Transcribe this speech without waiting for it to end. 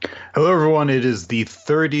Hello, everyone. It is the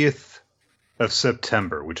 30th of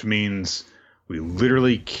September, which means we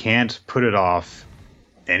literally can't put it off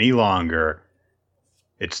any longer.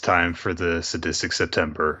 It's time for the Sadistic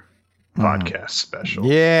September podcast special.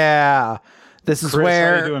 Yeah. This is Chris,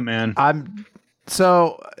 where how you doing, man? I'm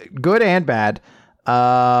so good and bad.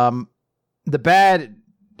 The bad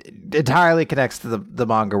entirely connects to the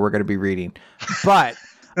manga we're going to be reading, but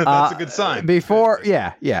That's a good sign. Before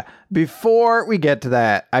we get to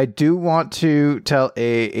that, I do want to tell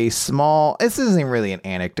a small. This isn't really an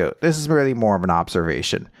anecdote. This is really more of an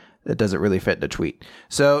observation that doesn't really fit in a tweet.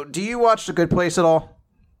 So, do you watch The Good Place at all?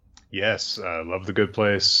 Yes, love The Good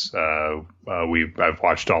Place. I've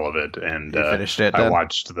watched all of it, and You finished it. I Then?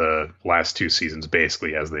 watched the last two seasons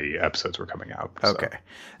basically as the episodes were coming out. So. Okay,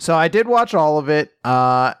 so I did watch all of it,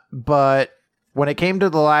 but when it came to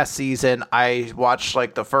the last season, I watched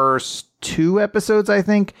like the first 2 episodes, I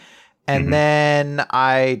think, and then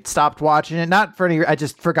I stopped watching it. Not for any, I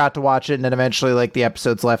just forgot to watch it, and then eventually, like, the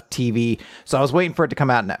episodes left TV, so I was waiting for it to come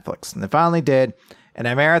out on Netflix, and it finally did. And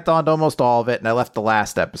I marathoned almost all of it, and I left the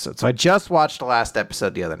last episode. So I just watched the last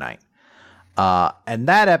episode the other night. And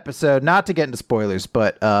that episode, not to get into spoilers,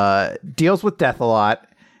 but deals with death a lot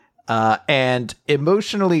and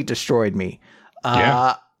emotionally destroyed me.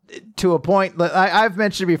 To a point, I've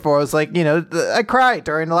mentioned before, I was like, I cried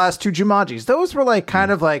during the last 2 Jumanjis. Those were like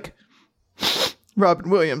kind of like Robin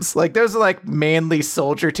Williams. Like, those are like manly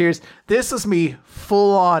soldier tears. This was me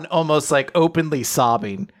full on, almost like openly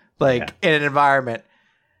sobbing. In an environment.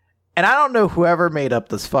 And I don't know whoever made up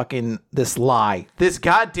this lie, this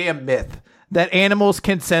goddamn myth that animals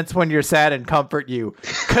can sense when you're sad and comfort you.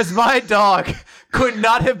 Because my dog could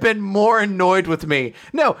not have been more annoyed with me.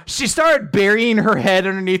 No, she started burying her head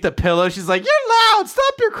underneath a pillow. She's like, "You're loud,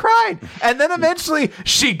 stop your crying." And then eventually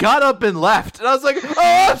she got up and left. And I was like,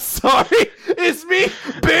 "Oh, I'm sorry. It's me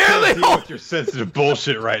barely with your sensitive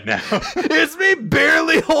bullshit right now. It's me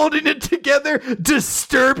barely holding it together,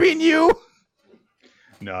 disturbing you."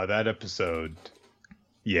 No, that episode.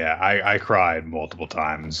 Yeah, I cried multiple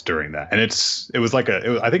times during that, and it was like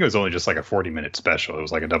I think it was only just like a 40-minute special. It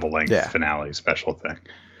was like a double length finale special thing.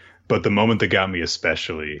 But the moment that got me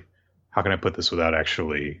especially, how can I put this without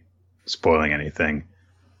actually spoiling anything?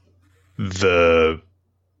 The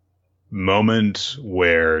moment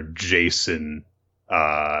where Jason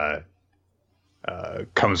comes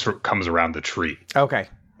around the tree. Okay.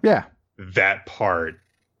 Yeah. That part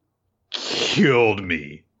killed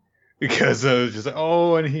me because I was just like,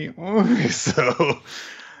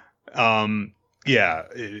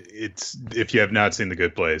 it's if you have not seen The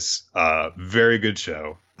Good Place, very good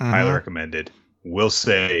show. Highly recommended. Will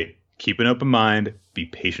say, keep an open mind, be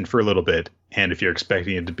patient for a little bit. And if you're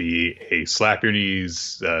expecting it to be a slap your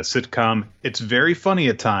knees sitcom, it's very funny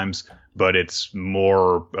at times, but it's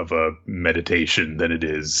more of a meditation than it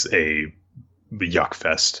is a yuck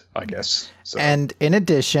fest, I guess. So. And in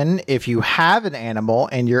addition, if you have an animal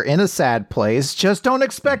and you're in a sad place, just don't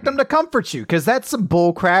expect them to comfort you, because that's some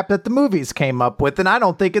bull crap that the movies came up with, and I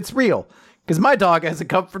don't think it's real. Because my dog hasn't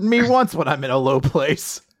comforted me once when I'm in a low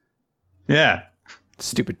place. Yeah.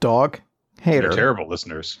 Stupid dog. Hater. They're terrible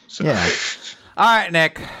listeners. So. Yeah. All right,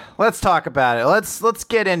 Nick. Let's talk about it. Let's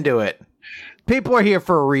get into it. People are here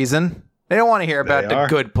for a reason. They don't want to hear about The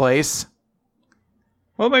Good Place.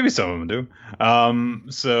 Well, maybe some of them do.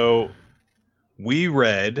 So we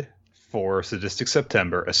read for Sadistic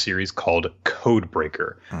September a series called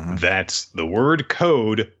Codebreaker. That's the word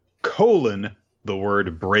code, the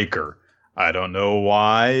word breaker. I don't know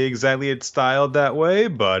why exactly it's styled that way,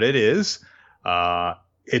 but it is.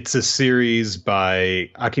 It's a series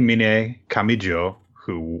by Akimine Kamijo,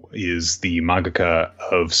 who is the mangaka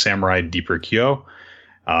of Samurai Deeper Kyo.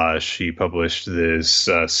 She published this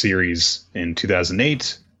series in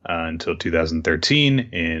 2008 until 2013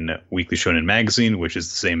 in Weekly Shonen Magazine, which is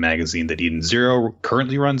the same magazine that Eden Zero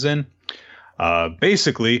currently runs in.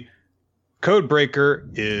 Basically, Codebreaker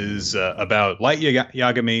is about Light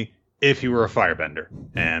Yagami if he were a firebender.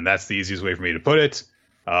 And that's the easiest way for me to put it.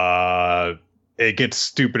 It gets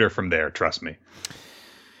stupider from there, trust me.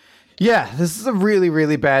 Yeah, this is a really,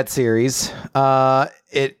 really bad series.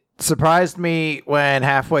 It surprised me when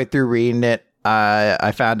halfway through reading it,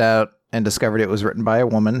 I found out and discovered it was written by a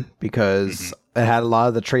woman, because it had a lot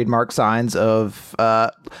of the trademark signs of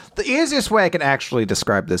the easiest way I can actually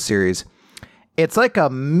describe this series. It's like a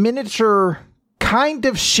miniature, kind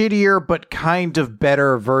of shittier, but kind of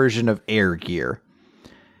better version of Air Gear,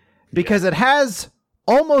 because it has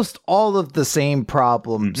almost all of the same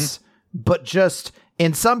problems, but just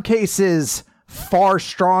in some cases far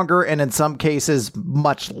stronger and in some cases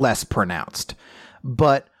much less pronounced.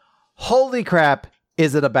 But holy crap,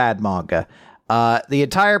 is it a bad manga? The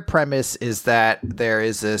entire premise is that there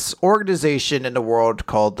is this organization in the world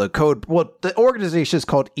called the Code. Well, the organization is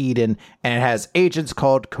called Eden, and it has agents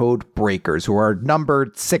called Code Breakers, who are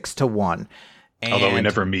numbered 6 to 1. Although we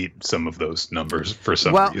never meet some of those numbers for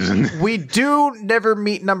some reason. We do never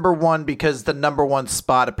meet number 1 because the number 1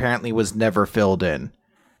 spot apparently was never filled in.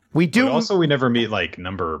 We do. But also, we never meet like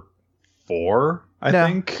number 4. I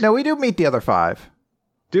think. No, we do meet the other 5.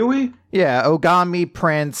 Do we? Yeah, Ogami,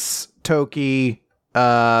 Prince, Toki,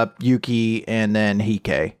 Yuki, and then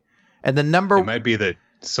Hike. And the number it might be that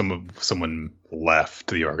someone left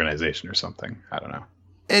the organization or something. I don't know.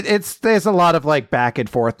 There's a lot of like back and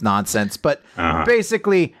forth nonsense, but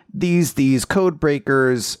basically these code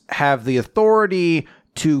breakers have the authority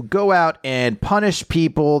to go out and punish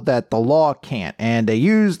people that the law can't, and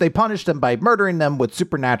they punish them by murdering them with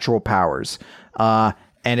supernatural powers.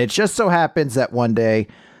 And it just so happens that one day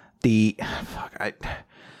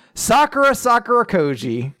Sakura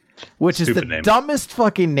Koji, which Stupid is the name. dumbest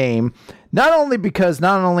fucking name, not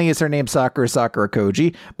only is her name Sakura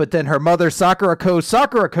Koji, but then her mother Sakura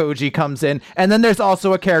Koji comes in, and then there's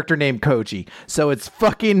also a character named Koji. So it's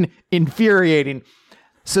fucking infuriating.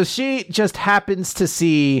 So she just happens to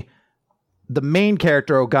see the main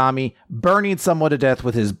character, Ogami, burning someone to death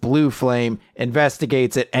with his blue flame,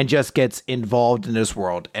 investigates it, and just gets involved in this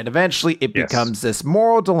world. And eventually it becomes this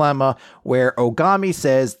moral dilemma where Ogami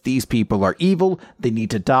says these people are evil, they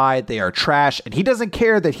need to die, they are trash, and he doesn't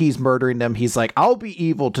care that he's murdering them. He's like, I'll be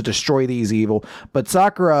evil to destroy these evil. But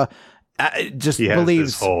Sakura just he has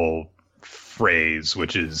believes... this whole phrase,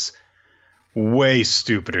 which is way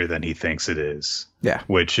stupider than he thinks it is. Yeah.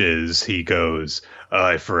 Which is, he goes,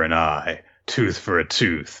 eye for an eye, tooth for a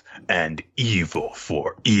tooth, and evil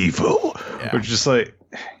for evil. Yeah. Which is just like,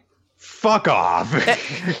 fuck off.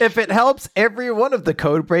 If it helps, every one of the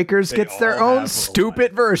code breakers gets their all own have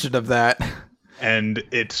stupid version of that. And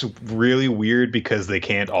it's really weird because they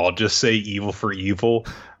can't all just say evil for evil.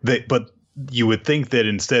 But you would think that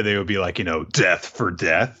instead they would be like, death for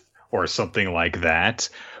death or something like that.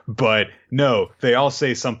 But no, they all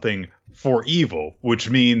say something for evil, which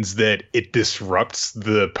means that it disrupts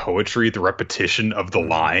the poetry, the repetition of the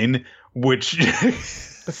line, which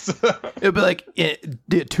it'd be like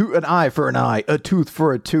an eye for an eye, a tooth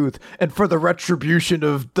for a tooth, and for the retribution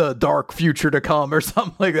of the dark future to come, or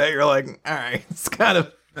something like that. You're like, all right, it's kind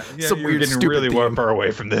of some weird, stupid really theme. far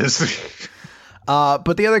away from this.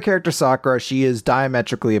 But the other character, Sakura, she is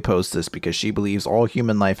diametrically opposed to this because she believes all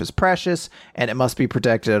human life is precious and it must be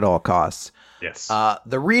protected at all costs. Yes.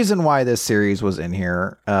 The reason why this series was in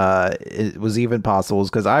here, it was even possible, is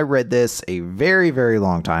because I read this a very, very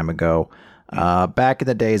long time ago, back in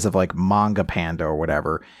the days of like Manga Panda or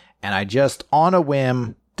whatever. And I just, on a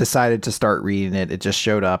whim, decided to start reading it. It just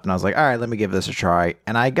showed up and I was like, all right, let me give this a try.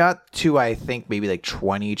 And I got to, I think, maybe like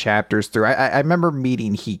 20 chapters through. I remember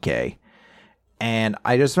meeting Hike. And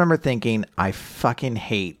I just remember thinking, I fucking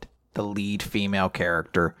hate the lead female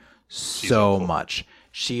character so much.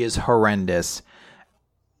 She is horrendous.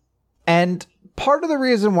 And part of the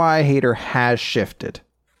reason why I hate her has shifted.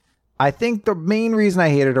 I think the main reason I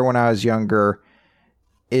hated her when I was younger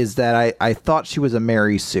is that I thought she was a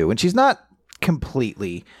Mary Sue. And she's not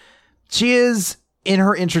completely. She is, in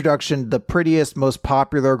her introduction, the prettiest, most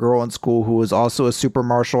popular girl in school who is also a super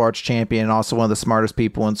martial arts champion and also one of the smartest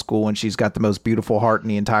people in school. And she's got the most beautiful heart in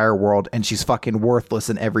the entire world. And she's fucking worthless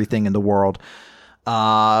in everything in the world.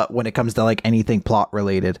 When it comes to like anything plot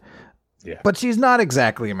related. Yeah. But she's not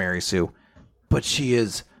exactly a Mary Sue, but she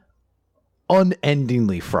is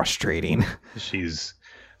unendingly frustrating.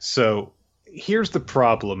 So here's the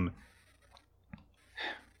problem.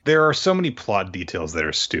 There are so many plot details that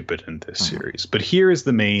are stupid in this series, but here is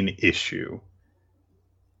the main issue.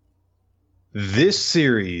 This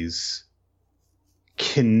series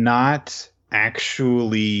cannot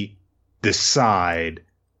actually decide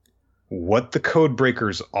what the code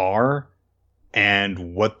breakers are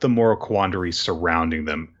and what the moral quandary surrounding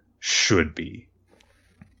them should be.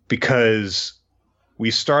 Because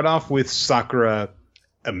we start off with Sakura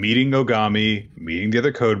meeting Ogami, meeting the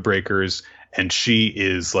other code breakers, and she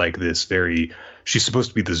is like she's supposed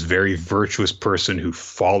to be this very virtuous person who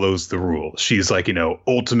follows the rules. She's like,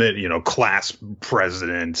 ultimate, class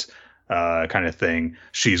president kind of thing.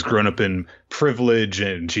 She's grown up in privilege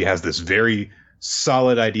and she has this very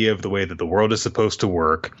solid idea of the way that the world is supposed to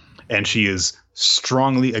work, and she is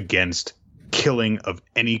strongly against killing of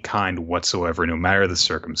any kind whatsoever, no matter the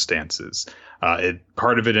circumstances.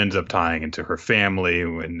 Part of it ends up tying into her family,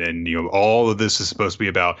 and all of this is supposed to be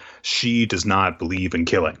about she does not believe in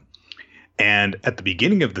killing. And at the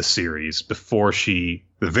beginning of the series, before she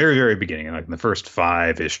the very, very beginning, like in the first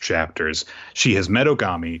 5-ish chapters, she has met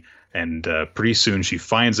Ogami, and pretty soon she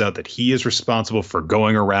finds out that he is responsible for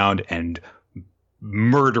going around and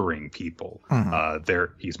murdering people.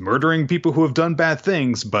 He's murdering people who have done bad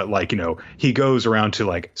things, but like, he goes around to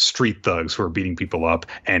like street thugs who are beating people up,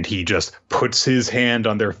 and he just puts his hand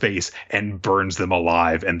on their face and burns them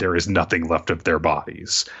alive, and there is nothing left of their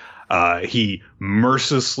bodies. He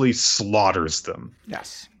mercilessly slaughters them.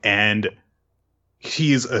 Yes. And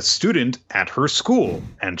he's a student at her school,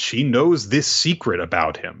 and she knows this secret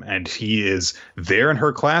about him, and he is there in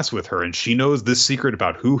her class with her, and she knows this secret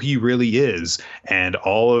about who he really is, and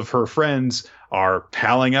all of her friends are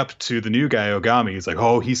palling up to the new guy, Ogami. He's like,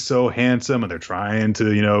 oh, he's so handsome, and they're trying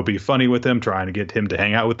to, be funny with him, trying to get him to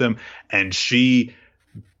hang out with them, and she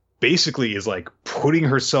basically is like putting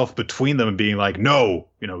herself between them and being like, no,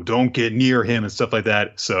 don't get near him and stuff like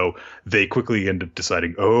that. So they quickly end up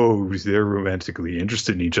deciding, oh, they're romantically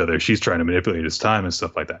interested in each other. She's trying to manipulate his time and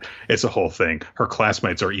stuff like that. It's a whole thing. Her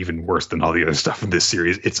classmates are even worse than all the other stuff in this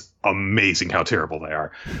series. It's amazing how terrible they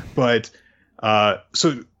are. But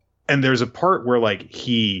and there's a part where like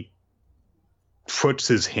he puts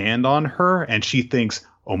his hand on her and she thinks,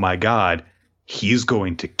 oh my God, he's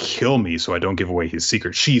going to kill me so I don't give away his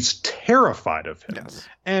secret. She's terrified of him. Yes.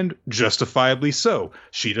 And justifiably so.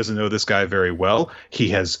 She doesn't know this guy very well. He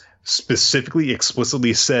has specifically,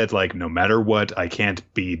 explicitly said, like, no matter what, I can't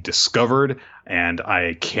be discovered, and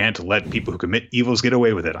I can't let people who commit evils get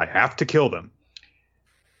away with it. I have to kill them.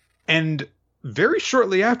 And very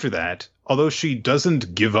shortly after that, although she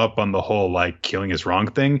doesn't give up on the whole, like, killing is wrong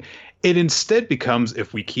thing, it instead becomes,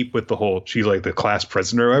 if we keep with the whole, she's like the class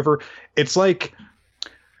president or whatever, it's like,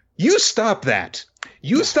 you stop that.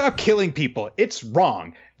 You stop killing people. It's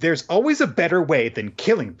wrong. There's always a better way than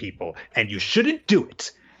killing people, and you shouldn't do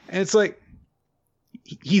it. And it's like,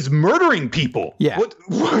 he's murdering people. Yeah. What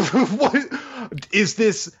is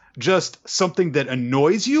this just something that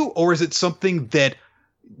annoys you, or is it something that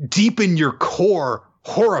deep in your core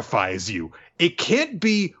horrifies you? It can't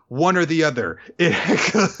be one or the other.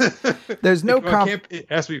 There's no it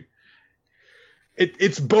has to be.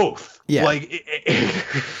 It's both. Yeah. Like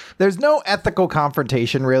there's no ethical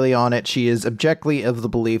confrontation really on it. She is objectively of the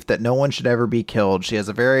belief that no one should ever be killed. She has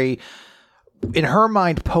a very, in her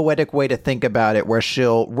mind, poetic way to think about it, where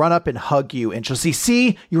she'll run up and hug you and she'll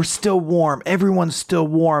see, you're still warm. Everyone's still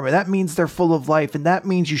warm. And that means they're full of life. And that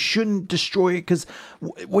means you shouldn't destroy it, because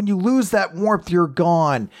when you lose that warmth, you're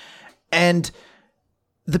gone. And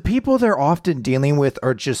the people they're often dealing with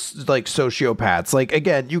are just like sociopaths. Like,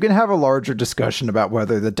 again, you can have a larger discussion about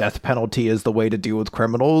whether the death penalty is the way to deal with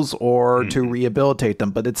criminals or to rehabilitate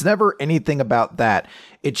them, but it's never anything about that.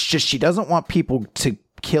 It's just she doesn't want people to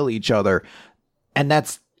kill each other. And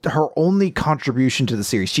that's her only contribution to the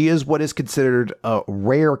series. She is what is considered a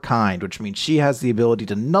rare kind, which means she has the ability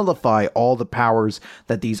to nullify all the powers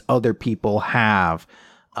that these other people have.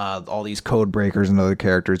 All these code breakers and other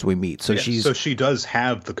characters we meet. So she does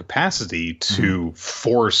have the capacity to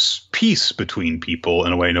force peace between people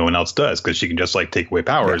in a way no one else does, because she can just like take away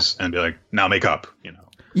powers and be like, now make up,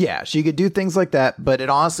 Yeah, she could do things like that, but it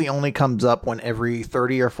honestly only comes up when every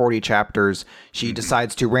 30 or 40 chapters she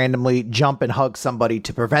decides to randomly jump and hug somebody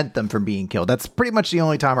to prevent them from being killed. That's pretty much the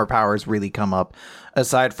only time her powers really come up,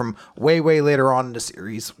 aside from way, way later on in the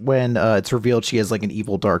series when it's revealed she has like an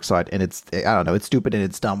evil dark side, and it's stupid and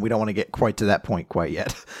it's dumb. We don't want to get quite to that point quite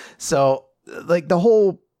yet. So like the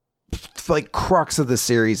whole like crux of the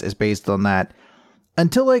series is based on that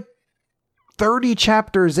until like 30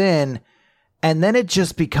 chapters in. And then it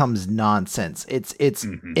just becomes nonsense. It's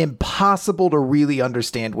impossible to really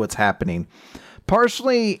understand what's happening.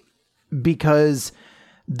 Partially because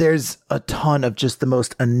there's a ton of just the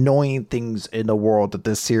most annoying things in the world that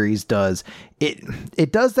this series does.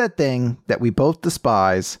 It does that thing that we both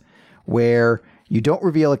despise, where you don't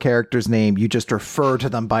reveal a character's name, you just refer to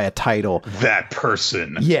them by a title. That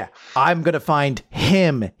person. Yeah, I'm going to find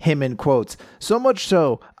him in quotes. So much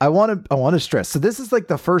so, I want to stress. So this is like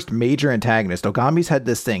the first major antagonist. Ogami's had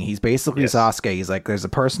this thing. He's basically Sasuke. He's like, there's a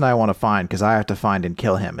person I want to find because I have to find and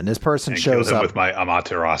kill him. And this person shows kill him up with my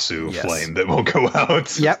Amaterasu flame that won't go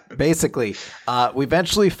out. Yep, basically. We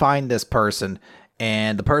eventually find this person.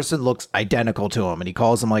 And the person looks identical to him, and he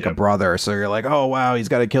calls him like a brother. So you're like, oh wow, he's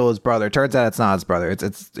got to kill his brother. Turns out it's not his brother.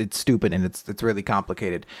 It's stupid, and it's really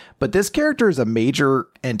complicated. But this character is a major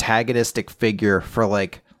antagonistic figure for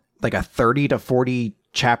like a 30 to 40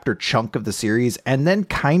 chapter chunk of the series, and then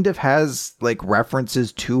kind of has like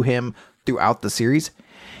references to him throughout the series.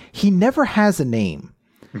 He never has a name.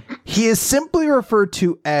 He is simply referred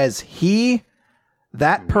to as he,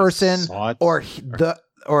 that person, or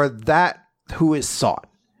that who is sought.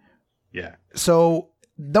 So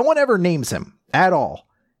no one ever names him at all.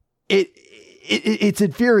 It's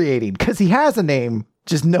infuriating because he has a name,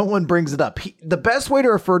 just no one brings it up. The best way to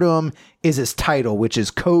refer to him is his title, which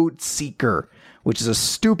is Code Seeker, which is a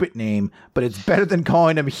stupid name, but it's better than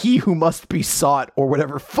calling him He Who Must Be Sought or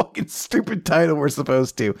whatever fucking stupid title we're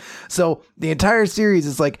supposed to. So the entire series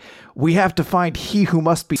is like, we have to find He Who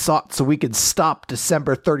Must Be Sought so we can stop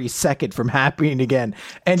December 32nd from happening again.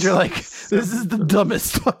 And you're like, this is the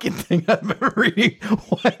dumbest fucking thing I'm ever reading.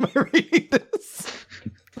 Why am I reading this?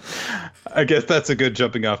 I guess that's a good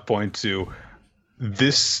jumping off point to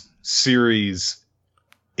this series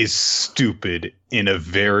is stupid in a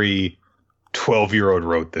very 12-year-old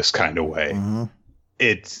wrote this kind of way.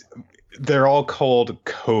 They're all called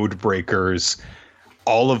code breakers.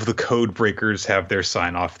 All of the code breakers have their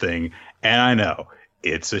sign off thing. And I know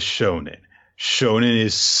it's a shonen. Shonen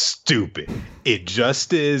is stupid. It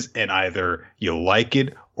just is. And either you like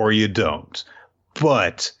it or you don't.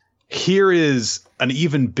 But here is an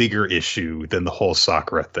even bigger issue than the whole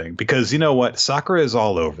Sakura thing, because you know what? Sakura is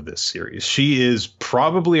all over this series. She is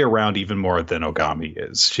probably around even more than Ogami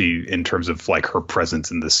is. She, in terms of like her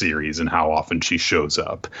presence in the series and how often she shows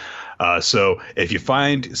up. So if you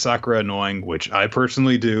find Sakura annoying, which I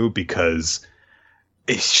personally do, because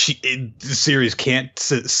the series can't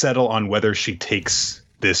settle on whether she takes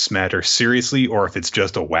this matter seriously or if it's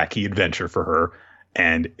just a wacky adventure for her,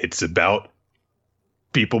 and it's about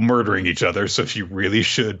people murdering each other, so she really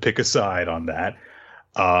should pick a side on that.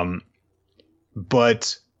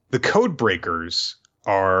 But the code breakers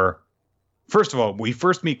are, first of all, we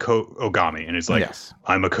first meet Ogami, and it's like, yes,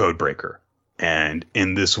 I'm a code breaker. And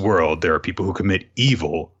in this world, there are people who commit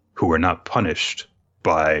evil who are not punished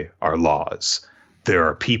by our laws. There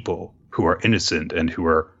are people who are innocent and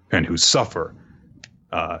who suffer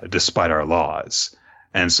despite our laws.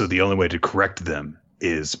 And so the only way to correct them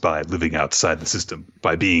is by living outside the system,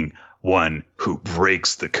 by being one who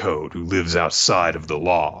breaks the code, who lives outside of the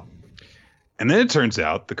law. And then it turns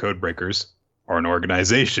out the code breakers are an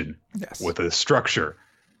organization with a structure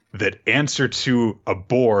that answer to a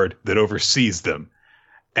board that oversees them.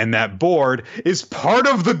 And that board is part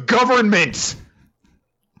of the government.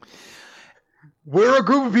 We're a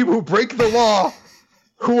group of people who break the law,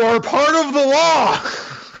 who are part of the law.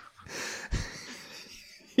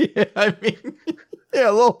 Yeah, I mean... Yeah,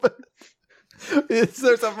 a little bit. Is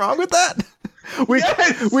there something wrong with that?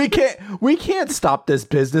 We can't stop this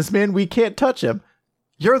businessman. We can't touch him.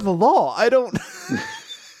 You're the law. I don't.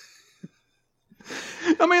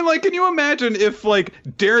 I mean, like, can you imagine if like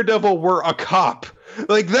Daredevil were a cop?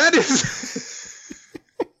 Like that is.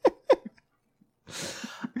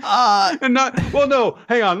 And not, well, no,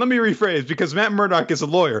 hang on, let me rephrase, because Matt Murdock is a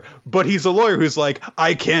lawyer, but he's a lawyer who's like,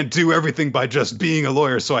 I can't do everything by just being a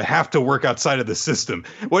lawyer, so I have to work outside of the system.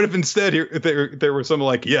 What if instead there were someone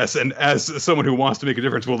like, yes, and as someone who wants to make a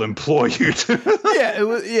difference, we'll employ you to.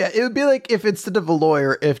 It would be like if instead of a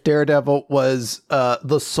lawyer, if Daredevil was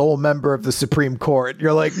the sole member of the Supreme Court.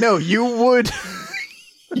 You're like, no, you would.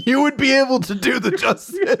 You would be able to do the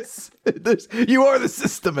justice. You are the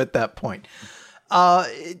system at that point.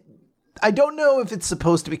 I don't know if it's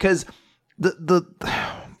supposed to, because all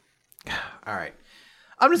right.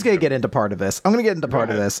 I'm just going to get into part of this.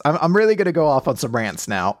 I'm really going to go off on some rants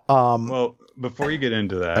now. Well, before you get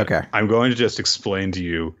into that, okay, I'm going to just explain to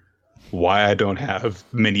you why I don't have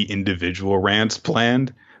many individual rants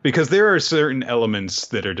planned, because there are certain elements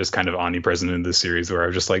that are just kind of omnipresent in this series where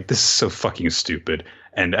I'm just like, this is so fucking stupid.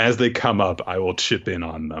 And as they come up, I will chip in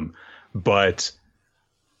on them. But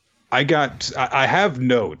I have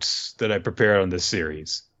notes that I prepared on this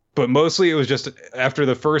series, but mostly it was just after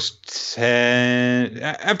the first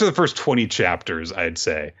 20 chapters, I'd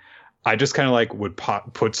say, I just kind of like would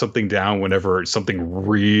put something down whenever something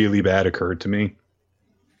really bad occurred to me.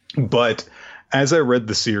 But as I read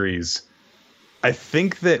the series, I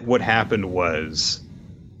think that what happened was,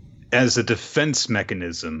 as a defense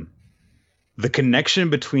mechanism, the connection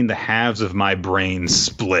between the halves of my brain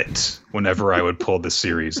split whenever I would pull the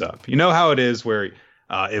series up. You know how it is where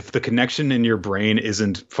if the connection in your brain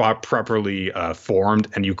isn't properly formed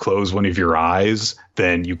and you close one of your eyes,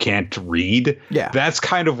 then you can't read? Yeah. That's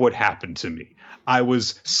kind of what happened to me. I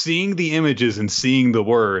was seeing the images and seeing the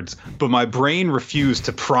words, but my brain refused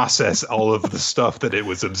to process all of the stuff that it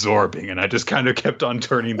was absorbing, and I just kind of kept on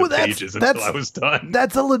turning the pages until I was done.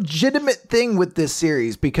 That's a legitimate thing with this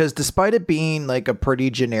series, because despite it being like a pretty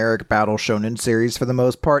generic battle shonen series for the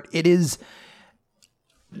most part, it is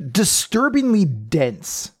disturbingly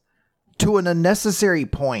dense to an unnecessary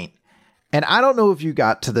point. And I don't know if you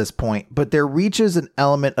got to this point, but there reaches an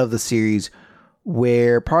element of the series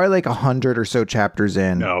where probably like 100 or so chapters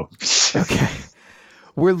in. No. Okay.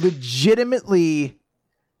 Where legitimately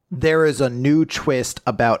there is a new twist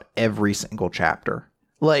about every single chapter.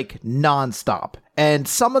 Like nonstop. And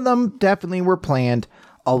some of them definitely were planned.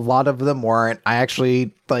 A lot of them weren't. I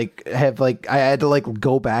actually I had to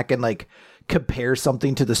go back and compare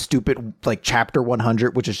something to the stupid chapter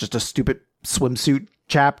 100, which is just a stupid swimsuit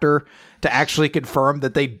chapter, to actually confirm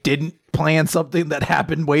that they didn't plan something that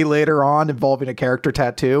happened way later on involving a character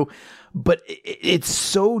tattoo. But it's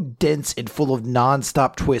so dense and full of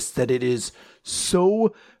nonstop twists that it is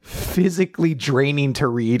so physically draining to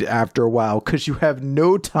read after a while, because you have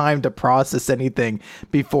no time to process anything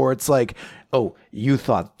before it's like, oh, you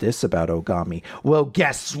thought this about Ogami. Well,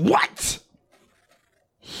 guess what?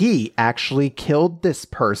 He actually killed this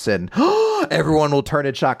person. Everyone will turn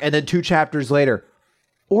in shock. And then 2 chapters later,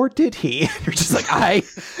 or did he? You're just like, I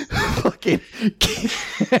fucking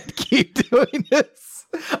can't keep doing this.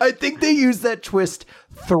 I think they used that twist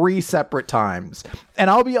 3 separate times. And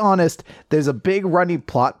I'll be honest, there's a big running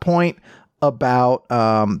plot point about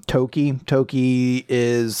Toki. Toki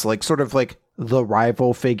is sort of the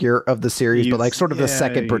rival figure of the series, but sort of the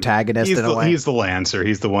second protagonist in a way. He's the Lancer.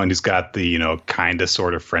 He's the one who's got the, kind of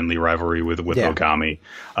sort of friendly rivalry with Ogami.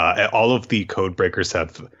 All of the Codebreakers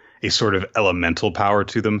have a sort of elemental power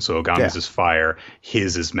to them. So Ogami's is fire,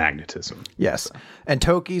 his is magnetism. Yes. And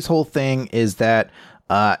Toki's whole thing is that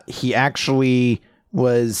he actually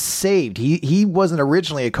was saved. He wasn't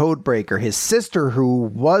originally a Codebreaker. His sister, who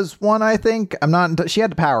was one, I think, she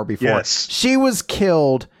had the power before. Yes. She was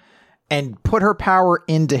killed and put her power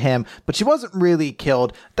into him, but she wasn't really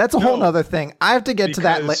killed. That's a whole nother thing. I have to get to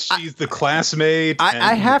that later. She's the classmate.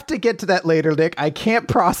 I have to get to that later, Nick. I can't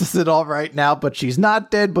process it all right now, but she's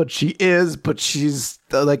not dead, but she is, but she's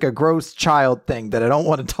like a gross child thing that I don't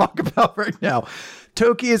want to talk about right now.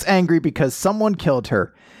 Toki is angry because someone killed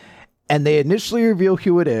her, and they initially reveal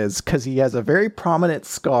who it is because he has a very prominent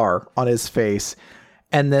scar on his face,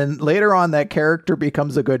 and then later on that character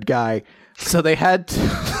becomes a good guy. So they had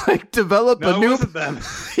to develop a new. It wasn't them.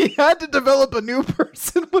 He had to develop a new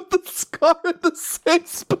person with the scar in the same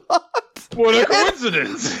spot. What a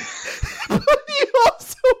coincidence! But he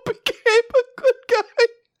also became a good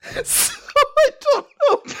guy. So I don't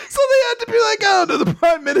know. So they had to be like, I don't know, the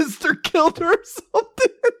Prime Minister killed her or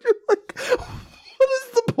something. And you're like, what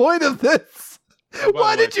is the point of this?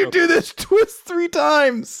 Why did you do this twist 3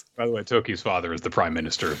 times? By the way, Toki's father is the Prime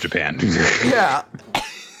Minister of Japan. Yeah.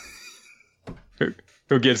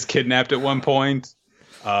 Who gets kidnapped at one point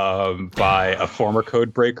by a former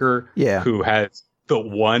Codebreaker. Yeah. Who has the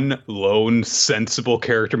one lone sensible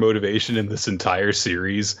character motivation in this entire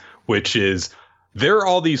series, which is there are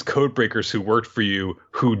all these Codebreakers who worked for you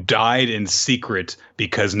who died in secret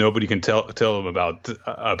because nobody can tell them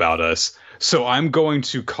about us. So I'm going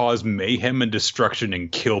to cause mayhem and destruction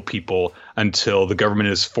and kill people until the government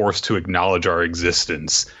is forced to acknowledge our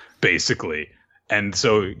existence, basically. And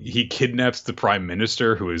so he kidnaps the Prime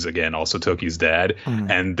Minister, who is, again, also Toki's dad,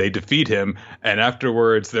 and they defeat him. And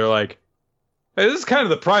afterwards, they're like, hey, this is kind of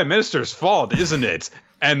the Prime Minister's fault, isn't it?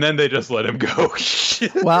 And then they just let him go.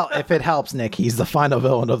 Well, if it helps, Nick, he's the final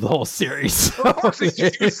villain of the whole series. Of course,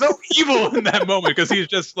 he's so evil in that moment because he's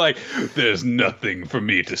just like, there's nothing for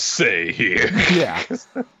me to say here. Yeah.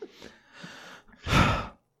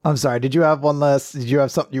 I'm sorry. Did you have one last? Did you have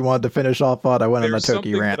something you wanted to finish off on? I went on a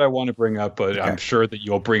Toki rant. That I want to bring up, but okay. I'm sure that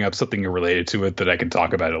you'll bring up something related to it that I can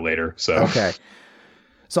talk about it later. So okay.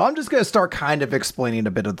 So I'm just going to start kind of explaining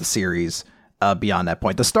a bit of the series beyond that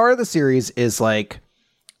point. The start of the series is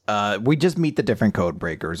we just meet the different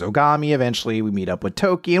Codebreakers. Ogami, eventually we meet up with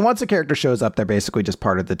Toki, and once a character shows up, they're basically just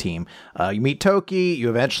part of the team. You meet Toki, you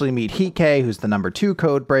eventually meet Hike, who's the number 2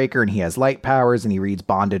 Codebreaker, and he has light powers, and he reads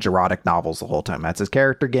bondage erotic novels the whole time. That's his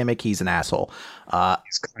character gimmick. He's an asshole.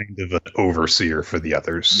 He's kind of an overseer for the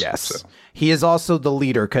others. Yes. So. He is also the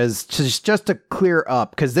leader, because just to clear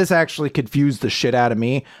up, because this actually confused the shit out of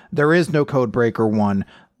me, there is no Codebreaker 1.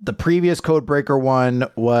 The previous Codebreaker one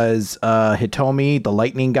was Hitomi, the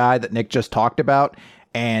lightning guy that Nick just talked about.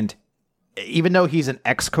 And even though he's an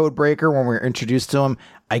ex-Codebreaker when we were introduced to him,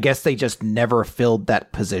 I guess they just never filled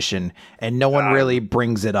that position. And no one really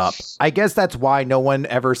brings it up. I guess that's why no one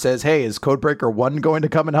ever says, hey, is Codebreaker 1 going to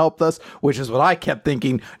come and help us? Which is what I kept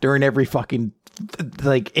thinking during every fucking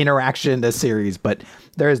interaction in this series. But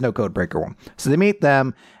there is no Codebreaker 1. So they meet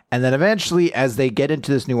them. And then eventually, as they get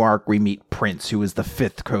into this new arc, we meet Prince, who is the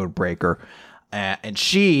 5th Codebreaker. And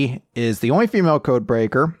she is the only female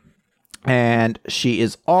Codebreaker. And she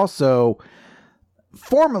is also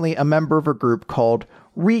formerly a member of a group called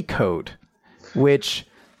Recode, which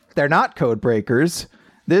they're not Codebreakers.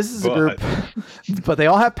 This is a group, but they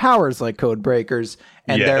all have powers like code breakers,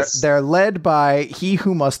 and they're led by He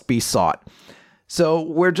Who Must Be Sought. So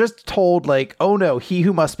we're just told, like, oh no, He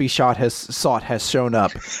Who Must Be Sought has shown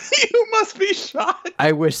up. He Who Must Be Shot.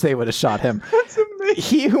 I wish they would have shot him. That's amazing.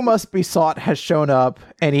 He Who Must Be Sought has shown up,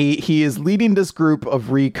 and he is leading this group of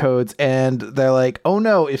recodes, and they're like, oh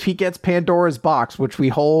no, if he gets Pandora's box, which we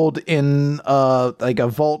hold in like a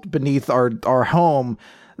vault beneath our home,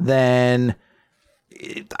 then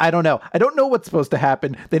I don't know. I don't know what's supposed to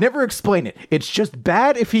happen. They never explain it. It's just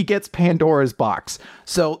bad if he gets Pandora's box.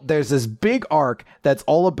 So there's this big arc that's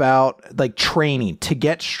all about like training to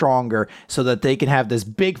get stronger so that they can have this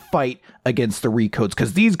big fight against the recodes,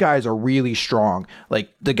 because these guys are really strong. Like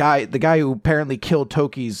the guy who apparently killed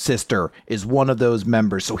Toki's sister is one of those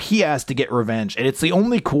members, so he has to get revenge. And it's the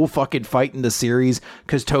only cool fucking fight in the series,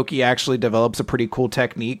 because Toki actually develops a pretty cool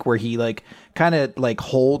technique where he like kind of like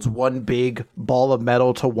holds one big ball of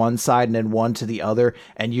metal to one side and then one to the other,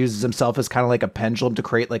 and uses himself as kind of like a pendulum to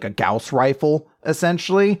create like a Gauss rifle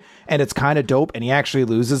essentially. And it's kind of dope, and he actually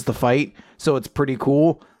loses the fight, so it's pretty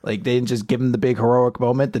cool. Like, they didn't just give him the big heroic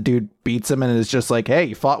moment. The dude beats him and is just like, hey,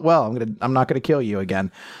 you fought well. I'm not gonna kill you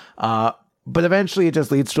again. But eventually it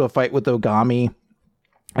just leads to a fight with Ogami.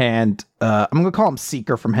 And I'm gonna call him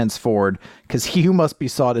Seeker from henceforward, because He Who Must Be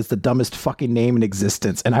Sought is the dumbest fucking name in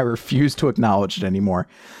existence, and I refuse to acknowledge it anymore.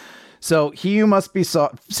 So He Who Must Be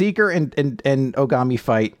Sought, Seeker and Ogami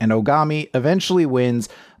fight, and Ogami eventually wins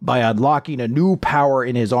by unlocking a new power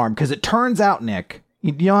in his arm. Because it turns out, Nick,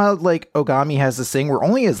 you know how like Ogami has this thing where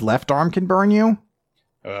only his left arm can burn you?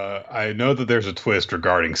 I know that there's a twist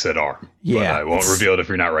regarding said arm. Yeah, but I won't reveal it if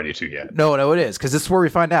you're not ready to yet. No, it is, because this is where we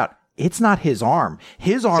find out. It's not his arm.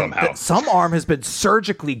 His arm, some arm has been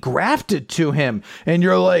surgically grafted to him. And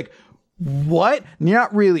you're like, what?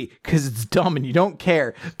 Not really, because it's dumb and you don't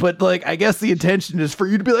care. But like, I guess the intention is for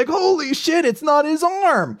you to be like, holy shit, it's not his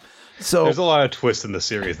arm. So there's a lot of twists in the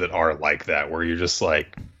series that are like that, where you're just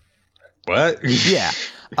like, what? Yeah.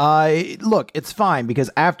 Look, it's fine, because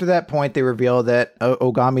after that point, they reveal that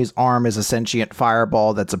Ogami's arm is a sentient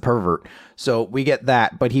fireball that's a pervert. So we get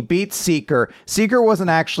that, but he beats Seeker. Seeker wasn't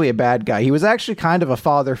actually a bad guy. He was actually kind of a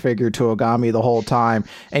father figure to Ogami the whole time,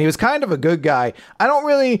 and he was kind of a good guy.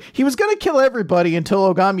 He was going to kill everybody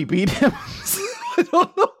until Ogami beat him. I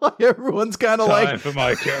don't know why everyone's kind of like... Time for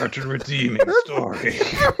my character redeeming story.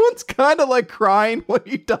 Everyone's kind of like crying when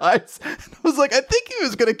he dies. And I was like, I think he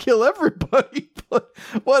was going to kill everybody, but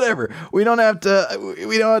whatever. We don't have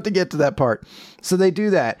to get to that part. So they do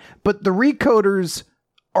that. But the recoders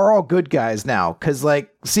are all good guys now, because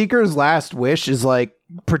like Seeker's last wish is like,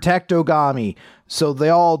 protect Ogami. So they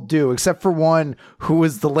all do, except for one who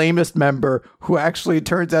is the lamest member, who actually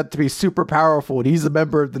turns out to be super powerful, and he's a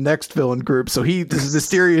member of the next villain group. So he just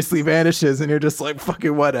mysteriously vanishes, and you're just like,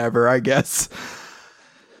 fucking whatever, I guess.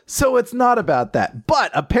 So it's not about that.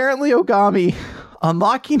 But apparently Ogami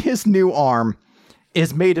unlocking his new arm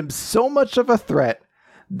has made him so much of a threat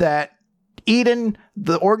that Eden,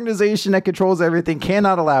 the organization that controls everything,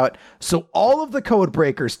 cannot allow it. So all of the code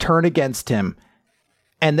breakers turn against him,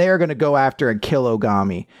 and they are going to go after and kill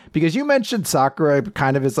Ogami. Because you mentioned Sakura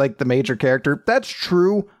kind of is like the major character. That's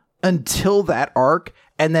true until that arc.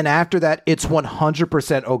 And then after that, it's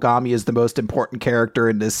 100% Ogami is the most important character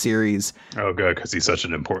in this series. Oh, good, because he's such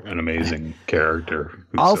an important, amazing character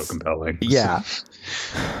who's so compelling. Yeah.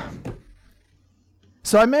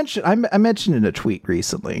 So I mentioned in a tweet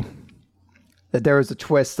recently that there was a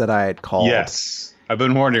twist that I had called. Yes, I've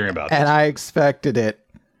been wondering about that. And I expected it.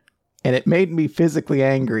 And it made me physically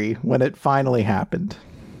angry when it finally happened.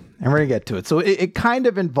 And we're going to get to it. So it kind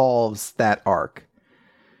of involves that arc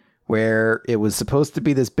where it was supposed to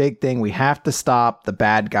be this big thing. We have to stop the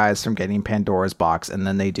bad guys from getting Pandora's box. And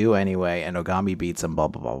then they do anyway. And Ogami beats them, blah,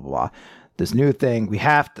 blah, blah, blah. This new thing.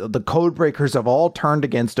 The code breakers have all turned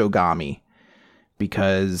against Ogami,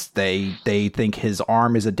 because they think his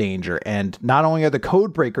arm is a danger. And not only are the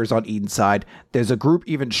code breakers on Eden's side, there's a group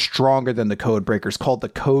even stronger than the code breakers called the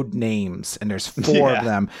Code Names. And there's 4 of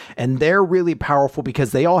them. And they're really powerful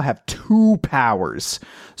because they all have 2 powers.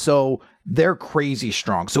 So they're crazy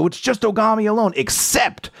strong. So it's just Ogami alone,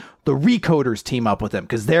 except the recoders team up with him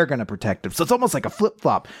because they're going to protect him. So it's almost like a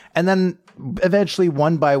flip-flop. And then eventually,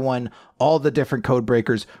 one by one, all the different code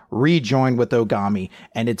breakers rejoin with Ogami.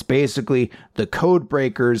 And it's basically the code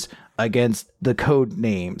breakers against the Code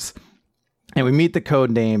Names. And we meet the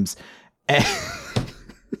Code Names. And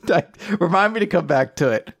remind me to come back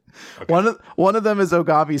to it. Okay. One of them is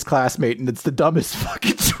Ogami's classmate, and it's the dumbest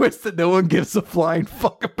fucking twist that no one gives a flying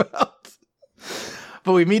fuck about.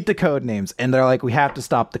 But we meet the Code Names, and they're like, we have to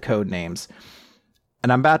stop the Code Names.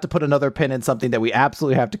 and I'm about to put another pin in something that we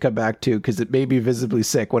absolutely have to come back to because it made me visibly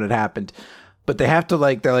sick when it happened. But they have to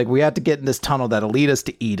they're like, we have to get in this tunnel that'll lead us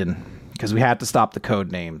to Eden because we have to stop the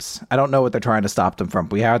code names. I don't know what they're trying to stop them from.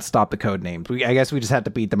 We have to stop the code names. I guess we just have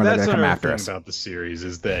to beat them or they're going to come after us. That's about the series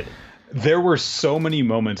is that there were so many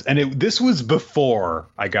moments, and this was before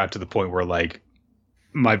I got to the point where like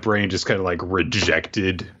my brain just kind of like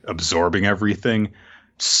rejected absorbing everything.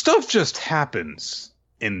 Stuff just happens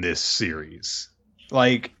in this series.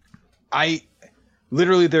 Like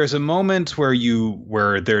literally, there's a moment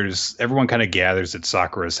where there's everyone kind of gathers at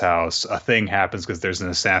Sakura's house. A thing happens because there's an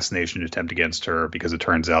assassination attempt against her because it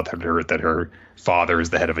turns out that her father is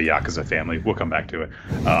the head of a Yakuza family. We'll come back to it.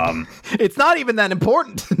 It's not even that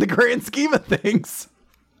important in the grand scheme of things.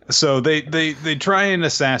 So they try and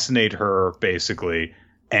assassinate her basically,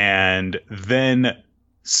 and then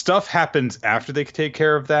stuff happens after they take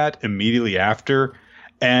care of that. Immediately after,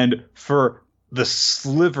 and for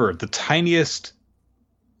the tiniest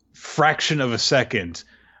fraction of a second,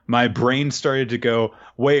 my brain started to go,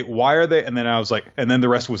 wait, why are they? And then I was like, and then the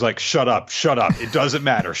rest was like, shut up. It doesn't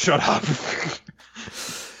matter. Shut up.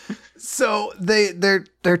 So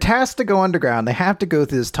they're tasked to go underground. They have to go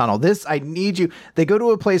through this tunnel. They go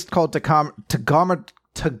to a place called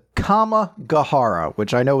Takamagahara,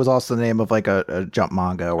 which I know was also the name of like a jump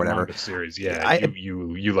manga or whatever. Manga series, yeah.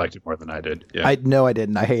 You liked it more than I did. Yeah. I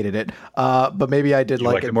didn't. I hated it. But maybe I did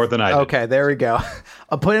liked it more than I did. Okay, there we go.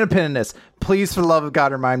 I'm putting a pin in this. Please, for the love of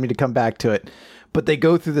God, remind me to come back to it. But they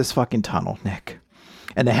go through this fucking tunnel, Nick.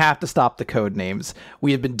 And they have to stop the code names.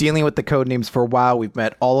 We have been dealing with the code names for a while. We've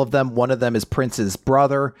met all of them. One of them is Prince's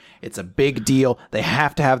brother. It's a big deal. They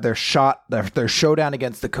have to have their showdown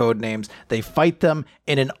against the code names. They fight them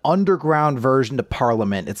in an underground version to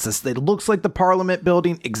Parliament. It looks like the Parliament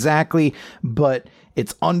building exactly, but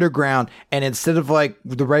it's underground. And instead of like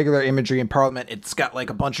the regular imagery in Parliament, it's got like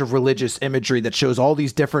a bunch of religious imagery that shows all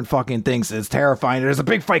these different fucking things. It's terrifying. There's a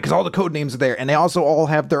big fight because all the code names are there. And they also all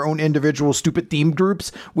have their own individual stupid theme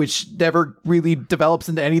groups, which never really develops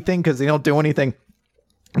into anything because they don't do anything.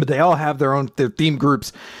 But they all have their theme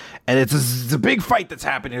groups. And it's a big fight that's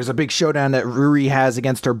happening. There's a big showdown that Ruri has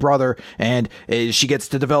against her brother, and she gets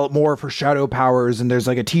to develop more of her shadow powers. And there's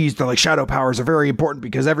like a tease that like shadow powers are very important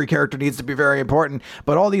because every character needs to be very important.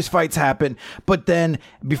 But all these fights happen. But then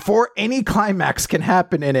before any climax can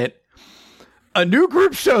happen in it, a new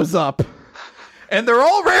group shows up, and they're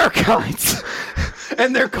all rare kinds,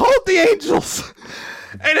 and they're called the Angels.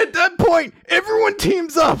 And at that point, everyone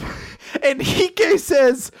teams up, and Hike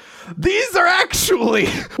says, these are actually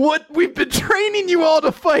what we've been training you all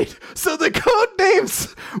to fight. So the code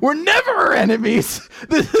names were never our enemies.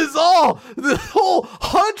 This is all, the whole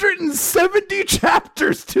 170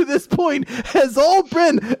 chapters to this point has all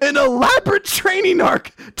been an elaborate training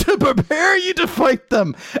arc to prepare you to fight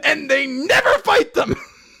them. And they never fight them.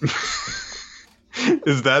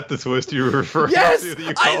 Is that the twist you were referring yes, to?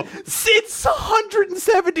 It's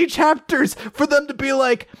 170 chapters for them to be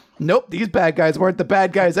like, nope, these bad guys weren't the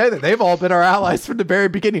bad guys either. They've all been our allies from the very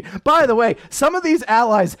beginning. By the way, some of these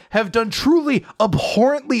allies have done truly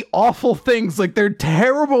abhorrently awful things. Like, they're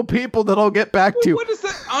terrible people that I'll get back to. What is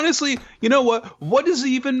that? Honestly, you know what? What does it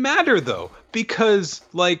even matter, though? Because,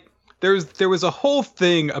 like, there was a whole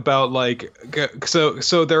thing about, like,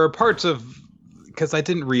 so there are parts of, because I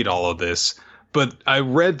didn't read all of this, but I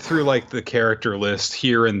read through, like, the character list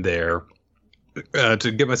here and there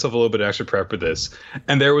to get myself a little bit extra prep for this.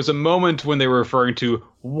 And there was a moment when they were referring to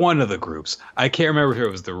one of the groups. I can't remember if it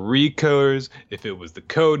was the Recoders, if it was the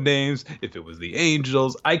code names, if it was the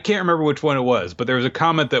Angels. I can't remember which one it was, but there was a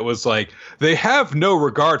comment that was like, they have no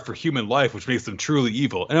regard for human life, which makes them truly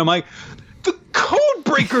evil. And I'm like, the code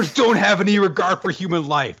breakers don't have any regard for human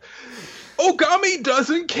life. Ogami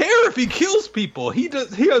doesn't care if he kills people. He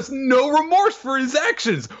has no remorse for his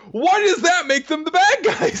actions. Why does that make them the bad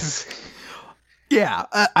guys? Yeah,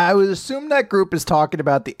 I would assume that group is talking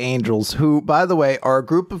about the Angels, who, by the way, are a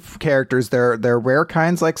group of characters. They're rare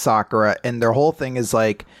kinds like Sakura, and their whole thing is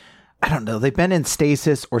like, I don't know, they've been in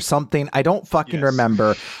stasis or something. I don't fucking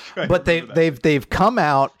remember. But they've come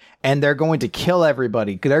out, and they're going to kill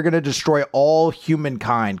everybody. They're going to destroy all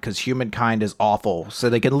humankind because humankind is awful. So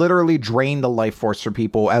they can literally drain the life force from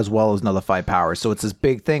people as well as nullify powers. So it's this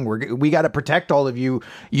big thing. We got to protect all of you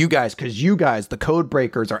guys, because you guys, the code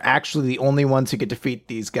breakers, are actually the only ones who can defeat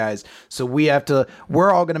these guys. So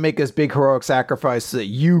we're all going to make this big heroic sacrifice so that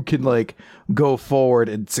you can like go forward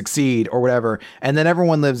and succeed or whatever. And then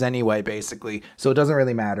everyone lives anyway, basically. So it doesn't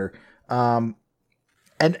really matter.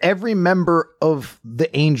 And every member of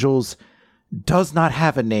the Angels does not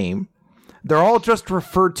have a name. They're all just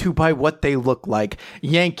referred to by what they look like.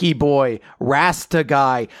 Yankee Boy, Rasta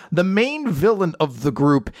Guy. The main villain of the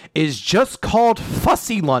group is just called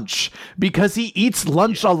Fussy Lunch because he eats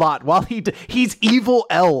lunch a lot while he's Evil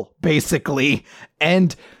L, basically.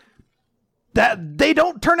 And that they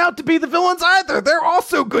don't turn out to be the villains either. They're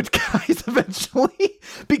also good guys eventually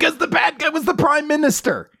because the bad guy was the prime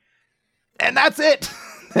minister. And that's it.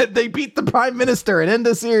 They beat the prime minister and end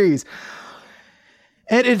the series.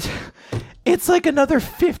 And it's like another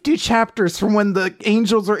 50 chapters from when the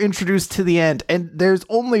angels are introduced to the end. And there's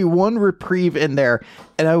only one reprieve in there.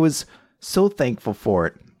 And I was so thankful for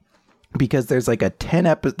it because there's like a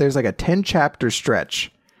 10 chapter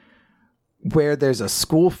stretch where there's a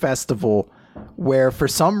school festival where for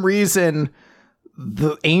some reason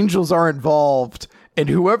the angels are involved and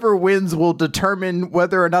whoever wins will determine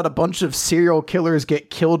whether or not a bunch of serial killers get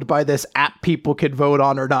killed by this app people can vote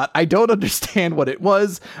on or not. I don't understand what it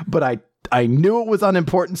was, but I knew it was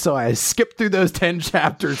unimportant, so I skipped through those 10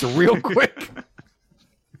 chapters real quick.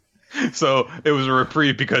 So it was a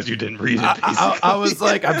reprieve because you didn't read it. I was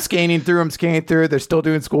like, I'm scanning through. They're still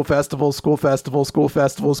doing school festival.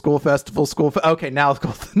 Okay,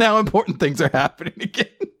 now important things are happening again.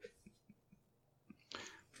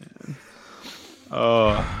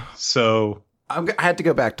 So I had to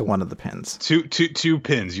go back to one of the pins. Two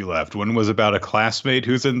pins you left. One was about a classmate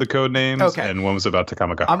who's in the code names, and one was about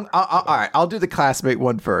Takamagahara. All right, I'll do the classmate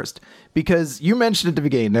one first because you mentioned at the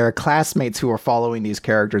beginning there are classmates who are following these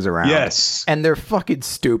characters around. Yes, and they're fucking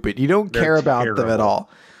stupid. You don't care about them at all.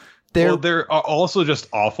 They're also just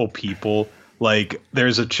awful people. Like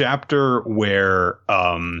there's a chapter where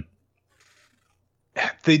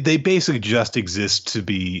they basically just exist to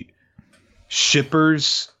be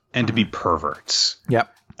shippers and to be perverts.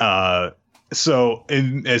 Yep. So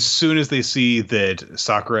as soon as they see that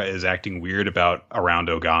Sakura is acting weird around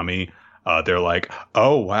Ogami, they're like,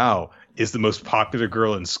 oh, wow, is the most popular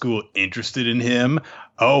girl in school interested in him?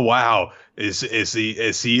 Oh, wow, is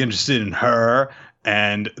he interested in her?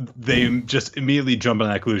 And they just immediately jump on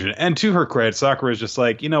that conclusion. And to her credit, Sakura is just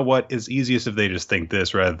like, you know what? It's easiest if they just think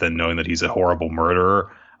this rather than knowing that he's a horrible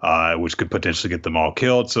murderer, which could potentially get them all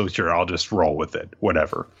killed. So sure, I'll just roll with it,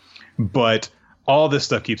 whatever. But all this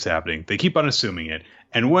stuff keeps happening. They keep on assuming it.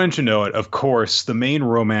 And wouldn't you know it, of course, the main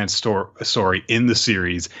romance story in the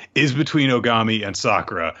series is between Ogami and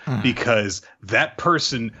Sakura because that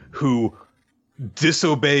person who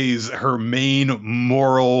disobeys her main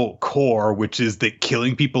moral core, which is that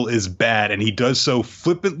killing people is bad, and he does so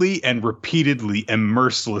flippantly and repeatedly and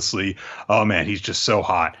mercilessly. Oh man, he's just so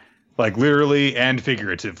hot. Like literally and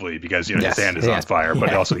figuratively, because his hand is on fire,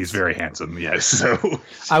 but also he's very handsome. Yes, so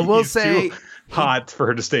I will say hot for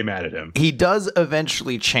her to stay mad at him. He does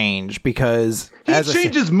eventually change because he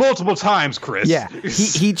changes multiple times, Chris. Yeah,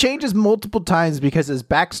 he changes multiple times because his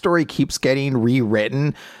backstory keeps getting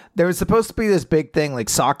rewritten. There was supposed to be this big thing like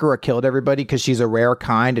Sakura killed everybody because she's a rare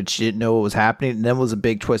kind and she didn't know what was happening. And then it was a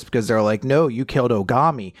big twist because they're like, no, you killed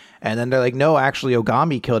Ogami. And then they're like, no, actually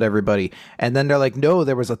Ogami killed everybody. And then they're like, no,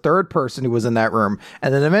 there was a third person who was in that room.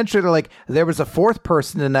 And then eventually they're like, there was a fourth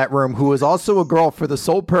person in that room who was also a girl for the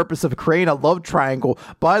sole purpose of creating a love triangle.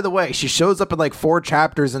 By the way, she shows up in like 4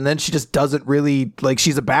 chapters and then she just doesn't really, like,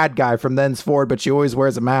 she's a bad guy from thenceforward, but she always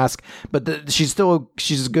wears a mask. But she's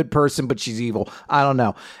a good person, but she's evil. I don't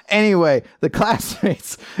know. Anyway, the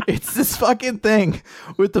classmates, it's this fucking thing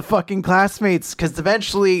with the fucking classmates because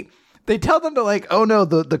eventually they tell them to like, oh no,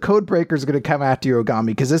 the code breaker is going to come after you, Ogami,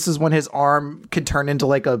 because this is when his arm can turn into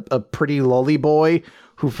like a pretty lolly boy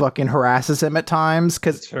who fucking harasses him at times.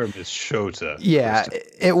 Because the term is Shota. Yeah,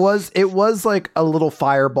 it was like a little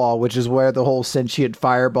fireball, which is where the whole sentient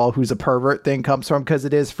fireball who's a pervert thing comes from, because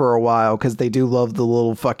it is for a while, because they do love the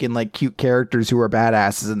little fucking like cute characters who are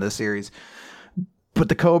badasses in this series. But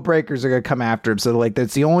the code breakers are going to come after him. So like,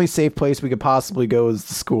 that's the only safe place we could possibly go is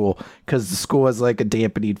the school, because the school has like a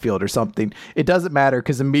dampening field or something. It doesn't matter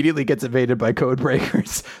because immediately gets invaded by code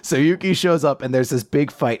breakers. So Yuki shows up and there's this big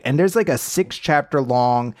fight. And there's like a 6-chapter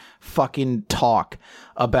long fucking talk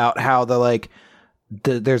about how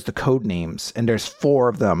there's the code names and there's 4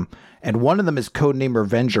 of them. And one of them is codename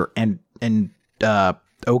Revenger and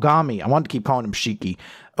Ogami. I want to keep calling him Shiki.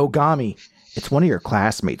 Ogami. It's one of your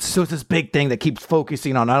classmates. So it's this big thing that keeps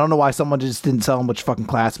focusing on. I don't know why someone just didn't tell him which fucking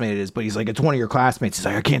classmate it is, but he's like, it's one of your classmates. He's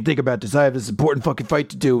like, I can't think about this. I have this important fucking fight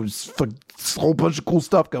to do. It's a whole bunch of cool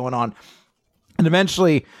stuff going on. And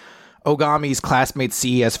eventually, Ogami's classmates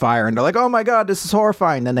see he has fire, and they're like, oh my god, this is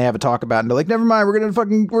horrifying. Then they have a talk about it, and they're like, never mind, we're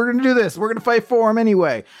gonna do this. We're gonna fight for him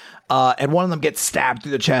anyway. And one of them gets stabbed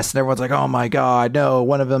through the chest, and everyone's like, oh my god, no,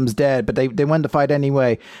 one of them's dead. But they went to fight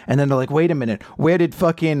anyway. And then they're like, wait a minute, where did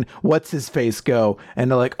fucking what's-his-face go? And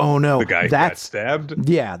they're like, oh no. The guy who got stabbed?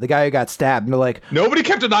 Yeah, the guy who got stabbed. And they're like... Nobody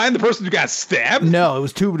kept an eye on the person who got stabbed? No,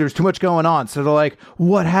 there's too much going on. So they're like,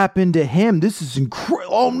 what happened to him? This is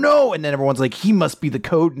incredible. Oh no. And then everyone's like, he must be the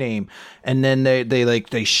code name. And then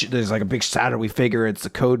there's like a big shadowy figure. It's the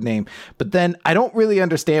code name. But then I don't really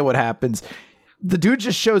understand what happens. The dude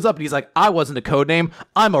just shows up and he's like, I wasn't a code name.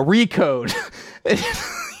 I'm a recode. And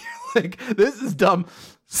you're like, this is dumb.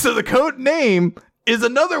 So the code name is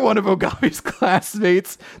another one of Ogami's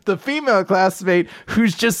classmates, the female classmate,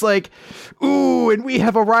 who's just like, ooh, and we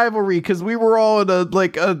have a rivalry because we were all in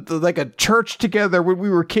a church together when we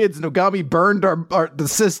were kids, and Ogami burned the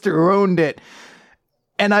sister who owned it.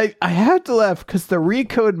 And I had to laugh because the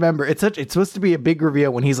recode member, it's supposed to be a big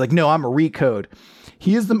reveal when he's like, no, I'm a recode.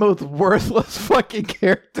 He is the most worthless fucking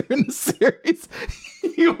character in the series.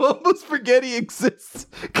 You almost forget he exists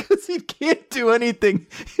because he can't do anything.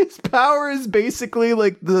 His power is basically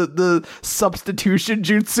like the substitution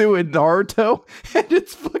jutsu in Naruto, and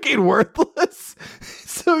it's fucking worthless.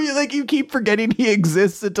 So you keep forgetting he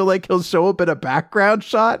exists until like he'll show up in a background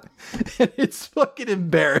shot, and it's fucking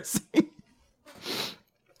embarrassing.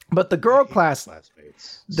 But the girl classmates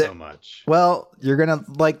so much. Well, you're gonna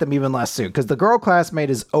like them even less soon because the girl classmate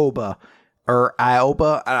is Oba, or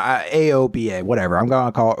Aoba, Aoba, whatever. I'm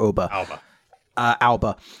gonna call her Oba.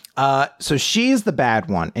 Alba. So she's the bad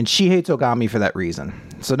one, and she hates Ogami for that reason.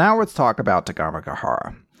 So now let's talk about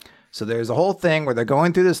Takamagahara. So there's a whole thing where they're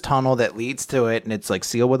going through this tunnel that leads to it, and it's like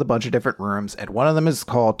sealed with a bunch of different rooms, and one of them is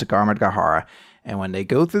called Takamagahara. And when they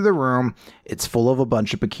go through the room, it's full of a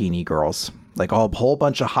bunch of bikini girls. Like a whole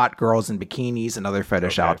bunch of hot girls in bikinis and other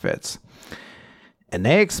fetish outfits. And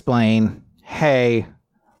they explain, hey,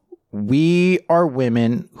 we are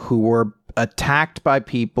women who were attacked by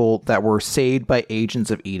people that were saved by agents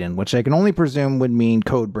of Eden, which I can only presume would mean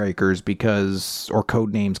code breakers or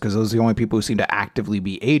code names, because those are the only people who seem to actively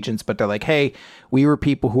be agents. But they're like, hey, we were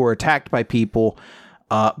people who were attacked by people.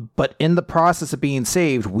 But in the process of being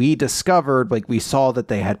saved, we discovered, we saw that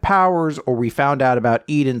they had powers, or we found out about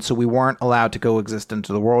Eden, so we weren't allowed to go exist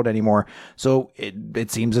into the world anymore. So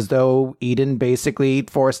it seems as though Eden basically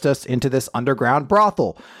forced us into this underground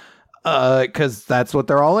brothel, because that's what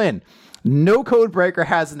they're all in. No code breaker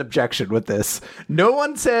has an objection with this. No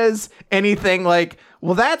one says anything like,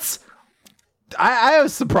 well, that's... I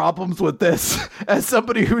have some problems with this. As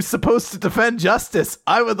somebody who's supposed to defend justice,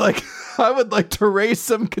 I would like to raise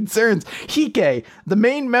some concerns. Hike, the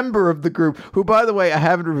main member of the group, who, by the way, I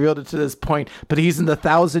haven't revealed it to this point, but he's in the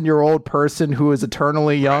 1,000-year-old person who is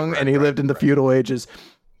eternally young, and he lived in the feudal ages.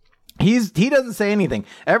 He doesn't say anything.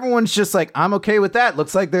 Everyone's just like, I'm okay with that.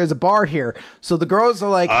 Looks like there's a bar here. So the girls are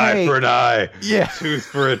like, hey, eye for an eye, yeah, tooth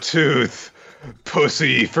for a tooth,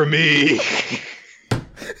 pussy for me.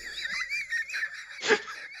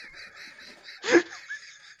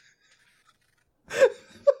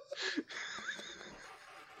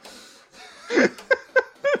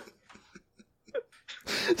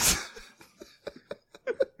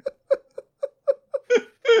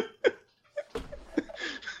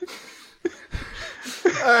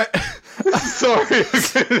 Sorry,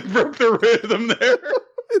 I broke the rhythm there.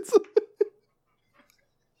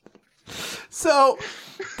 So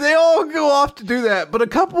they all go off to do that, but a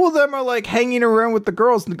couple of them are like hanging around with the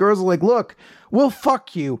girls, and the girls are like, look, we'll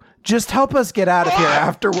fuck you. Just help us get out of here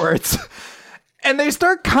afterwards. And they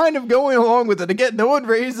start kind of going along with it. Again, no one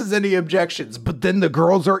raises any objections, but then the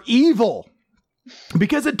girls are evil.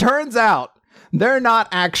 Because it turns out they're not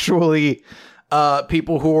actually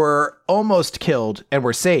people who were almost killed and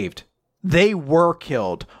were saved. They were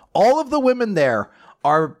killed. All of the women there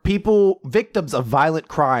are people, victims of violent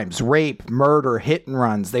crimes, rape, murder, hit and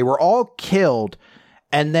runs. They were all killed,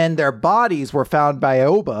 and then their bodies were found by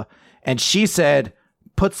Oba, and she said,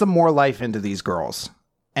 put some more life into these girls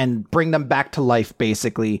and bring them back to life,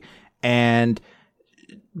 basically, and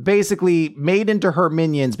basically made into her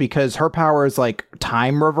minions because her power is like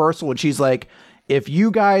time reversal, and she's like, if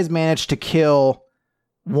you guys manage to kill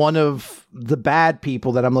one of the bad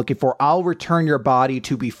people that I'm looking for, I'll return your body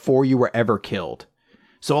to before you were ever killed.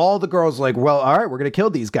 So all the girls are like, well, all right, we're going to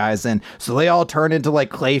kill these guys then. So they all turn into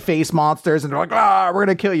like clay face monsters, and they're like, we're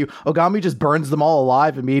going to kill you. Ogami just burns them all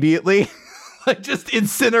alive immediately. Like just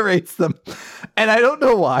incinerates them. And I don't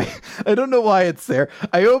know why. I don't know why it's there.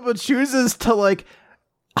 Aoba chooses to like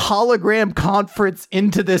hologram conference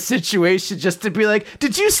into this situation just to be like,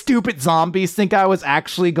 did you stupid zombies think I was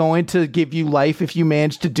actually going to give you life if you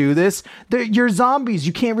managed to do this? You're zombies.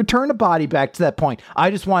 You can't return a body back to that point.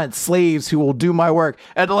 I just wanted slaves who will do my work.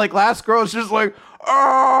 And the last girl's just like,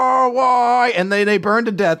 oh, why? And they burn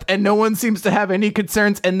to death, and no one seems to have any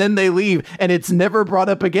concerns, and then they leave, and it's never brought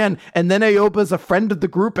up again. And then Aoba's a friend of the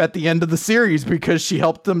group at the end of the series because she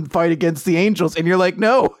helped them fight against the angels, and you're like,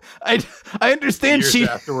 no, I understand. Years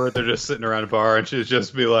afterward, they're just sitting around a bar, and she'll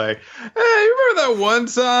just be like, hey, you remember that one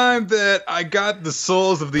time that I got the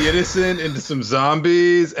souls of the innocent into some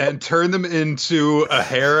zombies and turned them into a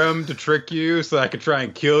harem to trick you so I could try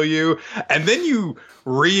and kill you, and then you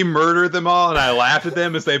re-murder them all, and I laughed at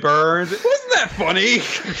them as they burned. Wasn't that funny?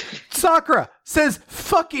 Sakura says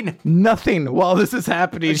fucking nothing while this is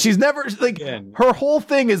happening. She's never, her whole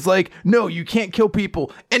thing is like, no, you can't kill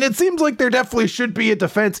people. And it seems like there definitely should be a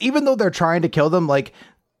defense, even though they're trying to kill them. Like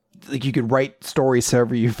you could write stories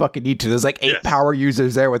however you fucking need to. There's 8 power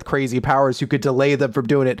users there with crazy powers who could delay them from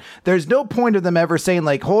doing it. There's no point of them ever saying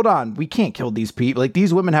hold on, we can't kill these people.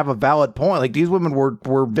 These women have a valid point. These women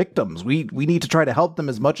were victims. We need to try to help them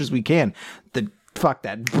as much as we can. Fuck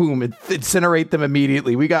that. Boom. Incinerate them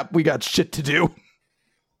immediately. We got shit to do.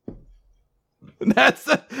 That's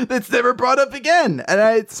never brought up again. And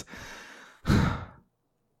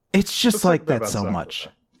it's just like that so much.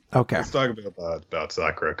 Okay. Let's talk about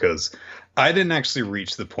Sakura, because I didn't actually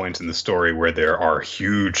reach the point in the story where there are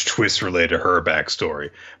huge twists related to her backstory,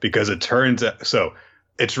 because it turns out, so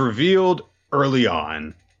it's revealed early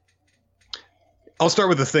on. I'll start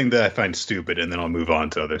with the thing that I find stupid, and then I'll move on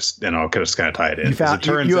to others, and I'll just kind of tie it in.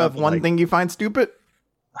 You have one thing you find stupid?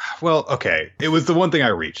 Well, okay. It was the one thing I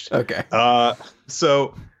reached. Okay.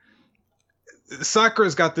 So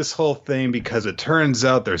Sakura's got this whole thing because it turns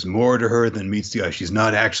out there's more to her than meets the eye. She's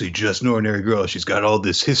not actually just an ordinary girl. She's got all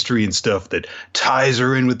this history and stuff that ties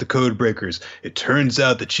her in with the Codebreakers. It turns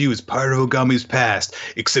out that she was part of Ogami's past,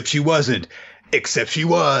 except she wasn't. Except she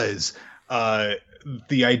was.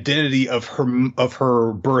 The identity of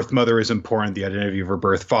her birth mother is important. The identity of her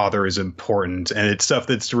birth father is important. And it's stuff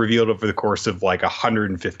that's revealed over the course of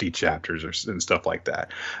 150 chapters and stuff like that.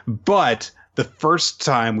 But the first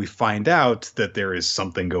time we find out that there is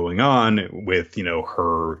something going on with,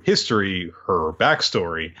 her history, her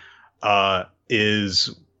backstory,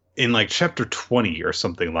 is in chapter 20 or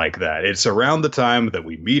something like that. It's around the time that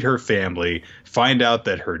we meet her family, find out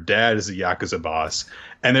that her dad is a Yakuza boss.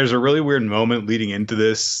 And there's a really weird moment leading into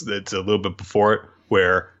this that's a little bit before it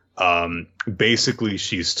where basically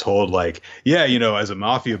she's told as a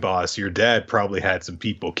mafia boss, your dad probably had some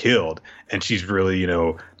people killed. And she's really,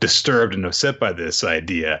 disturbed and upset by this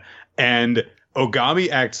idea. And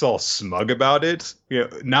Ogami acts all smug about it,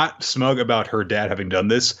 not smug about her dad having done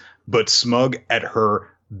this, but smug at her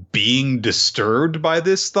being disturbed by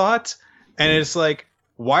this thought. And it's like,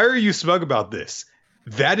 why are you smug about this?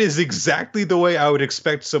 That is exactly the way I would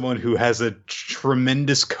expect someone who has a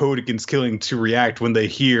tremendous code against killing to react when they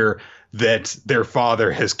hear that their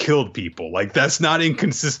father has killed people. That's not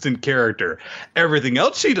inconsistent character. Everything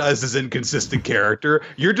else she does is inconsistent character.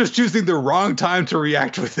 You're just choosing the wrong time to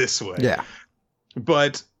react with this way. Yeah.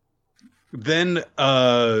 But then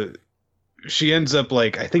she ends up I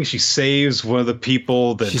think she saves one of the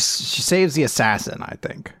people that she saves the assassin, I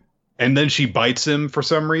think. And then she bites him for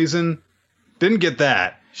some reason. Didn't get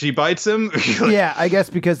that. She bites him. Yeah, I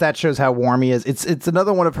guess because that shows how warm he is. It's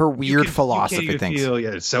another one of her weird philosophy things.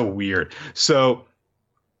 It's so weird. So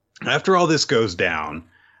after all this goes down,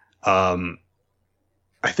 I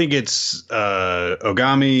think it's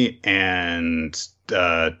Ogami and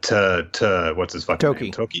what's his fucking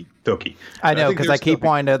name? Toki. I know, because I keep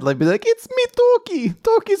wanting to be like, it's me, Toki.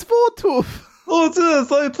 Toki's photo. Oh, it's this.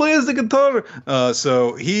 He plays the guitar.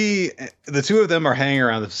 So the two of them are hanging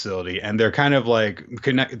around the facility, and they're kind of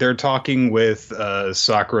they're talking with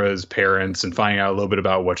Sakura's parents and finding out a little bit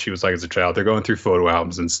about what she was like as a child. They're going through photo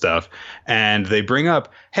albums and stuff, and they bring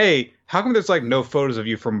up, hey, how come there's no photos of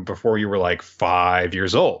you from before you were 5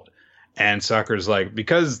 years old? And Sakura's like,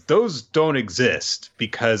 because those don't exist,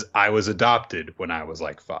 because I was adopted when I was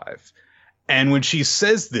 5. And when she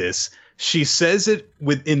says this, she says it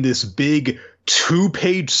within this big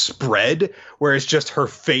 2-page spread where it's just her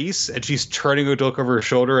face and she's turning to look over her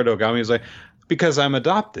shoulder at Ogami is like, because I'm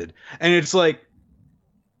adopted. And it's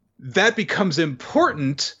that becomes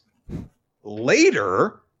important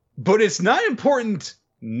later, but it's not important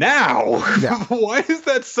now. Yeah. Why is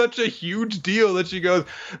that such a huge deal that she goes,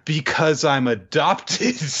 because I'm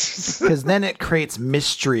adopted? Because then it creates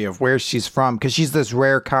mystery of where she's from, because she's this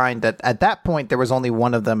rare kind that at that point there was only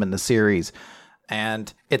one of them in the series.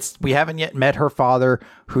 And we haven't yet met her father,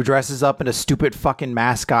 who dresses up in a stupid fucking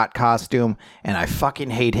mascot costume, and I fucking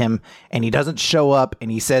hate him. And he doesn't show up,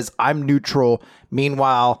 and he says, I'm neutral.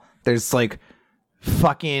 Meanwhile, there's like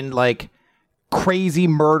fucking like crazy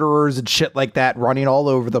murderers and shit like that running all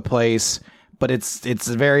over the place. But it's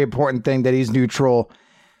a very important thing that he's neutral.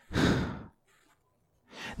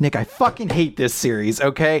 Nick, I fucking hate this series,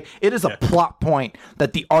 okay? It is a plot point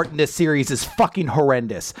that the art in this series is fucking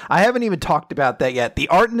horrendous. I haven't even talked about that yet. The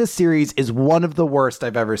art in this series is one of the worst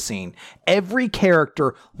I've ever seen. Every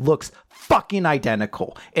character looks fucking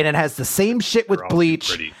identical, and it has the same shit with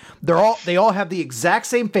Bleach. They all have the exact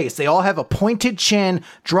same face. They all have a pointed chin,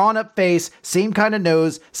 drawn up face, same kind of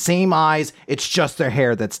nose, same eyes. It's just their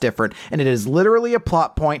hair that's different. And it is literally a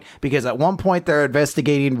plot point because at one point they're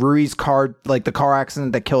investigating Rui's car, like the car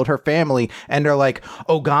accident that killed her family. And they're like,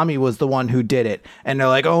 Ogami was the one who did it. And they're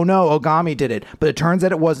like, oh no, Ogami did it. But it turns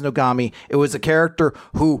out it wasn't Ogami. It was a character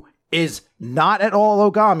who is not at all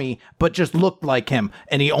Ogami, but just looked like him.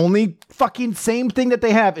 And the only fucking same thing that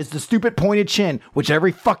they have is the stupid pointed chin, which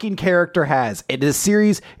every fucking character has. And this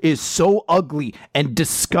series is so ugly and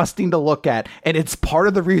disgusting to look at. And it's part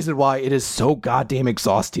of the reason why it is so goddamn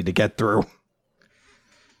exhausting to get through.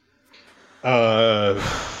 I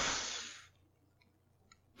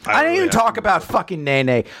didn't even talk about fucking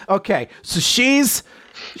Nene. Okay, so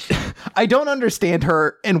I don't understand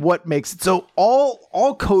her and what makes it. So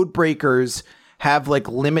all code breakers have like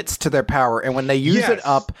limits to their power, and when they use it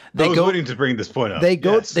up, I was waiting to bring this point up. They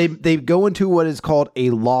go into what is called a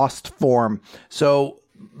lost form. So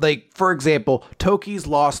like, for example, Toki's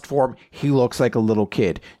lost form, he looks like a little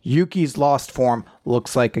kid. Yuki's lost form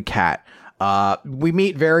looks like a cat. We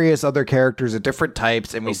meet various other characters of different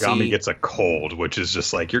types, and Ogami gets a cold, which is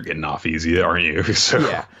just like, you're getting off easy, aren't you? So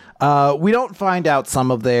yeah. We don't find out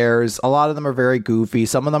some of theirs. A lot of them are very goofy.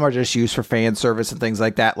 Some of them are just used for fan service and things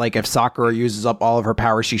like that. Like if Sakura uses up all of her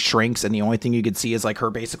power, she shrinks, and the only thing you can see is like her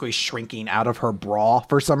basically shrinking out of her bra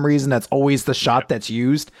for some reason. That's always the shot that's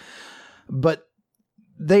used. But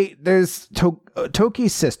there's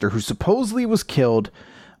Toki's sister, who supposedly was killed,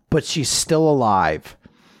 but she's still alive.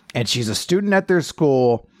 And she's a student at their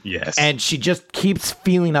school. Yes. And she just keeps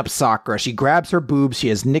feeling up Sakura. She grabs her boobs. She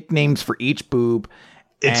has nicknames for each boob.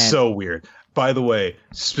 It's so weird. By the way,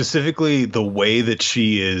 specifically the way that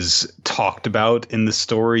she is talked about in the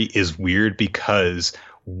story is weird, because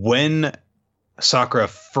when Sakura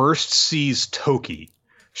first sees Toki,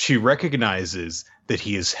 she recognizes that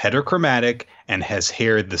he is heterochromatic and has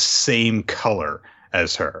hair the same color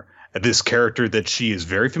as her. This character that she is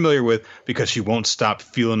very familiar with because she won't stop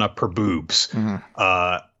feeling up her boobs.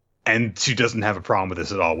 Mm-hmm. And she doesn't have a problem with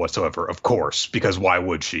this at all whatsoever, of course, because why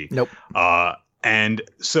would she? Nope. And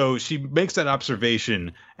so she makes that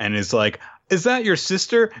observation and is like, is that your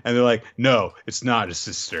sister? And they're like, no, it's not a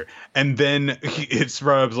sister. And then it's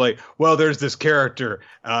Rob's like, well, there's this character.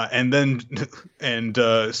 And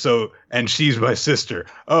she's my sister.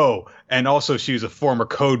 Oh, and also she's a former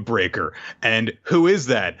code breaker. And who is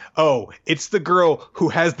that? Oh, it's the girl who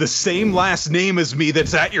has the same last name as me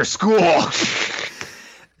that's at your school.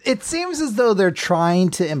 It seems as though they're trying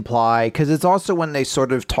to imply, because it's also when they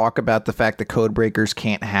sort of talk about the fact that code breakers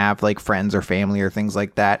can't have like friends or family or things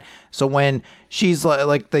like that. So when she's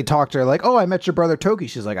like they talk to her like, oh, I met your brother Toki.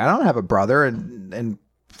 She's like, I don't have a brother. And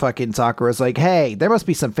fucking Sakura's like, hey, there must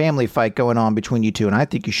be some family fight going on between you two, and I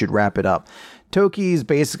think you should wrap it up. Toki's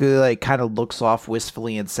basically like kind of looks off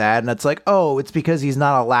wistfully and sad, and it's like, oh, it's because he's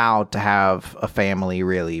not allowed to have a family,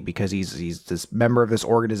 really, because he's this member of this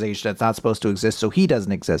organization that's not supposed to exist, so he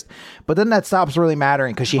doesn't exist. But then that stops really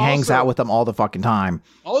mattering because she hangs out with them all the fucking time.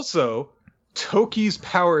 Also, Toki's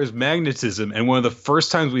power is magnetism, and one of the first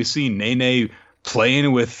times we see Nene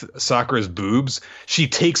playing with Sakura's boobs, she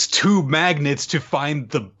takes 2 magnets to find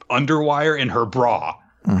the underwire in her bra.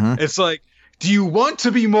 Mm-hmm. It's like, do you want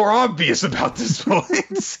to be more obvious about this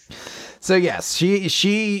point? So yes,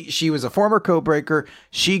 she was a former codebreaker.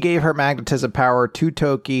 She gave her magnetism power to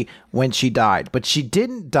Toki when she died, but she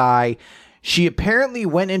didn't die. She apparently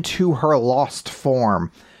went into her lost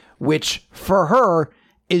form, which for her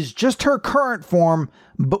is just her current form,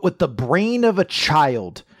 but with the brain of a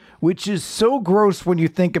child, which is so gross when you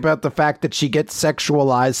think about the fact that she gets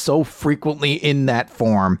sexualized so frequently in that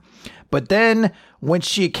form. But then when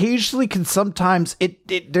she occasionally can, sometimes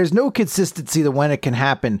there's no consistency to when it can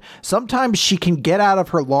happen. Sometimes she can get out of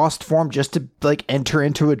her lost form just to like enter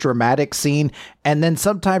into a dramatic scene. And then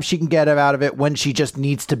sometimes she can get out of it when she just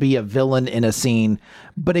needs to be a villain in a scene.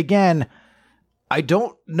 But again, I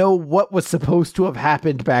don't know what was supposed to have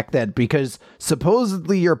happened back then, because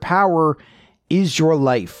supposedly your power is your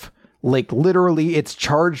life. Like literally it's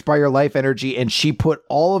charged by your life energy, and she put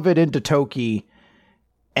all of it into Toki,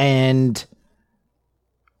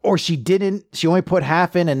 or she didn't, she only put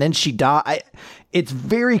half in and then she died. It's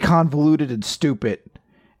very convoluted and stupid.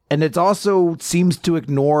 And it also seems to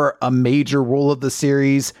ignore a major rule of the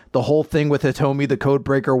series. The whole thing with Hitomi, the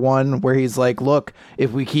Codebreaker one, where he's like, look,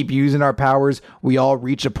 if we keep using our powers, we all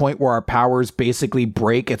reach a point where our powers basically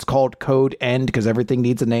break. It's called Code End because everything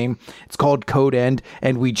needs a name. It's called Code End,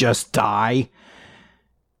 and we just die.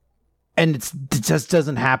 And it just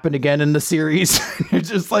doesn't happen again in the series. It's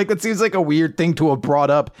just like, it seems like a weird thing to have brought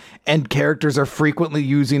up, and characters are frequently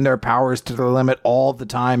using their powers to their limit all the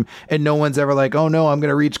time, and no one's ever like, oh no, I'm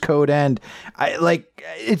gonna reach Code End.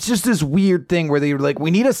 It's just this weird thing where they're like,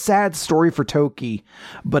 we need a sad story for Toki,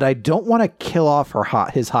 but I don't want to kill off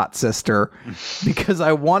his hot sister because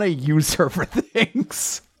I want to use her for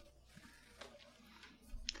things.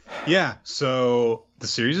 Yeah, so the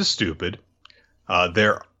series is stupid.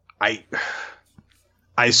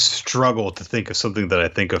 I struggle to think of something that I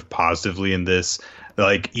think of positively in this.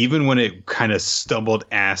 Like, even when it kind of stumbled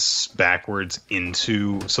ass backwards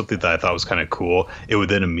into something that I thought was kind of cool, it would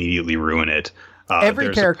then immediately ruin it.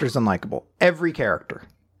 Every character's unlikable. Every character.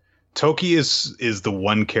 Toki is the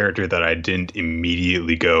one character that I didn't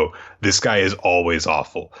immediately go, this guy is always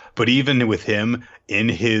awful. But even with him in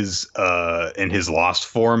his lost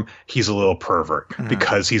form, he's a little pervert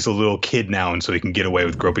because he's a little kid now, and so he can get away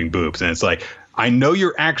with groping boobs. And it's like, I know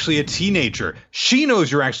you're actually a teenager. She knows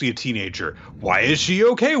you're actually a teenager. Why is she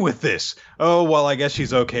okay with this? Oh, well, I guess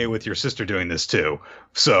she's okay with your sister doing this too.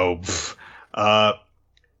 So,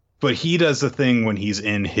 but he does the thing when he's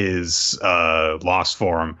in his lost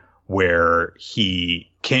form where he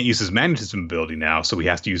can't use his magnetism ability now, so he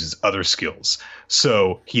has to use his other skills.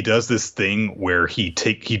 So he does this thing where he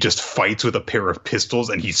just fights with a pair of pistols,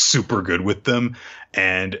 and he's super good with them.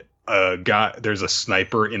 And there's a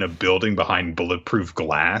sniper in a building behind bulletproof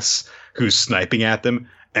glass who's sniping at them,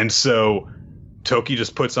 and so Toki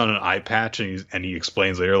just puts on an eye patch, and he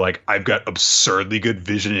explains later, like, I've got absurdly good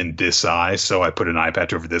vision in this eye, so I put an eye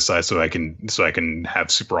patch over this eye so I can have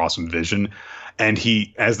super awesome vision. And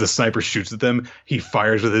as the sniper shoots at them, he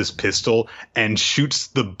fires with his pistol and shoots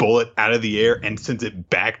the bullet out of the air and sends it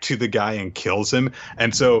back to the guy and kills him.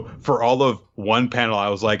 And so for all of one panel, I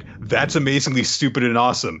was like, that's amazingly stupid and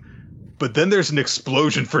awesome. But then there's an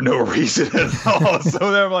explosion for no reason at all. So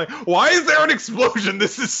then I'm like, why is there an explosion?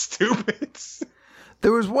 This is stupid.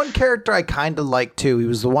 There was one character I kind of liked too. He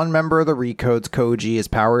was the one member of the Recodes, Koji. His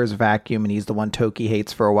power is vacuum, and he's the one Toki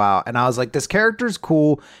hates for a while. And I was like, this character's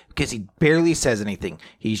cool because he barely says anything.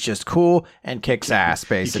 He's just cool and kicks ass,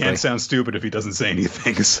 basically. He can't sound stupid if he doesn't say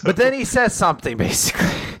anything. So. But then he says something, basically.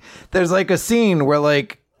 There's like a scene where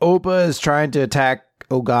like Opa is trying to attack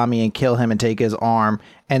Ogami and kill him and take his arm,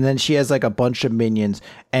 and then she has like a bunch of minions,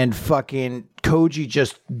 and fucking Koji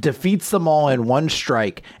just defeats them all in one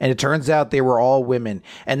strike, and it turns out they were all women.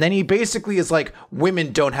 And then he basically is like,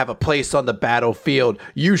 women don't have a place on the battlefield,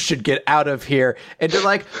 you should get out of here. And they're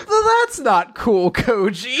like, well, that's not cool,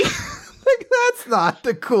 Koji. Like, that's not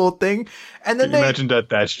the cool thing. And then imagine that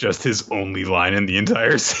that's just his only line in the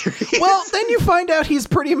entire series. Well, then you find out he's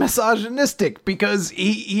pretty misogynistic because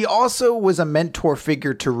he also was a mentor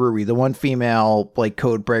figure to Rui, the one female like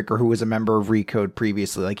Codebreaker who was a member of Recode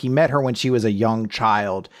previously. Like, he met her when she was a young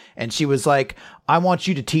child, and she was like, I want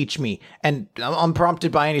you to teach me. And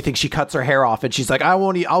unprompted by anything, she cuts her hair off, and she's like,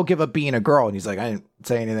 I'll give up being a girl. And he's like, I didn't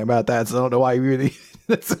say anything about that, so I don't know why you really.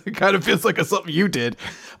 It kind of feels like something you did.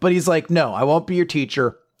 But he's like, no, I won't be your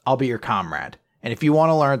teacher. I'll be your comrade. And if you want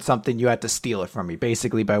to learn something, you have to steal it from me,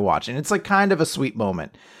 basically by watching. It's like kind of a sweet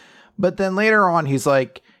moment. But then later on, he's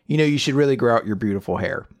like, you should really grow out your beautiful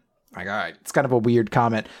hair. Like, all right, it's kind of a weird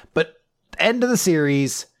comment. But end of the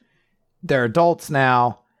series, they're adults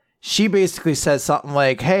now. She basically says something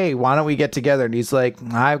like, hey, why don't we get together? And he's like,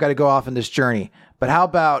 I've got to go off on this journey. But how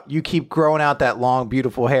about you keep growing out that long,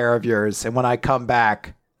 beautiful hair of yours, and when I come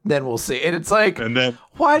back, then we'll see. And it's like, and then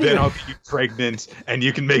why do I'll get you pregnant, and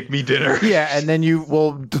you can make me dinner. Yeah, and then you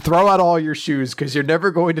will throw out all your shoes because you're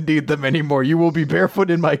never going to need them anymore. You will be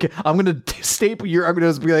barefoot in my. I'm gonna staple your. I'm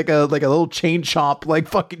gonna be like a little chain chomp, like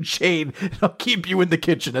fucking chain. And I'll keep you in the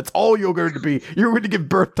kitchen. That's all you're going to be. You're going to give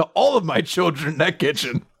birth to all of my children in that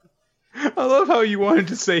kitchen. I love how you wanted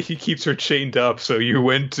to say he keeps her chained up, so you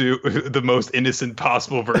went to the most innocent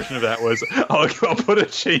possible version of that was, I'll put a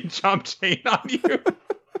chain chomp chain on you.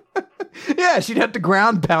 Yeah, she'd have to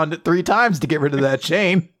ground pound it 3 times to get rid of that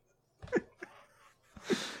chain.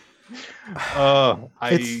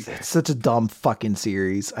 It's such a dumb fucking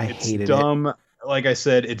series. I hate it. Dumb. like I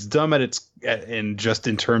said, it's dumb in just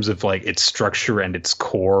in terms of like its structure and its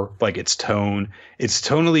core, like its tone. It's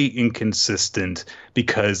tonally inconsistent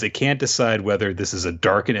because it can't decide whether this is a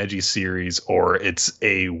dark and edgy series or it's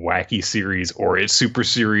a wacky series or it's super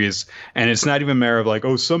serious. And it's not even a matter of like,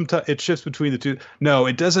 oh, sometimes it shifts between the two. No,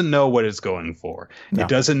 it doesn't know what it's going for. No. It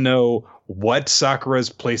doesn't know what Sakura's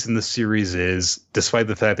place in the series is, despite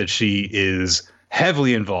the fact that she is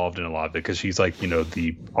heavily involved in a lot of it because she's like,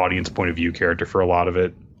 the audience point of view character for a lot of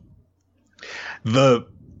it. The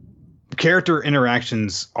character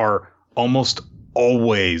interactions are almost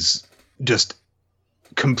always just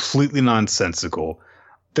completely nonsensical.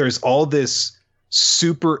 There's all this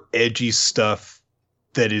super edgy stuff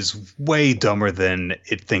that is way dumber than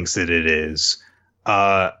it thinks that it is.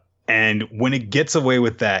 And when it gets away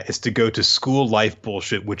with that, it's to go to school life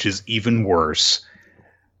bullshit, which is even worse.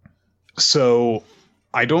 So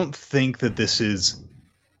I don't think that this is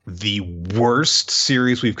the worst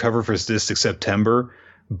series we've covered for Sadistic September,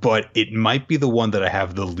 but it might be the one that I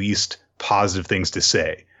have the least positive things to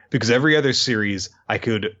say. Because every other series I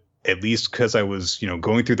could, at least because I was,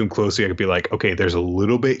 going through them closely, I could be like, okay, there's a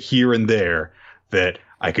little bit here and there that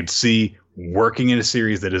I could see working in a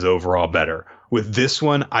series that is overall better. With this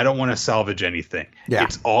one, I don't want to salvage anything. Yeah.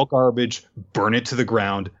 It's all garbage. Burn it to the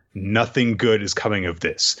ground. Nothing good is coming of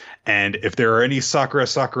this. And if there are any Sakura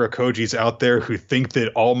Kojis out there who think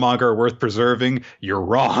that all manga are worth preserving, you're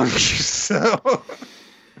wrong. So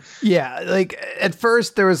yeah, like at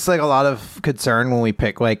first there was like a lot of concern when we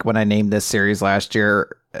picked, like when I named this series last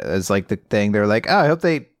year as like the thing. They're like, oh, I hope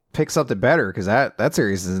they pick something better because that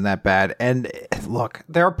series isn't that bad. And look,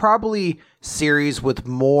 there are probably series with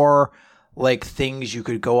more like things you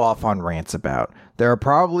could go off on rants about. There are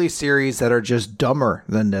probably series that are just dumber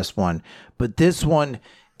than this one, but this one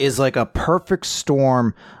is like a perfect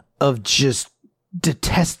storm of just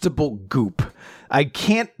detestable goop. I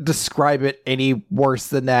can't describe it any worse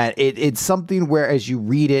than that. It's something where as you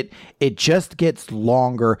read it, it just gets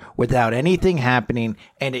longer without anything happening,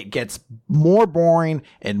 and it gets more boring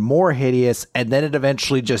and more hideous, and then it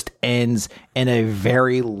eventually just ends in a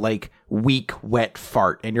very like weak, wet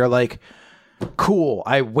fart. And you're like, cool,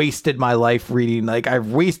 I wasted my life reading. Like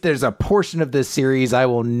there's a portion of this series I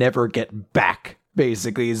will never get back,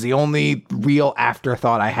 basically, is the only real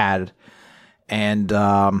afterthought I had. And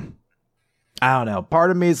I don't know.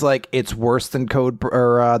 Part of me is like, it's worse than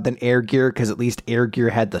than Air Gear, because at least Air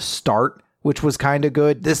Gear had the start, which was kind of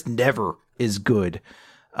good. This never is good.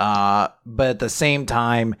 But at the same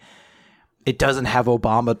time, it doesn't have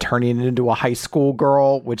Obama turning into a high school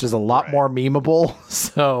girl, which is a lot more memeable.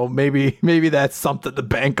 So maybe that's something to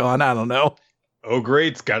bank on. I don't know. Oh,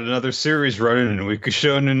 great. It's got another series running in Weekly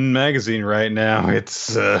Shonen magazine right now.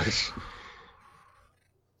 It's all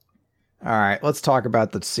right. Let's talk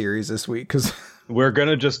about the series this week because we're going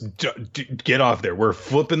to just get off there. We're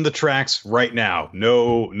flipping the tracks right now.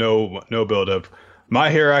 No build up. My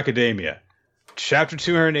Hero Academia, chapter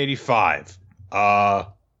 285. I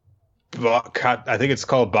think it's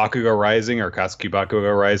called Bakugo Rising or Katsuki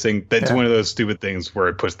Bakugo Rising. That's one of those stupid things where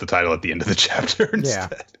it puts the title at the end of the chapter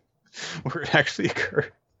instead, where it actually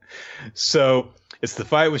occurred. So it's the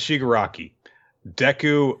fight with Shigaraki.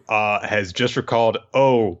 Deku has just recalled,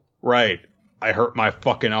 oh, right, I hurt my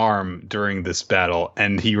fucking arm during this battle.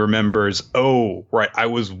 And he remembers, oh, right, I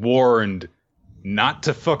was warned not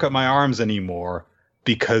to fuck up my arms anymore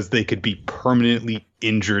because they could be permanently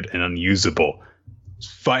injured and unusable.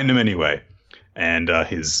 Fighting him anyway, and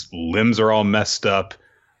his limbs are all messed up.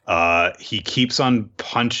 He keeps on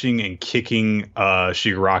punching and kicking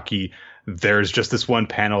Shigaraki. There's just this one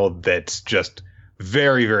panel that's just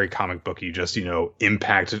very, very comic booky. Just,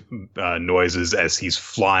 impact noises as he's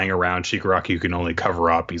flying around Shigaraki, who can only cover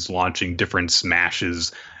up. He's launching different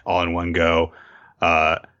smashes all in one go.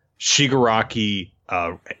 Shigaraki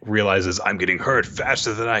realizes I'm getting hurt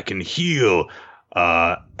faster than I can heal,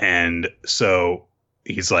 and so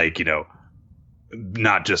he's like,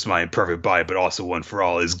 not just my imperfect body, but also one for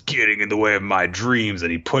all is getting in the way of my dreams.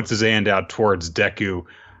 And he puts his hand out towards Deku.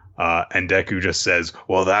 And Deku just says,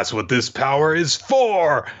 well, that's what this power is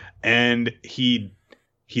for. And he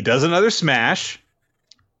does another smash.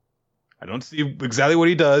 I don't see exactly what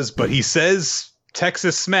he does, but he says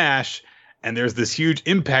Texas smash. And there's this huge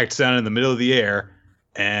impact sound in the middle of the air.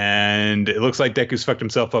 And it looks like Deku's fucked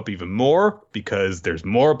himself up even more because there's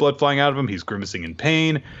more blood flying out of him. He's grimacing in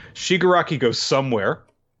pain. Shigaraki goes somewhere.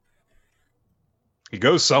 He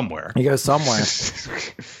goes somewhere.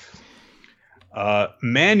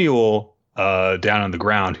 Manuel, down on the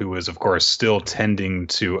ground, who is, of course, still tending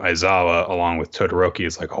to Aizawa along with Todoroki,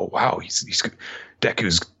 is like, oh, wow,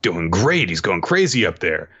 Deku's doing great. He's going crazy up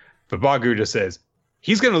there. But Bakugo just says,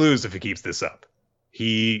 he's going to lose if he keeps this up.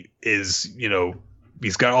 He is,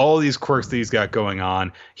 he's got all these quirks that he's got going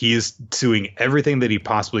on. He is doing everything that he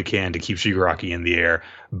possibly can to keep Shigaraki in the air,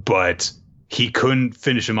 but he couldn't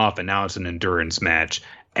finish him off, and now it's an endurance match,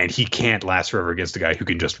 and he can't last forever against a guy who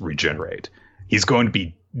can just regenerate. He's going to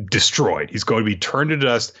be destroyed. He's going to be turned to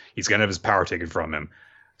dust. He's going to have his power taken from him.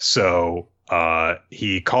 So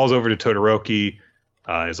he calls over to Todoroki.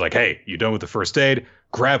 He's like, hey, you done with the first aid?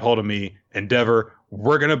 Grab hold of me. Endeavor,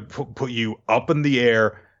 we're going to put you up in the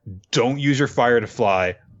air. Don't use your fire to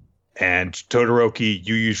fly. And Todoroki,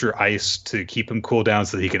 you use your ice to keep him cool down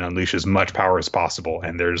so that he can unleash as much power as possible.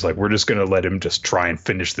 And there's like, we're just going to let him just try and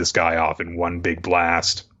finish this guy off in one big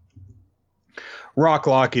blast.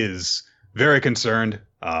 Rocklock is very concerned,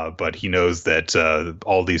 but he knows that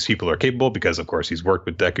all these people are capable because, of course, he's worked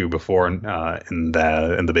with Deku before in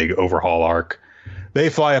the big overhaul arc. They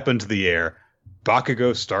fly up into the air.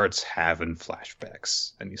 Bakugo starts having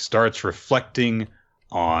flashbacks, and he starts reflecting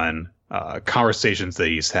on conversations that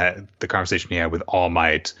he's had. The conversation he had with All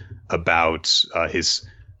Might about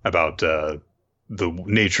the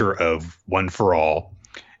nature of One for All,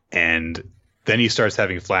 and then he starts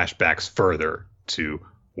having flashbacks further to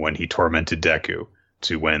when he tormented Deku,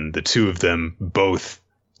 to when the two of them both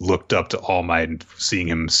looked up to All Might and seeing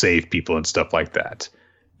him save people and stuff like that.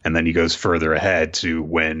 And then he goes further ahead to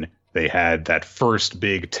when they had that first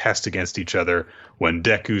big test against each other, when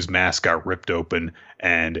Deku's mask got ripped open,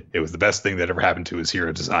 and it was the best thing that ever happened to his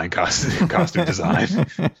hero design costume design.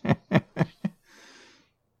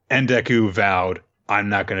 And Deku vowed, I'm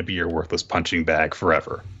not going to be your worthless punching bag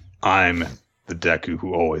forever. I'm the Deku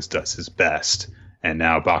who always does his best. And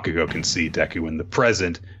now Bakugo can see Deku in the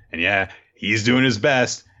present. And yeah, he's doing his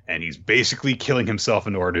best, and he's basically killing himself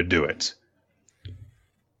in order to do it.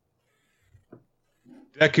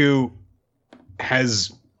 Deku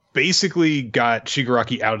has basically got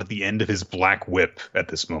Shigaraki out at the end of his black whip at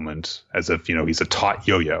this moment, as if, he's a taut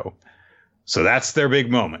yo-yo. So that's their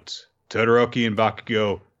big moment. Todoroki and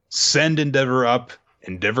Bakugo send Endeavor up.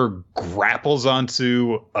 Endeavor grapples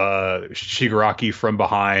onto Shigaraki from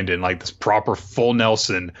behind in like this proper full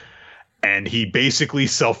Nelson, and he basically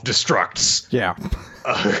self-destructs. Yeah.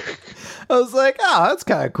 I was like, that's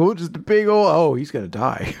kind of cool. Just a big old, he's going to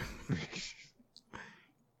die.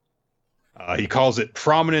 He calls it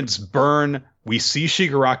Prominence Burn. We see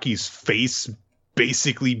Shigaraki's face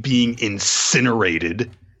basically being incinerated.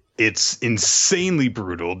 It's insanely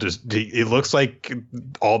brutal. It looks like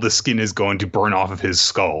all the skin is going to burn off of his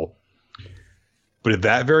skull. But at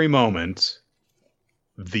that very moment,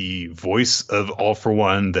 the voice of All For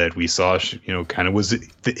One that we saw, kind of was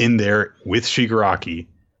in there with Shigaraki,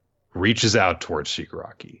 reaches out towards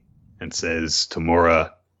Shigaraki and says,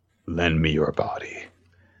 Tamura, lend me your body.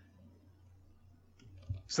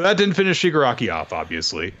 So that didn't finish Shigaraki off,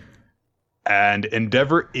 obviously. And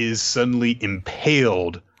Endeavor is suddenly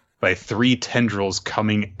impaled by 3 tendrils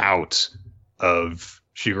coming out of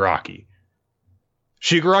Shigaraki.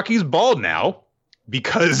 Shigaraki's bald now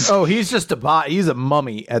because... Oh, he's just he's a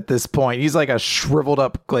mummy at this point. He's like a shriveled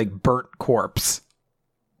up, like, burnt corpse.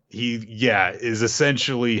 He is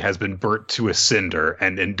essentially has been burnt to a cinder.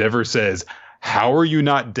 And Endeavor says, how are you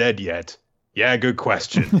not dead yet? Yeah, good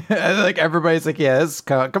question. Like, everybody's like, yeah,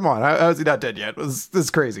 come on. How is he not dead yet? This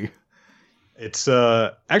is crazy. It's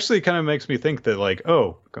actually kind of makes me think that, like,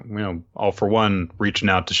 All For One reaching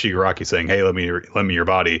out to Shigaraki saying, hey, let me your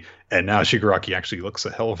body. And now Shigaraki actually looks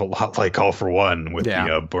a hell of a lot like All For One with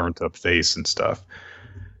the burnt up face and stuff.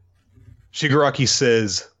 Shigaraki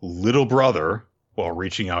says, little brother, while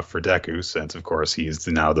reaching out for Deku, since, of course, he's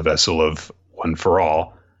now the vessel of One For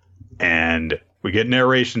All. And we get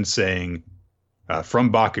narration saying,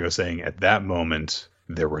 from Bakugo saying, at that moment,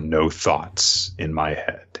 there were no thoughts in my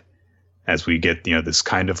head. As we get, this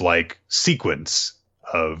kind of like sequence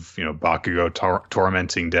of, Bakugo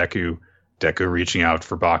tormenting Deku, Deku reaching out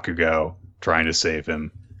for Bakugo, trying to save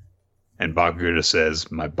him. And Bakugo just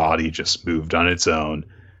says, my body just moved on its own,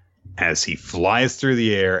 as he flies through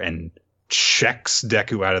the air and checks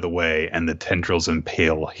Deku out of the way, and the tendrils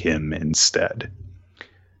impale him instead.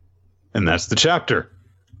 And that's the chapter.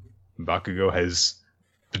 Bakugo has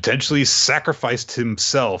potentially sacrificed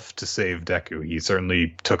himself to save Deku. He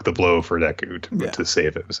certainly took the blow for Deku to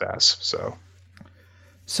save his ass.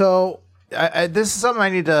 So this is something I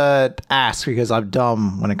need to ask because I'm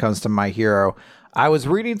dumb when it comes to My Hero. I was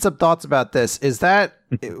reading some thoughts about this. Is that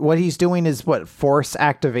what he's doing is force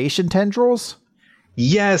activation tendrils?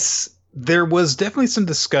 Yes. There was definitely some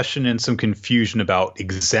discussion and some confusion about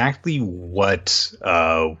exactly what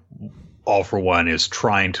All For One is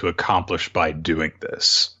trying to accomplish by doing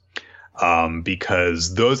this.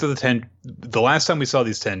 because those are the last time we saw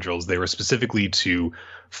these tendrils, they were specifically to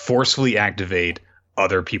forcefully activate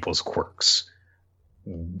other people's quirks.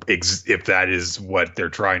 If that is what they're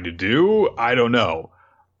trying to do, I don't know.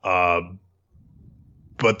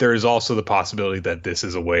 But there's also the possibility that this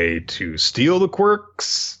is a way to steal the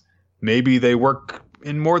quirks. Maybe they work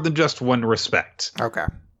in more than just one respect. Okay.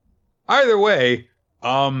 Either way,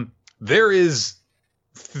 there is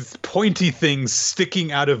pointy things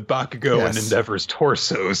sticking out of Bakugo and Endeavor's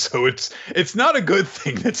torso, so it's not a good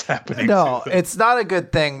thing that's happening. No, it's not a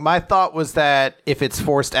good thing. My thought was that if it's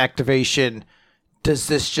forced activation, does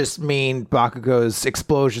this just mean Bakugo's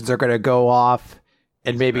explosions are going to go off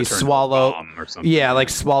and maybe swallow or something? Yeah, like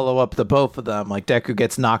swallow up the both of them. Like Deku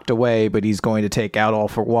gets knocked away, but he's going to take out All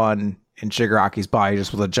for One in Shigaraki's body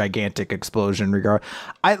just with a gigantic explosion.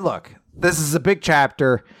 Look, this is a big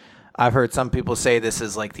chapter. I've heard some people say this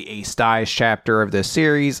is like the Ace Dies chapter of this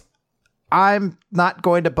series. I'm not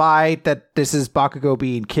going to buy that this is Bakugo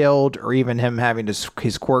being killed or even him having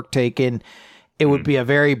his quirk taken. It would be a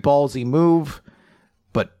very ballsy move,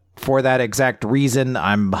 but for that exact reason,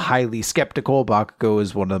 I'm highly skeptical. Bakugo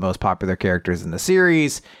is one of the most popular characters in the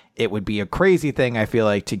series. It would be a crazy thing, I feel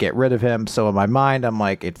like, to get rid of him. So in my mind, I'm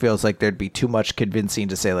like, it feels like there'd be too much convincing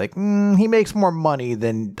to say, like, he makes more money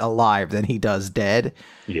than alive than he does dead.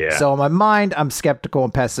 Yeah. So in my mind, I'm skeptical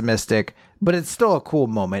and pessimistic, but it's still a cool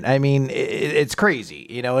moment. I mean, it's crazy,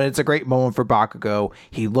 and it's a great moment for Bakugo.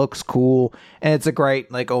 He looks cool, and it's a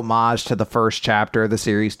great, like, homage to the first chapter of the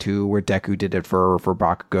series, too, where Deku did it for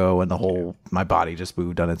Bakugo, and the whole, my body just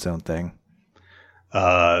moved on its own thing.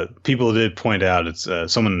 People did point out, it's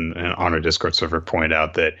someone on our Discord server pointed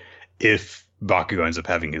out that if Bakugo ends up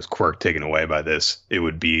having his quirk taken away by this, it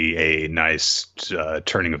would be a nice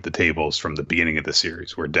turning of the tables from the beginning of the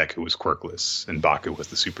series, where Deku was quirkless and Baku was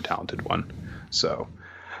the super talented one. So,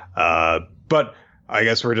 but I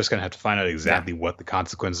guess we're just gonna have to find out exactly what the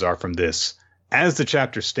consequences are from this. As the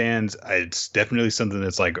chapter stands, it's definitely something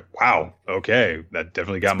that's like, wow, okay, that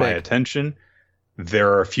definitely got my attention.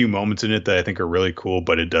 There are a few moments in it that I think are really cool,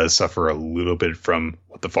 but it does suffer a little bit from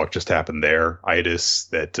what the fuck just happened there itis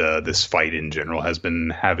that this fight in general has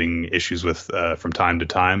been having issues with from time to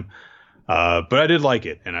time. But I did like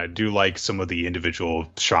it, and I do like some of the individual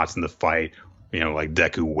shots in the fight, like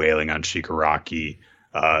Deku wailing on Shigaraki,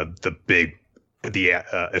 the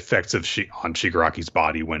effects of on Shigaraki's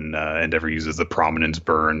body when Endeavor uses the prominence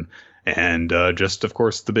burn, and just, of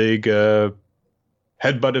course, the big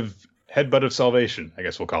headbutt of salvation, I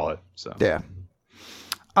guess we'll call it. So yeah,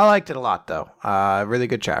 I liked it a lot, though. Really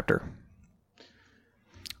good chapter.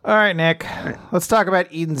 All right, Nick, let's talk about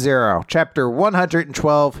Eden Zero, chapter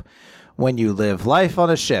 112. When you live life on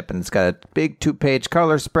a ship, and it's got a big 2-page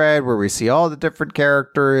color spread where we see all the different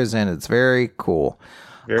characters, and it's very cool.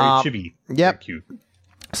 Very chibi. Yep. Very cute.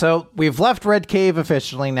 So we've left Red Cave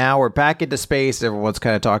officially now. We're back into space. Everyone's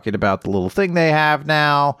kind of talking about the little thing they have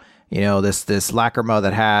now. This Lacrima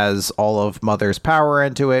that has all of Mother's power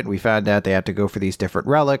into it. We found out they have to go for these different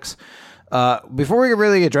relics. Before we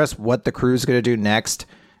really address what the crew's going to do next,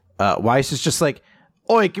 Weiss is just like,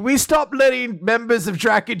 oi, can we stop letting members of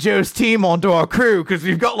Draken Joe's team onto our crew? Because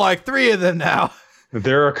we've got like 3 of them now.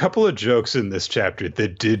 There are a couple of jokes in this chapter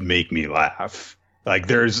that did make me laugh. Like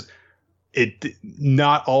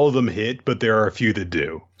not all of them hit, but there are a few that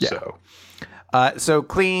do. Yeah. So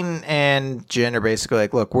Clean and Jin are basically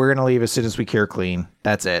like, look, we're going to leave as soon as we cure Clean.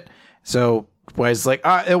 That's it. So Weiss is like,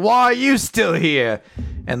 why are you still here?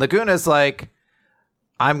 And Laguna's like,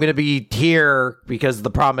 I'm going to be here because of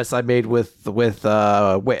the promise I made with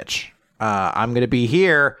Witch. I'm going to be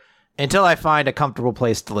here until I find a comfortable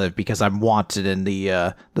place to live because I'm wanted in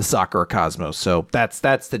the Sakura Cosmos. So that's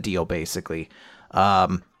the deal, basically.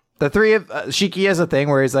 The 3 of Shiki has a thing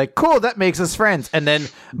where he's like, cool, that makes us friends. And then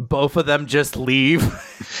both of them just leave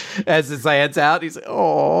as his hands out. He's like,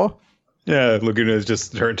 oh. Yeah, Laguna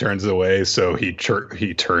just turns away. So he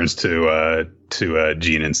turns to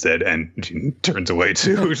Jean instead. And Jean turns away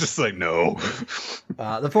too. He's just like, no.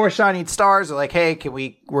 The 4 Shining Stars are like, hey,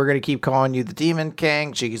 we're going to keep calling you the Demon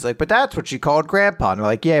King. Shiki's like, but that's what you called Grandpa. And they're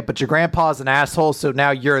like, yeah, but your grandpa's an asshole. So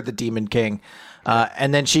now you're the Demon King.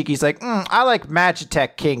 And then Shiki's like, I like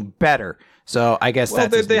Magitech King better. So I guess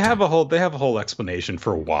they have a whole explanation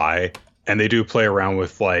for why, and they do play around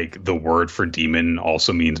with like the word for demon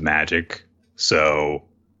also means magic. So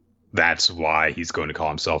that's why he's going to call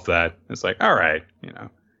himself that. It's like, all right,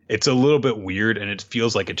 it's a little bit weird, and it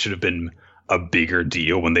feels like it should have been a bigger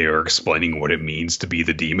deal when they were explaining what it means to be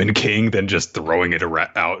the Demon King than just throwing it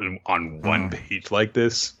out on one page like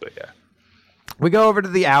this. But yeah. We go over to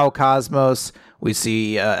the Owl Cosmos. We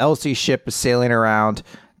see Elsie's ship is sailing around.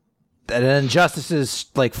 then Justice's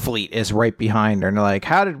like fleet is right behind her, and they're like,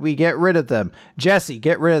 "How did we get rid of them? Jesse,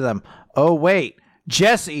 get rid of them." Oh wait,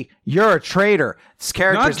 Jesse, you're a traitor. This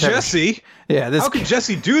character's not Jesse. Yeah, how could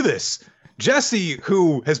Jesse do this? Jesse,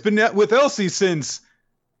 who has been with Elsie since,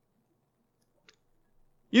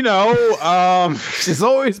 she's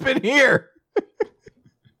always been here.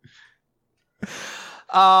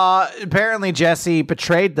 Apparently Jesse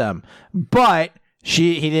betrayed them, but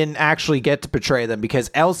he didn't actually get to betray them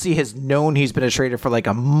because Elsie has known he's been a traitor for like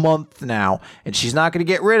a month now, and she's not going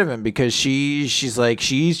to get rid of him because she's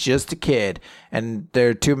just a kid. And there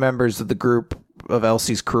are two members of the group of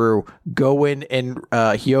Elsie's crew, Goen and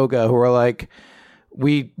Hyoga, who are like,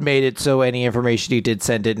 we made it so any information he did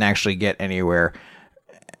send didn't actually get anywhere.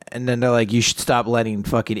 And then they're like, you should stop letting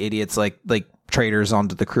fucking idiots like traitors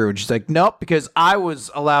onto the crew. And she's like, nope, because I was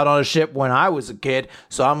allowed on a ship when I was a kid,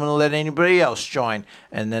 so I'm gonna let anybody else join.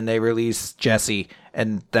 And then they release Jesse,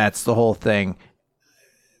 and that's the whole thing.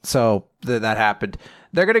 So that happened.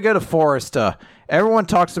 They're gonna go to Foresta. Everyone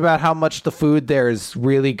talks about how much the food there is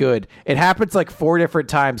really good. It happens like 4 different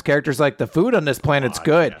times. Characters like, the food on this planet's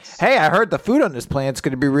good. Yes. Hey, I heard the food on this planet's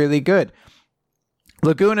gonna be really good.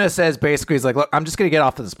 Laguna says basically, he's like, look, I'm just gonna get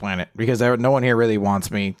off of this planet because no one here really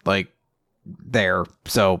wants me there,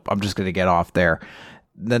 so I'm just gonna get off there.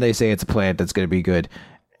 Then they say it's a planet that's gonna be good,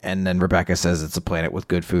 and then Rebecca says it's a planet with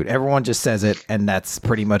good food. Everyone just says it, and that's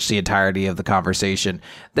pretty much the entirety of the conversation.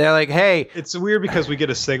 They're like, hey, it's weird because we get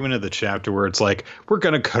a segment of the chapter where it's like, we're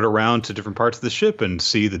gonna cut around to different parts of the ship and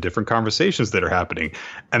see the different conversations that are happening,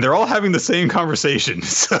 and they're all having the same conversation.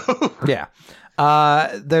 So yeah.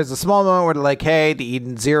 There's a small moment where they're like, hey, the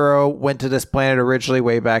Eden Zero went to this planet originally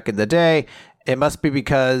way back in the day. It must be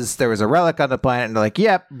because there was a relic on the planet. And they're like,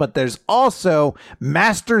 yep, but there's also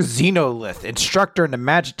Master Xenolith, instructor in the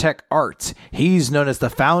Magitech arts. He's known as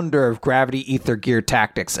the founder of Gravity Ether Gear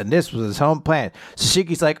Tactics, and this was his home planet. So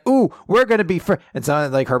Shiki's like, ooh, we're going to be and so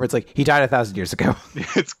like Herbert's like, he died 1,000 years ago.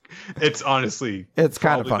 It's honestly, it's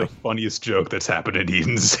kind of funny. The funniest joke that's happened in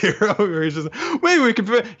Eden Zero, where he's just like, maybe we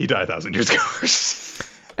could, he died 1,000 years ago.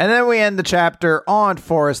 And then we end the chapter on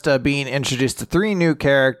Foresta being introduced to 3 new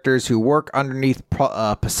characters who work underneath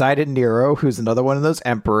Poseidon Nero, who's another one of those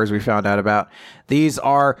emperors we found out about. These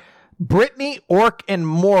are Brittany, Orc, and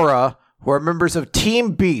Mora, who are members of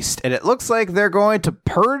Team Beast, and it looks like they're going to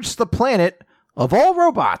purge the planet of all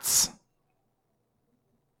robots.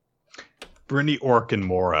 Brittany, Orc, and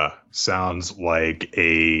Mora sounds like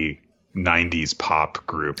a 90s pop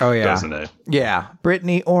group, doesn't it? Yeah.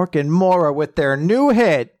 Brittany, Orc, and Mora with their new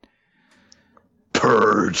hit.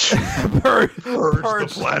 Purge the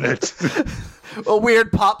planet. A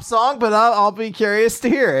weird pop song, but I'll be curious to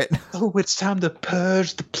hear it. Oh, it's time to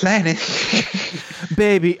purge the planet.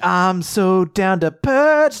 Baby, I'm so down to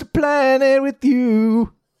purge the planet with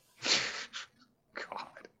you.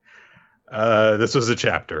 God. This was a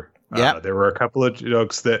chapter. Yeah. There were a couple of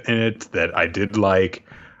jokes in it that I did like,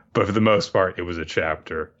 but for the most part, it was a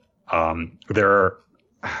chapter.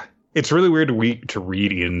 It's really weird to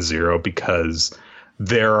read Eden Zero because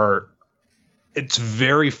it's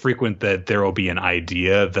very frequent that there will be an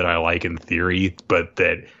idea that I like in theory, but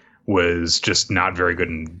that was just not very good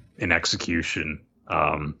in execution.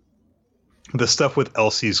 The stuff with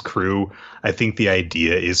Elsie's crew, I think the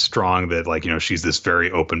idea is strong that she's this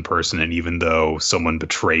very open person, and even though someone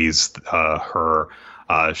betrays her,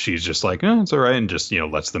 she's just like, it's all right, and just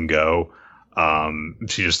lets them go.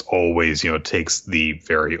 She just always takes the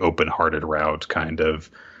very open-hearted route, kind of.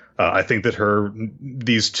 I think that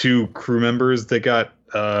these 2 crew members that got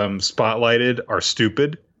spotlighted are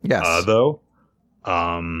stupid. Yes. Though.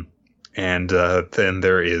 And then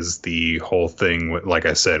there is the whole thing, like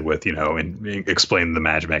I said, with explain the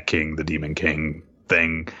Magimech King, the Demon King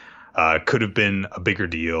thing. Could have been a bigger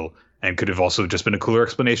deal, and could have also just been a cooler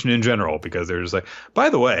explanation in general, because they're just like, by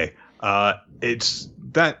the way, it's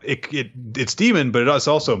demon, but it's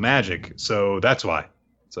also magic, so that's why.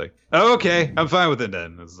 It's like, oh, okay, I'm fine with it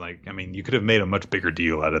then. It's like, I mean, you could have made a much bigger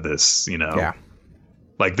deal out of this, Yeah.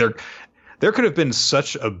 Like there could have been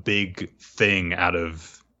such a big thing out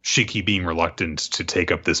of Shiki being reluctant to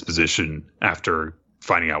take up this position after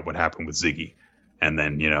finding out what happened with Ziggy. And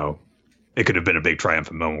then, it could have been a big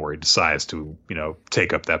triumphant moment where he decides to,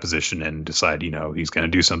 take up that position and decide, he's going to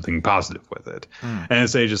do something positive with it. And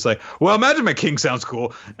it's just like, well, Magimech King sounds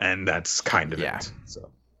cool. And that's kind of it. So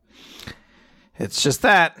it's just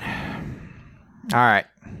that. All right.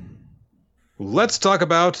 Let's talk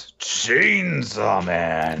about Chainsaw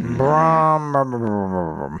Man.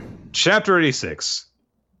 Chapter 86.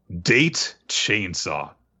 Date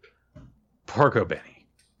Chainsaw. Poor Benny.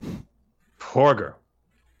 Poor girl.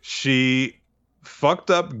 She fucked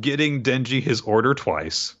up getting Denji his order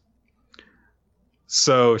twice.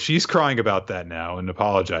 So she's crying about that now and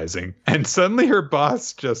apologizing. And suddenly her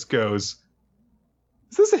boss just goes,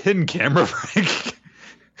 "Is this a hidden camera prank?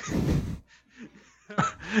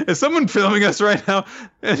 Is someone filming us right now?"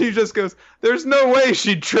 And he just goes, "There's no way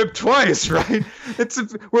she'd trip twice, right?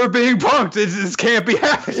 We're being punked. This can't be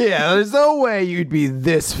happening." Yeah, there's no way you'd be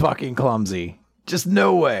this fucking clumsy. Just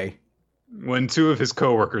no way. When two of his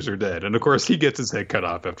coworkers are dead. And of course, he gets his head cut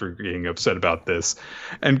off after being upset about this.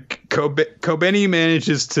 And Kobeni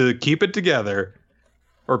manages to keep it together,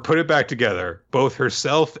 or put it back together, both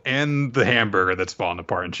herself and the hamburger that's fallen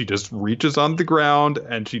apart. And she just reaches on the ground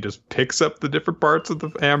and she just picks up the different parts of the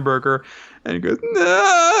hamburger and goes,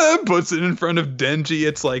 "No!" Puts it in front of Denji.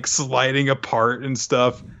 It's like sliding apart and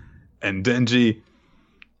stuff. And Denji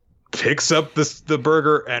picks up the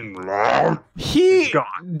burger and he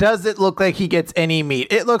doesn't look like he gets any meat.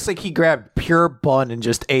 It looks like he grabbed pure bun and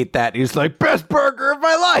just ate that. He's like, "Best burger of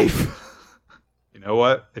my life." You know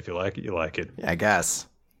what? If you like it, you like it. Yeah, I guess.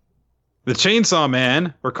 The Chainsaw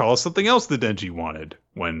Man recalls something else that Denji wanted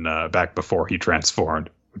when back before he transformed,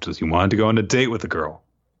 which was he wanted to go on a date with a girl.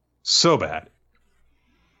 So bad.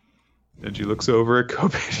 Denji looks over at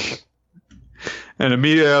Kobeni. And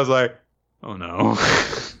immediately I was like, oh no.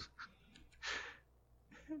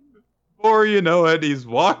 Before you know it, he's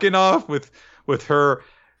walking off with her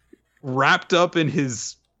wrapped up in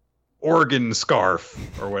his organ scarf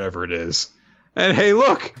or whatever it is. And hey,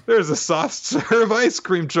 look, there's a soft serve ice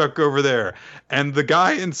cream truck over there. And the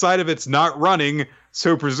guy inside of it's not running.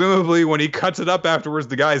 So presumably when he cuts it up afterwards,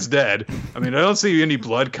 the guy's dead. I mean, I don't see any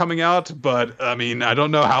blood coming out, but I mean, I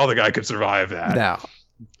don't know how the guy could survive that. No.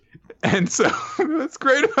 And so what's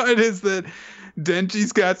great about it is that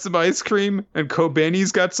Denji's got some ice cream and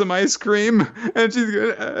Kobeni's got some ice cream, and she's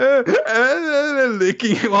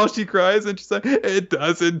licking it while she cries, and she's like, "It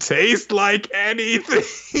doesn't taste like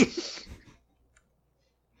anything."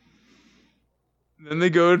 Then they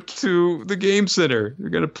go to the game center. They're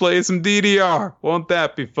gonna play some DDR. Won't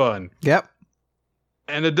that be fun? Yep.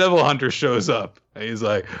 And the devil hunter shows up, and he's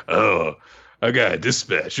like, "Oh, I got a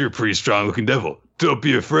dispatch. You're a pretty strong looking devil. Don't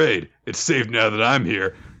be afraid. It's safe now that I'm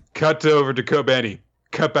here." Cut over to Kobeni.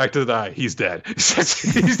 Cut back to the eye. He's dead.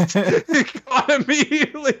 He's gone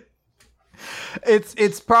immediately.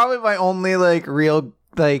 It's probably my only like real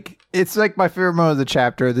like it's like my favorite moment of the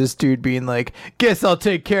chapter. This dude being like, "Guess I'll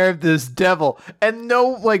take care of this devil," and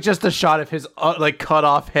no like just a shot of his like cut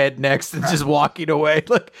off head next and just walking away.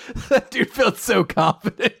 Like that dude felt so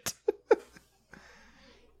confident.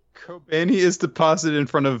 Kobeni is deposited in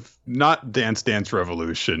front of not Dance Dance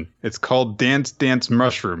Revolution. It's called Dance Dance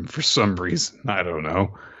Mushroom for some reason. I don't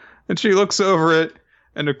know. And she looks over it,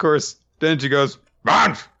 and of course, Denji goes,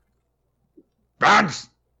 "Bounce! Bounce!"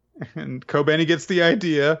 And Kobeni gets the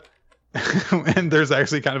idea. And there's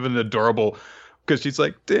actually kind of an adorable, because she's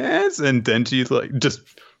like, "Dance!" And Denji's like, just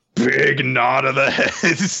big nod of the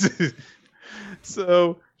head.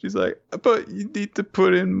 So she's like, "But you need to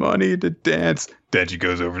put in money to dance." Denji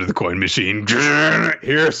goes over to the coin machine.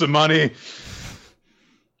 "Here's some money."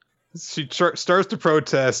 She starts to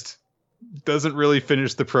protest, doesn't really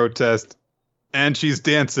finish the protest, and she's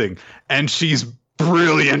dancing, and she's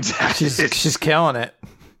brilliant at it. She's killing it.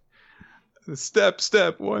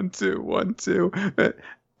 Step, 1, 2, 1, 2.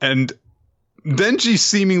 And then she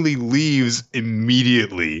seemingly leaves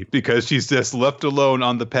immediately because she's just left alone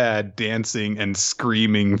on the pad dancing and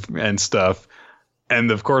screaming and stuff.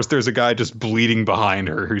 And of course, there's a guy just bleeding behind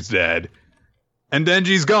her who's dead. And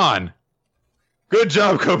Denji's gone. Good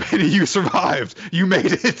job, Kobeni. You survived. You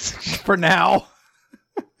made it. For now.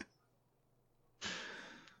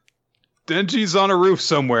 Denji's on a roof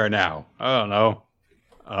somewhere now. I don't know.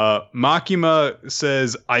 Makima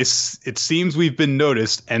says, "It seems we've been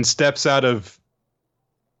noticed," and steps out of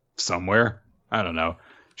somewhere. I don't know.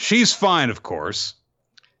 She's fine, of course.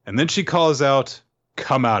 And then she calls out,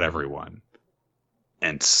 "Come out, everyone."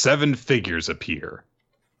 And 7 figures appear.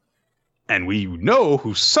 And we know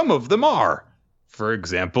who some of them are. For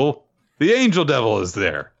example, the Angel Devil is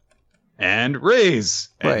there. And Ray's.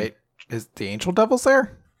 Wait, is the Angel Devil's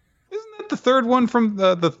there? Isn't that the third one from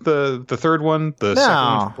the third one? The second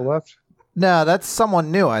one to the left? No, that's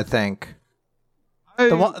someone new, I think.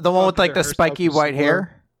 The one with like the spiky white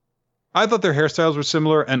hair? I thought their hairstyles were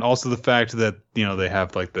similar, and also the fact that, you know, they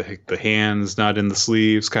have like the hands not in the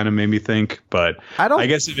sleeves kind of made me think, but I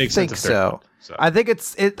guess it makes sense. So I think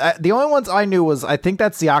the only ones I knew was, I think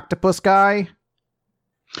that's the octopus guy.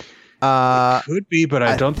 It could be, but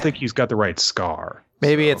I don't think he's got the right scar.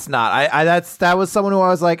 Maybe it's not. That was someone who I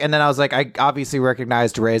was like, and then I was like, I obviously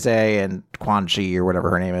recognized Reze and Quan Chi or whatever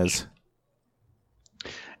her name is.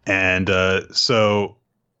 And so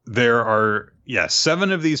there are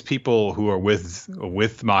 7 of these people who are with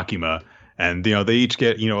Makima, and they each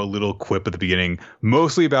get a little quip at the beginning,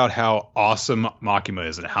 mostly about how awesome Makima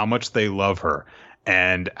is and how much they love her,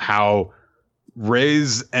 and how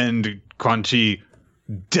Rez and Quan Chi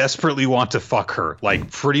desperately want to fuck her,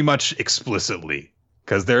 like pretty much explicitly,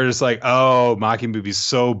 because they're just like, oh, Makima would be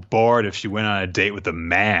so bored if she went on a date with a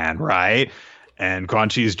man, right? And Quan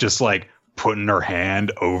Chi is just like putting her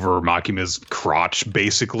hand over Makima's crotch,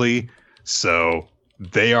 basically. So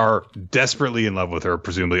they are desperately in love with her,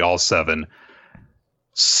 presumably all 7.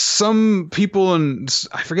 Some people, and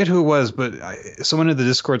I forget who it was, but someone in the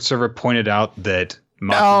Discord server pointed out that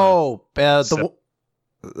Makima...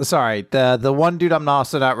 the one dude I'm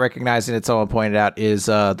also not recognizing that someone pointed out is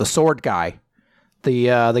the sword guy. The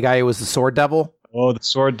guy who was the sword devil. Oh, the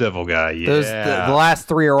sword devil guy, yeah. The last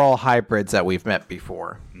 3 are all hybrids that we've met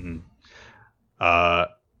before.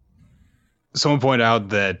 Someone pointed out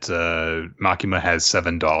that Makima has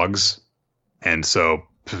 7 dogs, and so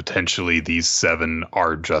potentially these 7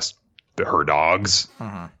 are just her dogs.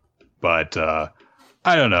 But I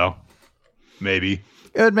don't know. Maybe.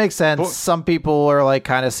 It would make sense. Some people are like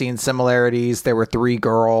kind of seeing similarities. There were 3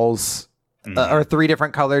 girls, or 3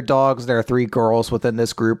 different colored dogs. There are 3 girls within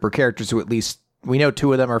this group, or characters who at least we know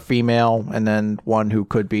 2 of them are female, and then 1 who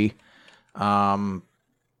could be.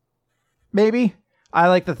 Maybe. I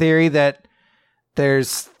like the theory that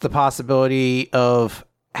there's the possibility of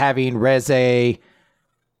having Reze,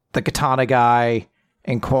 the katana guy,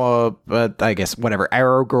 and I guess whatever,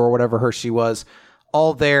 Arrow Girl, whatever she was,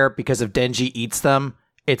 all there because if Denji eats them,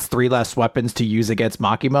 it's 3 less weapons to use against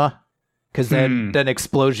Makima. Because then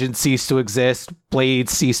explosions cease to exist,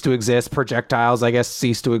 blades cease to exist, projectiles, I guess,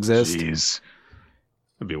 cease to exist. Jeez.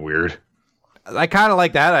 That'd be weird. I kind of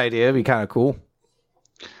like that idea. It'd be kind of cool.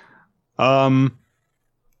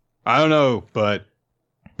 I don't know, but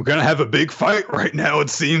we're going to have a big fight right now,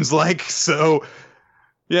 it seems like. So,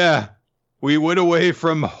 yeah, we went away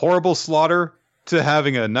from horrible slaughter to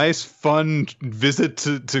having a nice, fun visit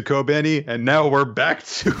to Kobeni, and now we're back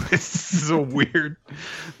to it. This is weird.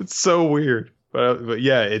 It's so weird. But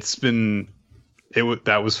yeah,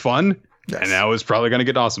 that was fun, yes. And now it's probably going to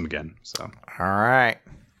get awesome again. So, all right.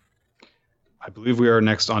 I believe we are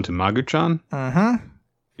next on to Magu-chan.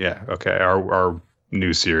 Yeah, okay, our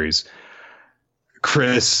new series.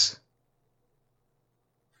 Chris.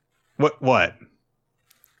 What?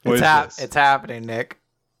 It's happening, Nick.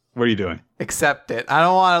 What are you doing? Accept it. I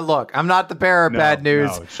don't want to look. I'm not the bearer of bad news.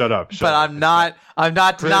 No, shut up. I'm not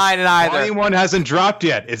denying it either. Volume 1 hasn't dropped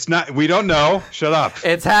yet. It's not. We don't know. Shut up.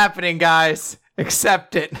 It's happening, guys.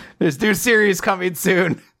 Accept it. There's new series coming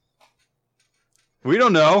soon. We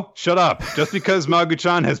don't know. Shut up. Just because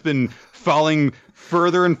Magu-chan has been falling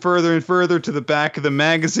further and further and further to the back of the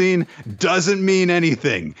magazine doesn't mean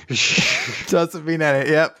anything. Doesn't mean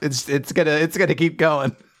anything. Yep. It's gonna keep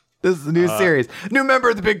going. This is a new series. New member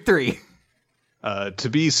of the Big 3. To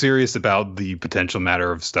be serious about the potential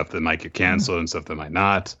matter of stuff that might get canceled and stuff that might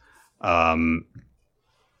not.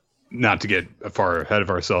 Not to get far ahead of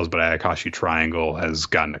ourselves, but Ayakashi Triangle has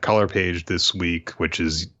gotten a color page this week, which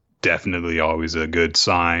is definitely always a good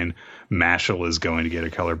sign. Mashal is going to get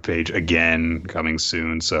a color page again coming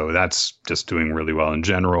soon. So that's just doing really well in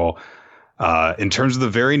general. In terms of the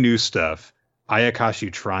very new stuff,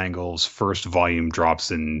 Ayakashi Triangle's first volume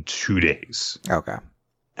drops in 2 days. Okay.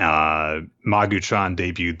 Magu-chan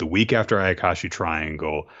debuted the week after Ayakashi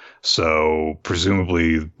Triangle. So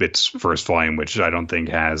presumably its first volume, which I don't think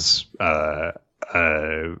has,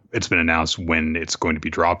 it's been announced when it's going to be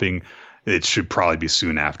dropping. It should probably be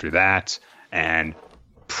soon after that. And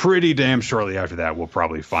pretty damn shortly after that, we'll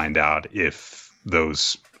probably find out if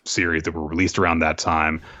those series that were released around that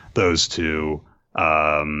time, those 2,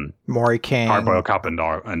 Mori King, Hardboiled Cop and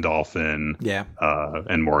Dolphin,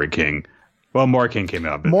 and Mori King. Well, Mori King came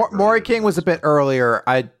out. Mori King was a bit earlier.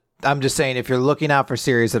 I'm just saying, if you're looking out for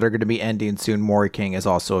series that are going to be ending soon, Mori King is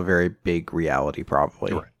also a very big reality,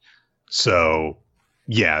 probably. Right. So,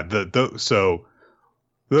 yeah, so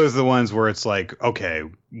those are the ones where it's like, okay,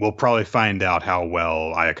 we'll probably find out how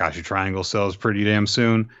well Ayakashi Triangle sells pretty damn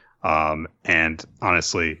soon. And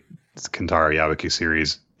honestly, it's a Kentaro Yabuki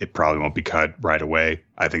series. It probably won't be cut right away.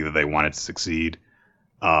 I think that they want it to succeed.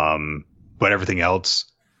 But everything else,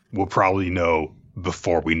 we'll probably know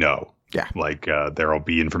before we know. Yeah. Like there'll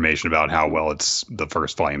be information about how well it's the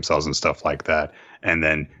first volume sells and stuff like that. And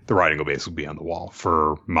then the writing will basically be on the wall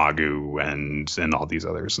for Magu and all these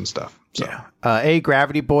others and stuff. So. Yeah.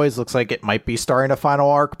 Gravity Boys looks like it might be starting a final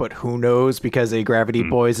arc, but who knows, because Gravity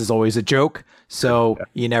Boys is always a joke. So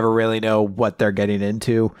you never really know what they're getting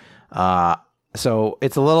into. So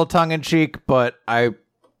it's a little tongue in cheek, but I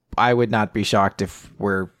would not be shocked if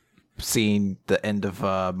we're seeing the end of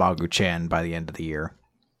Magu-chan by the end of the year.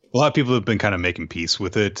 A lot of people have been kind of making peace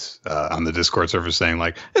with it on the Discord server, saying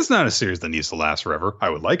like it's not a series that needs to last forever. I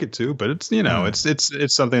would like it to, but it's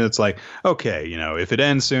it's something that's like, okay, if it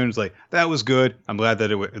ends soon, it's like that was good. I'm glad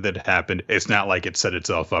that it happened. It's not like it set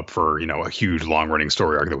itself up for a huge long running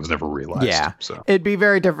story arc that was never realized. Yeah, so it'd be a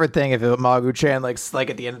very different thing if Magu-chan like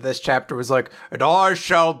at the end of this chapter was like, and I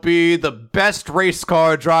shall be the best race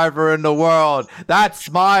car driver in the world.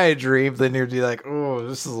 That's my dream. Then you'd be like, oh,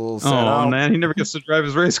 this is a little sad. Oh man, he never gets to drive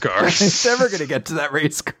his race car. He's never going to get to that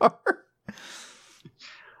race car.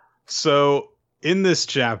 So in this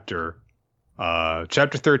chapter,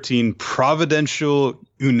 chapter 13, Providential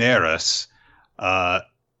Uneras,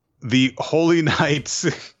 the Holy Knight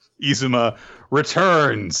Izuma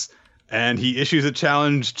returns, and he issues a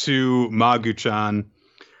challenge to Magu-chan,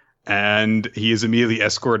 and he is immediately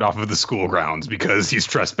escorted off of the school grounds because he's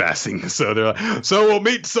trespassing. So they're like, so we'll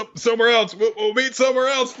meet somewhere else. We'll meet somewhere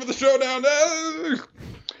else for the showdown.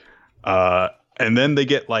 And then they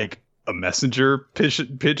get like a messenger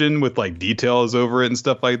pigeon with like details over it and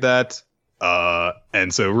stuff like that.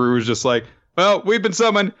 And so Ruru's just like, well, we've been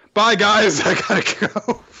summoned. Bye, guys. I gotta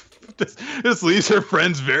go. Just leaves her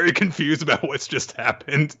friends very confused about what's just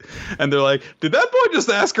happened. And they're like, did that boy just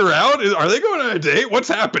ask her out? Are they going on a date? What's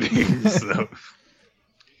happening?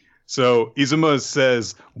 So Izuma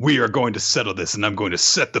says, we are going to settle this, and I'm going to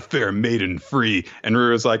set the fair maiden free. And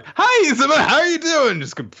Ruru's like, hi, Izuma, how are you doing?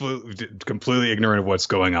 Just completely ignorant of what's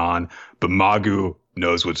going on. But Magu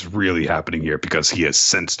knows what's really happening here because he has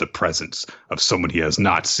sensed the presence of someone he has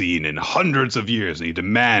not seen in hundreds of years, and he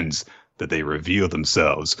demands that they reveal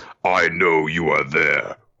themselves. I know you are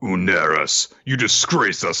there, Uneras. You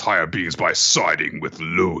disgrace us higher beings by siding with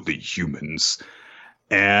lowly humans.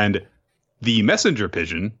 And the messenger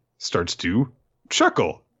pigeon starts to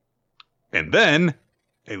chuckle. And then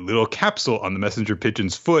a little capsule on the messenger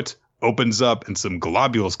pigeon's foot opens up and some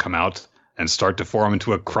globules come out and start to form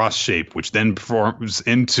into a cross shape, which then forms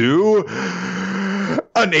into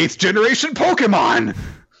an 8th generation Pokemon.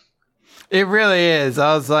 It really is.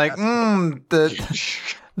 I was like,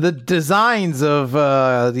 the designs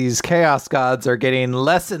of these Chaos Gods are getting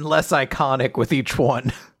less and less iconic with each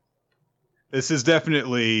one. This is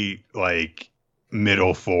definitely like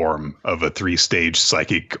middle form of a 3-stage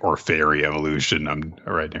psychic or fairy evolution. I'm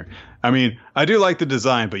right here. I mean, I do like the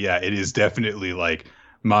design, but yeah, it is definitely like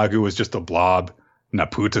Magu was just a blob.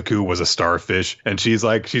 Naputaku was a starfish, and she's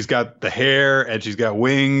got the hair and she's got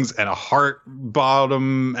wings and a heart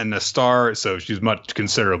bottom and a star. So she's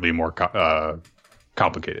considerably more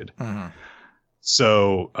complicated. Mm-hmm.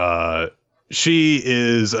 So she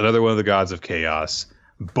is another one of the gods of chaos,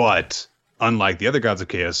 but unlike the other gods of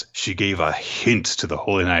chaos, she gave a hint to the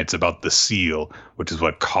Holy Knights about the seal, which is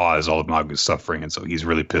what caused all of Magu's suffering. And so he's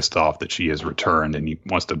really pissed off that she has returned and he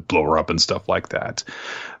wants to blow her up and stuff like that.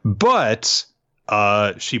 But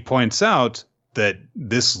she points out that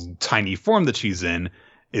this tiny form that she's in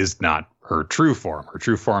is not her true form. Her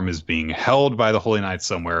true form is being held by the Holy Knights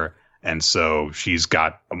somewhere. And so she's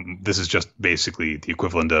got, this is just basically the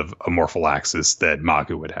equivalent of a morphollaxis that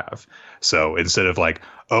Magu would have. So instead of like,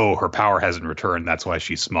 oh, her power hasn't returned, that's why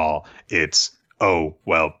she's small. It's, oh,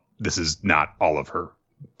 well, this is not all of her.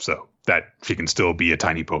 So that she can still be a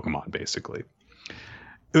tiny Pokemon, basically.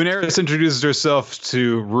 Uneras introduces herself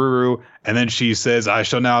to Ruru, and then she says, I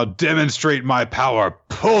shall now demonstrate my power,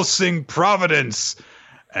 pulsing providence.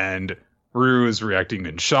 And Ruru is reacting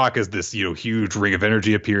in shock as this, huge ring of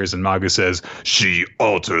energy appears, and Magu says, she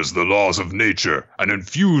alters the laws of nature and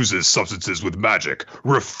infuses substances with magic,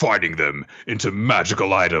 refining them into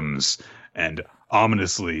magical items. And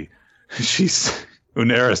ominously,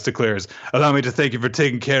 Uneras declares, allow me to thank you for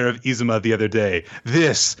taking care of Izuma the other day.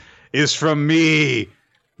 This is from me.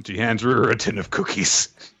 She hands Ruru a tin of cookies.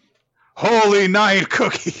 Holy Night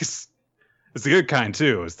cookies! It's the good kind,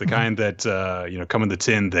 too. It's the kind that, come in the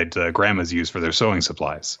tin that grandmas use for their sewing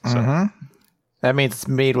supplies. So. Mm-hmm. That means it's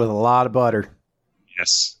made with a lot of butter.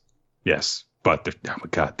 Yes. But, oh my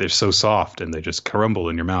God, they're so soft and they just crumble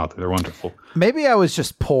in your mouth. They're wonderful. Maybe I was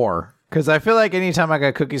just poor, because I feel like anytime I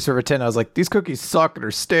got cookies from a tin, I was like, these cookies suck and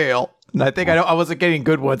are stale. And I think I wasn't getting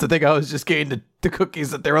good ones. I think I was just getting the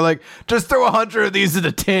cookies that they were like, just throw 100 of these in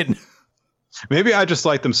a tin. Maybe I just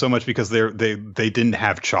like them so much because they didn't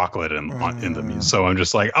have chocolate in them. So I'm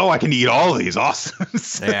just like, oh, I can eat all of these. Awesome.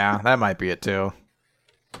 Yeah, that might be it too.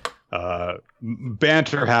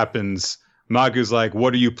 Banter happens. Magu's like,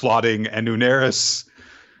 what are you plotting? And Uneras...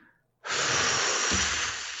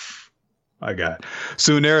 my God.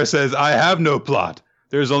 So Uneras says, I have no plot.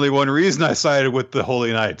 there's only one reason I sided with the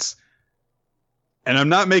Holy Knights. And I'm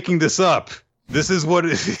not making this up. This is what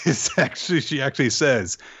it is she actually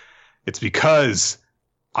says. It's because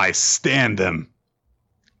I stand them.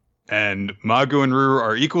 And Magu and Ruru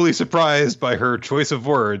are equally surprised by her choice of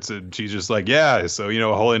words. And she's just like, yeah, so,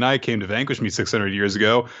 a Holy Knight came to vanquish me 600 years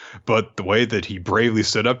ago. But the way that he bravely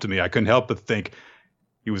stood up to me, I couldn't help but think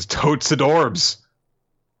he was totes adorbs.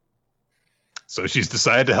 So she's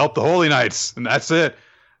decided to help the Holy Knights. And that's it.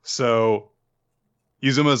 So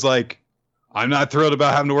Izuma's like, I'm not thrilled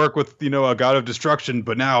about having to work with, a god of destruction.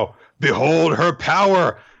 But now, behold her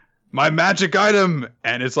power. My magic item,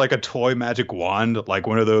 and it's like a toy magic wand, like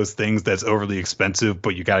one of those things that's overly expensive,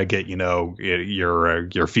 but you got to get,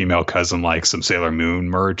 your female cousin like some Sailor Moon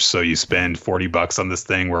merch. So you spend $40 on this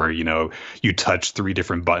thing where, you touch 3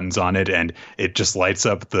 different buttons on it and it just lights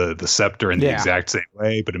up the scepter in the exact same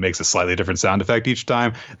way, but it makes a slightly different sound effect each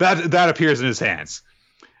time. That appears in his hands.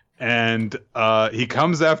 And he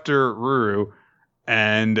comes after Ruru,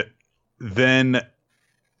 and then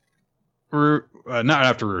not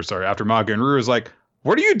after Ruru, sorry, after Magu, and Ruru's like,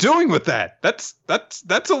 what are you doing with that? That's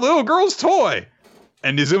a little girl's toy.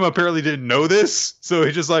 And Izuma apparently didn't know this, so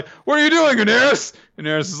he's just like, what are you doing, Uneris? And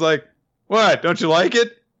Uneris is like, what, don't you like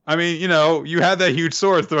it? I mean, you had that huge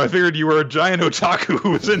sword, so I figured you were a giant otaku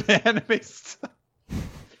who was in anime stuff.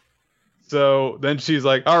 So then she's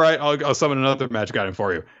like, all right, I'll summon another magic item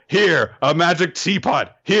for you. Here, a magic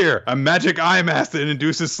teapot. Here, a magic eye mask that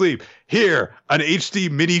induces sleep. Here, an HD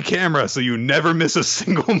mini camera so you never miss a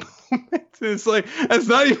single moment. It's like, that's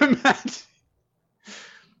not even magic.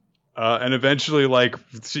 And eventually,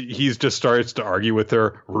 he just starts to argue with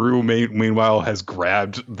her. Ruru, meanwhile, has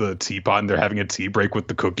grabbed the teapot and they're having a tea break with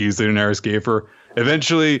the cookies that Uneris gave her.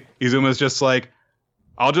 Eventually, Izuma's just like,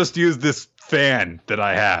 I'll just use this fan that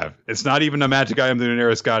I have. It's not even a magic item that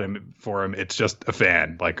Uneris got for him. It's just a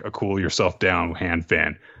fan, like a cool yourself down hand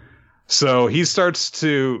fan. So he starts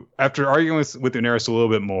to, after arguing with Uneris a little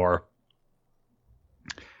bit more,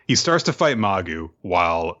 he starts to fight Magu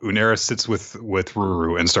while Uneris sits with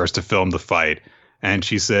Ruru and starts to film the fight. And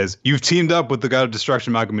she says, you've teamed up with the god of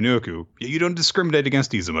destruction, Magu Minuku, yet you don't discriminate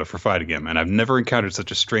against Izuma for fighting him, and I've never encountered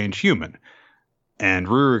such a strange human. And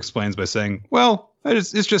Ruru explains by saying, well,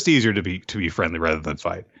 it's just easier to be friendly rather than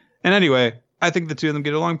fight. And anyway, I think the two of them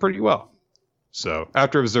get along pretty well. So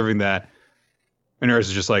after observing that, Uneris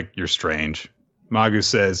is just like, you're strange. Magu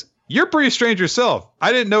says, you're pretty strange yourself.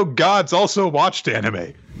 I didn't know gods also watched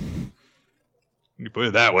anime. You put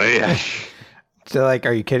it that way. So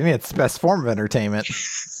are you kidding me? It's the best form of entertainment.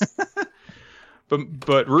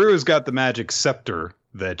 But Ruru's got the magic scepter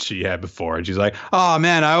that she had before, and she's like, oh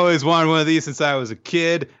man, I always wanted one of these since I was a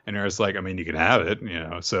kid. And Uneris like, I mean, you can have it,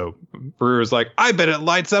 So Ruru's like, I bet it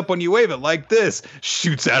lights up when you wave it like this.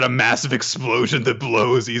 Shoots out a massive explosion that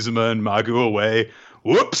blows Izuma and Magu away.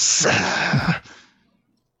 Whoops.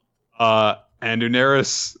 And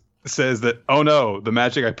Uneris says that, oh no, the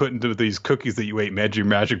magic I put into these cookies that you ate made your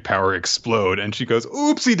magic power explode. And she goes,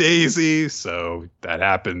 oopsie daisy. So that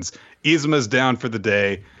happens. Izuma's down for the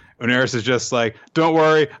day. Uneris is just like, don't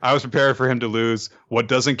worry, I was prepared for him to lose. What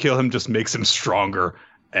doesn't kill him just makes him stronger.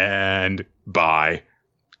 And bye.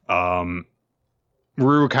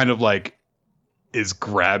 Ruru kind of is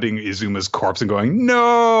grabbing Izuma's corpse and going,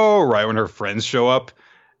 no, right when her friends show up.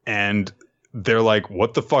 And they're like,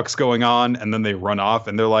 what the fuck's going on? And then they run off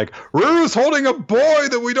and they're like, Ruru's holding a boy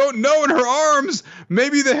that we don't know in her arms.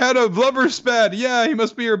 Maybe they had a lover spat. Yeah, he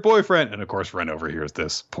must be her boyfriend. And of course, Ren overhears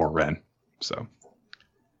this. Poor Ren. So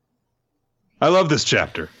I love this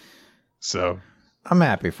chapter. So I'm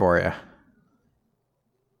happy for you.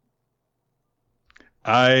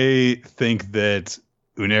 I think that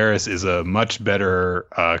Uneris is a much better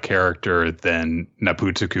character than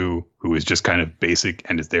Naputuku, who is just kind of basic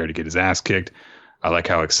and is there to get his ass kicked. I like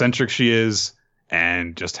how eccentric she is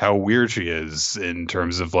and just how weird she is in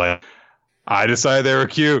terms of I decided they were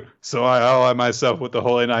cute, so I ally myself with the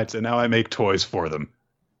Holy Knights, and now I make toys for them.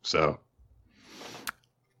 So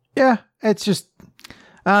yeah, it's just,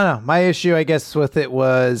 I don't know. My issue, I guess, with it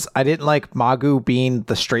was I didn't like Magu being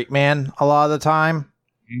the straight man a lot of the time.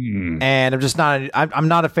 And I'm just I'm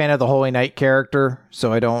not a fan of the Holy Knight character,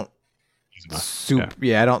 so I don't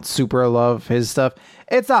I don't super love his stuff.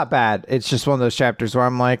 It's not bad. It's just one of those chapters where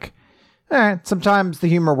I'm like, all right, sometimes the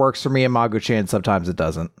humor works for me in Magu-chan, sometimes it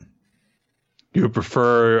doesn't. You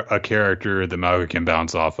prefer a character that Magu can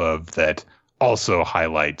bounce off of that also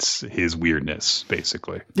highlights his weirdness,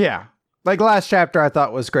 basically. Yeah. Last chapter I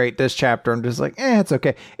thought was great. This chapter I'm just like, it's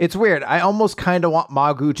okay. It's weird. I almost kind of want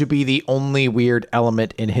Magu to be the only weird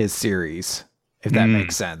element in his series, if that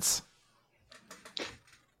makes sense.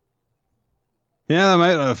 Yeah, that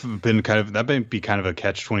might have been that might be kind of a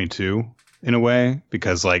catch-22 in a way,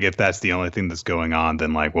 because like if that's the only thing that's going on,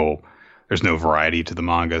 then like, well, there's no variety to the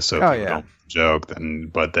manga, so people don't joke.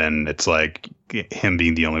 But then it's like him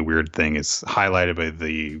being the only weird thing is highlighted by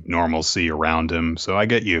the normalcy around him. So I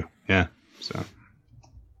get you, yeah. So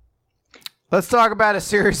let's talk about a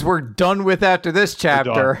series we're done with after this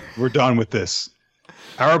chapter. We're done with this.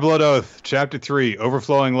 Our Blood Oath, Chapter 3,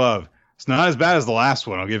 Overflowing Love. It's not as bad as the last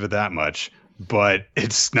one, I'll give it that much, but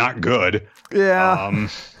it's not good. Yeah.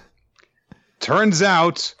 Turns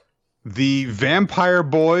out the vampire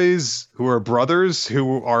boys who are brothers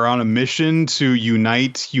who are on a mission to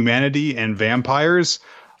unite humanity and vampires,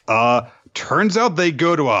 turns out they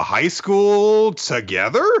go to a high school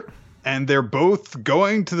together, and they're both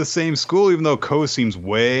going to the same school, even though Ko seems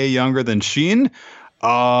way younger than Shin.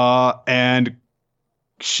 And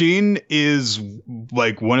Shin is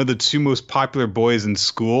like one of the two most popular boys in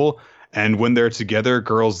school, and when they're together,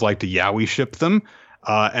 girls like to yaoi ship them.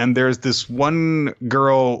 And there's this one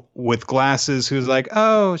girl with glasses who's like,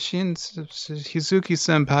 "Oh, Hizuki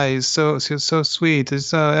senpai is so sweet, is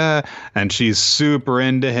so," and she's super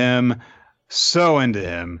into him, so into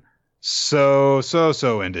him, so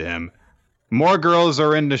into him. More girls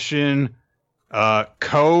are into Shin.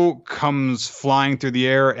 Ko comes flying through the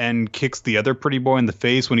air and kicks the other pretty boy in the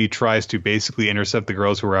face when he tries to basically intercept the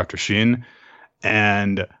girls who are after Shin.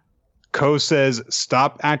 And Ko says,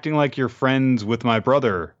 "Stop acting like you're friends with my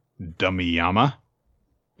brother, Dumiyama,"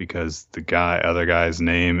 because the other guy's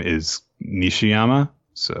name is Nishiyama.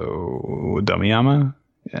 So Dumiyama,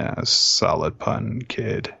 yeah, solid pun,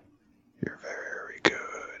 kid. You're very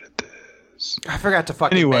good at this. I forgot to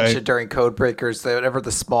fucking mention during Codebreakers that whenever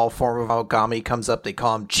the small form of Ogami comes up, they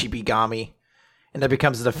call him Chibigami, and that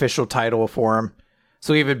becomes an official title for him.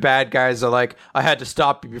 So even bad guys are like, "I had to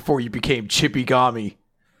stop you before you became Chibigami."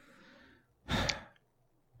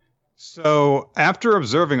 So after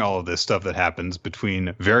observing all of this stuff that happens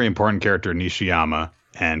between very important character Nishiyama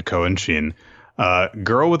and Ko and Shin,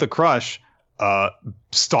 girl with a crush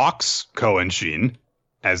stalks Ko and Shin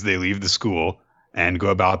as they leave the school and go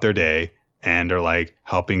about their day and are like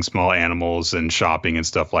helping small animals and shopping and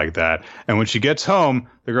stuff like that. And when she gets home,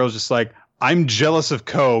 the girl's just like, "I'm jealous of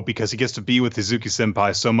Ko because he gets to be with Hizuki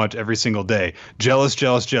senpai so much every single day. Jealous,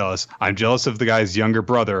 jealous, jealous. I'm jealous of the guy's younger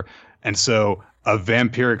brother." And so a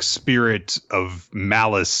vampiric spirit of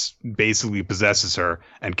malice basically possesses her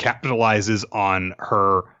and capitalizes on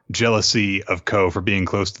her jealousy of Ko for being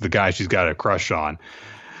close to the guy she's got a crush on.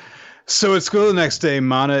 So at school the next day,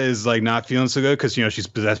 Mana is like not feeling so good because, you know, she's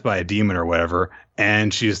possessed by a demon or whatever.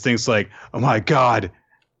 And she just thinks like, "Oh my God,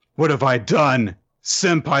 what have I done?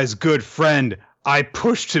 Senpai's good friend. I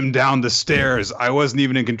pushed him down the stairs. I wasn't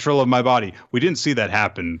even in control of my body." We didn't see that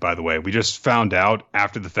happen, by the way. We just found out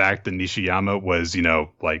after the fact that Nishiyama was, you know,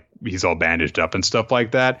 like he's all bandaged up and stuff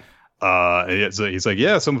like that. So he's like,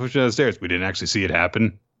 "Yeah, someone pushed me down the stairs." We didn't actually see it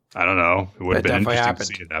happen. I don't know. It would have been interesting to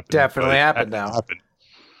see it happen. Definitely happened now.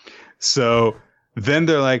 So then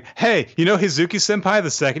they're like, "Hey, you know Hizuki senpai the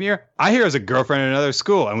second year? I hear has a girlfriend in another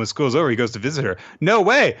school. And when school's over, he goes to visit her." "No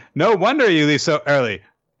way. No wonder you leave so early."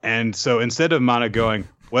 And so instead of Mana going,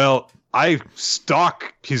 "Well, I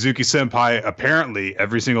stalk Hizuki senpai apparently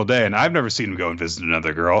every single day, and I've never seen him go and visit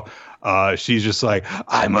another girl," she's just like,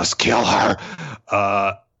 "I must kill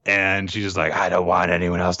her." And she's just like, "I don't want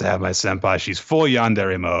anyone else to have my senpai." She's full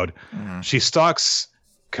yandere mode. Mm-hmm. She stalks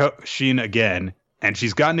Shin again, and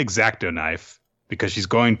she's got an X-Acto knife because she's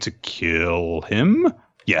going to kill him.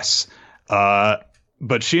 Yes.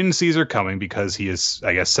 But Shin sees her coming because he has,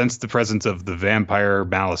 I guess, sensed the presence of the vampire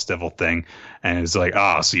malice devil thing and is like,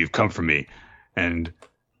 "Ah, so you've come for me." And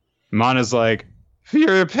Mana's like,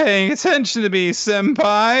 "You're paying attention to me,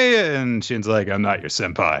 senpai." And Shin's like, "I'm not your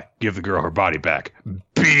senpai. Give the girl her body back,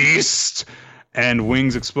 beast." And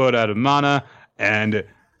wings explode out of Mana. And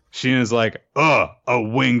Shin is like, "A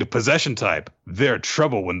winged possession type. They're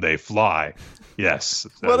trouble when they fly." Yes.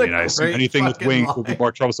 I assume anything with wings will be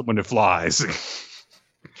more troublesome when it flies.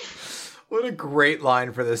 What a great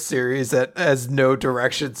line for this series that has no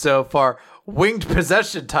direction so far. Winged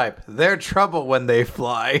possession type. They're trouble when they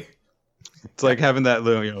fly. It's like having that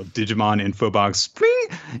little, you know, Digimon info box.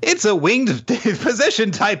 It's a winged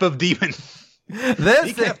possession type of demon.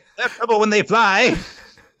 They're trouble when they fly.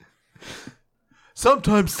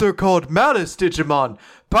 Sometimes they're called Malice Digimon,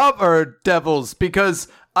 power devils, because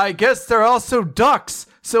I guess they're also ducks.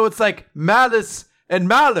 So it's like Malice and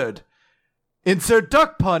Mallard. Insert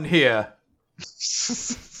duck pun here.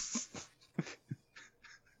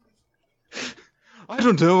 I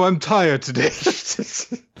don't know. I'm tired today.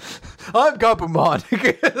 I'm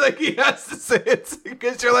Gabumon. Like, he has to say it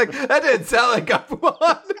because you're like, that didn't sound like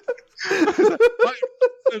Gabumon.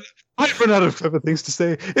 I've run out of clever things to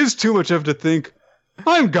say. It's too much of to think.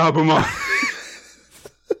 I'm Gabumon.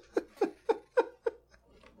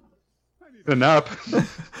 I need a nap.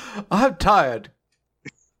 I'm tired.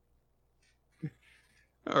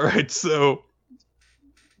 All right, so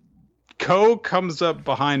Ko comes up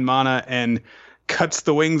behind Mana and cuts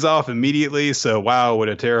the wings off immediately. So, wow, what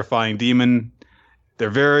a terrifying demon. They're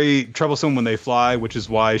very troublesome when they fly, which is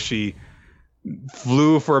why she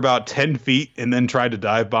flew for about 10 feet and then tried to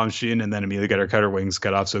dive bomb Shin and then immediately got her wings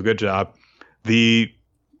cut off. So good job. The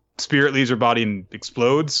spirit leaves her body and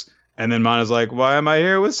explodes. And then Mana's like, why am I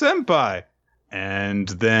here with Senpai? And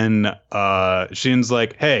then Shin's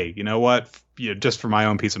like, hey, you know what? Just for my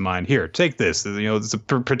own peace of mind, here, take this. It's a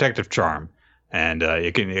protective charm. And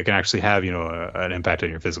it can actually have, an impact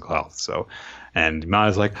on your physical health. So, and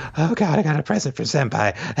Mana's like, oh God, I got a present for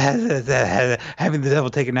Senpai. Having the devil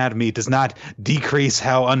taken out of me does not decrease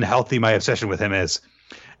how unhealthy my obsession with him is.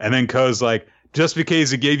 And then Ko's like, just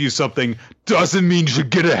because he gave you something doesn't mean you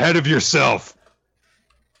should get ahead of yourself.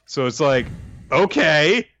 So it's like,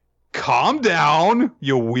 okay, calm down,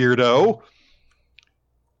 you weirdo.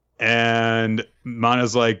 And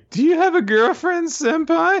Mana's like, do you have a girlfriend,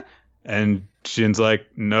 Senpai? And Shin's like,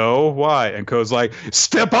 no, why? And Ko's like,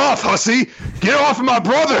 step off, hussy! Get off of my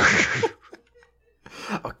brother!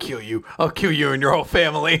 I'll kill you. I'll kill you and your whole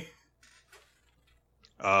family.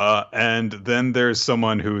 And then there's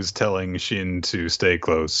someone who's telling Shin to stay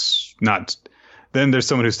close. Then there's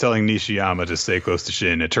someone who's telling Nishiyama to stay close to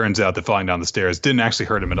Shin. It turns out that falling down the stairs didn't actually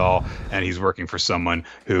hurt him at all, and he's working for someone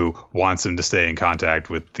who wants him to stay in contact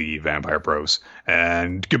with the Vampire Bros.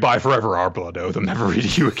 And goodbye forever, our Blood Oath. I'm never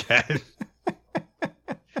reading you again.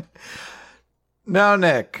 Now,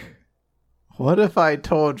 Nick, what if I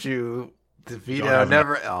told you the Vito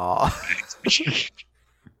never... Oh.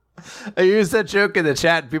 I used that joke in the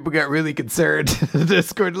chat, and people got really concerned in the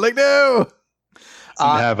Discord. Like, no!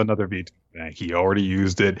 Doesn't have another Vito. He already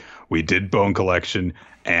used it. We did Bone Collection,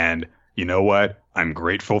 and you know what? I'm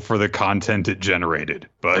grateful for the content it generated.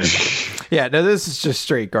 But yeah, no, this is just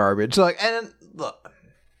straight garbage. Like, and look,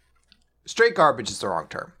 straight garbage is the wrong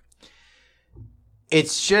term.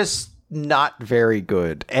 It's just not very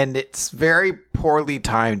good, and it's very poorly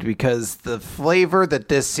timed because the flavor that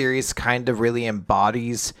this series kind of really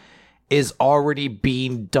embodies is already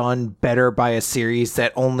being done better by a series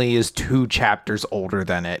that only is 2 chapters older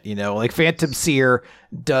than it. Like Phantom Seer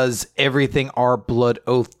does everything our Blood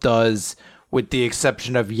Oath does, with the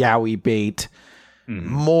exception of Yaoi Bait,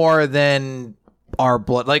 more than our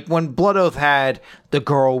Blood. Like when Blood Oath had the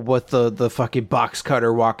girl with the fucking box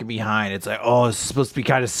cutter walking behind, it's like, oh, it's supposed to be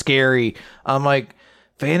kind of scary. I'm like,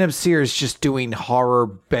 Phantom Seer is just doing horror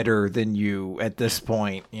better than you at this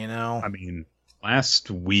point, I mean, last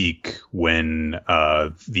week when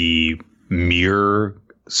the mirror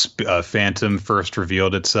phantom first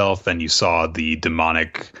revealed itself and you saw the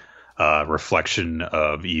demonic reflection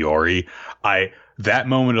of Iori, that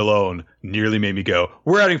moment alone nearly made me go,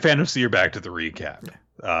 we're adding Phantom Seer back to the recap.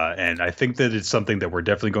 And I think that it's something that we're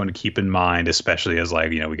definitely going to keep in mind, especially as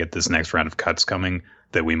we get this next round of cuts coming,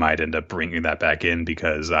 that we might end up bringing that back in,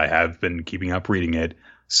 because I have been keeping up reading it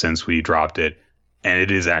since we dropped it. And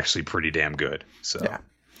it is actually pretty damn good. So yeah,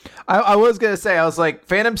 I was gonna say, I was like,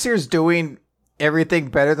 Phantom Seer's doing everything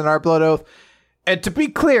better than our Blood Oath. And to be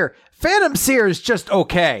clear, Phantom Seer is just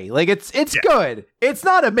okay. Like it's good. It's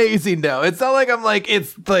not amazing though. It's not like I'm like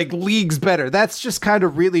it's like leagues better. That's just kind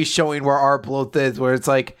of really showing where our Blood Oath is, where it's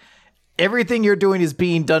like everything you're doing is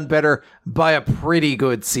being done better by a pretty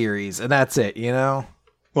good series, and that's it.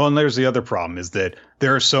 Well, and there's the other problem is that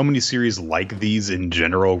there are so many series like these in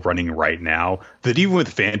general running right now that even with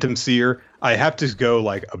Phantom Seer, I have to go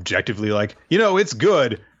objectively it's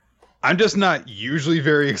good. I'm just not usually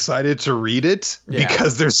very excited to read it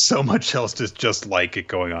because there's so much else just like it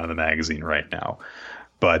going on in the magazine right now.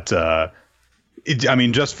 But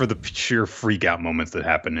just for the sheer freak out moments that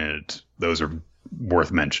happen in it, those are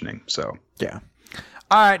worth mentioning. So yeah.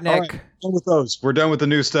 All right, Nick. All right, done with those. We're done with the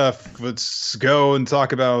new stuff. Let's go and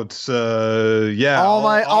talk about all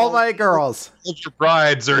my girls. Your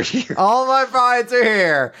brides are here. All my brides are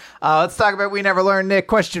here. Let's talk about We Never Learned, Nick.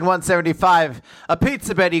 Question 175. A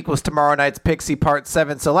pizza bet equals tomorrow night's Pixie Part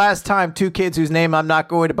 7. So last time, 2 kids whose name I'm not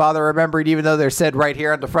going to bother remembering, even though they're said right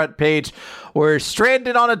here on the front page, were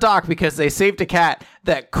stranded on a dock because they saved a cat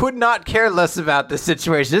that could not care less about this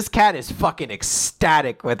situation. This cat is fucking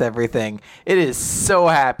ecstatic with everything. It is so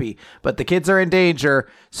happy. But the kids are in danger,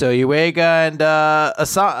 so Yuiga and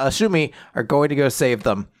Ashumi are going to go save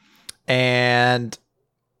them. And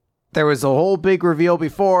there was a whole big reveal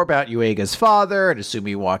before about Yuega's father and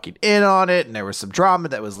Asumi walking in on it, and there was some drama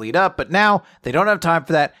that was lead up, but now they don't have time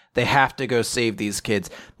for that. They have to go save these kids.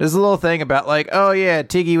 There's a little thing about like, oh yeah,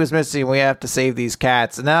 Tiggy was missing, we have to save these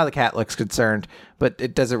cats, and now the cat looks concerned, but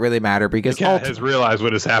it doesn't really matter because the cat has realized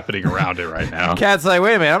what is happening around it right now. Cat's like,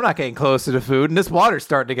 wait a minute, I'm not getting close to the food, and this water's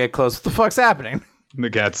starting to get close. What the fuck's happening? And the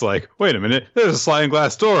cat's like, wait a minute, there's a sliding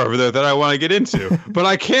glass door over there that I want to get into, but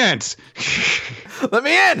I can't. Let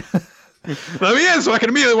me in! Let me in so I can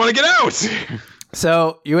immediately want to get out!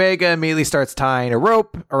 So Yuiga immediately starts tying a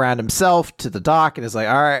rope around himself to the dock and is like,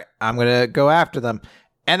 all right, I'm going to go after them.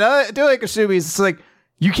 And Doi Kasumi's like,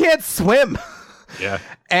 you can't swim. Yeah.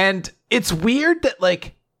 And it's weird that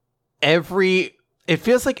like it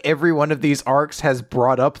feels like every one of these arcs has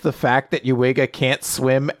brought up the fact that Yuiga can't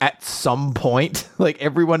swim at some point. Like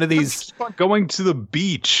every one of these going to the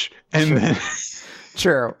beach and then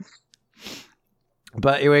True.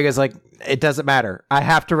 But Yuiga's like, it doesn't matter. I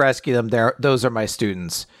have to rescue them. Those are my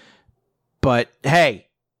students. But hey,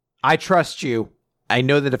 I trust you. I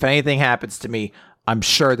know that if anything happens to me, I'm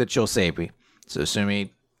sure that you'll save me. So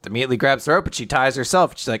Asumi immediately grabs the rope and she ties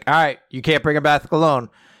herself. She's like, all right, you can't bring them back alone.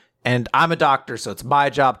 And I'm a doctor, so it's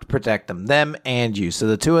my job to protect them and you. So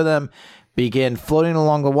the two of them begin floating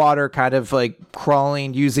along the water, kind of like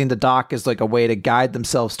crawling, using the dock as like a way to guide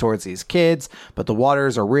themselves towards these kids. But the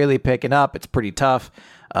waters are really picking up. It's pretty tough.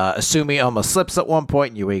 Asumi almost slips at one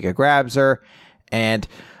point. Yuiga grabs her. And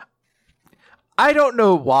I don't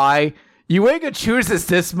know why Yuiga chooses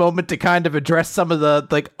this moment to kind of address some of the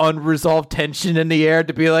like unresolved tension in the air,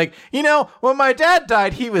 to be like, you know, when my dad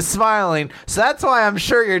died, he was smiling. So that's why I'm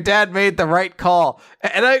sure your dad made the right call.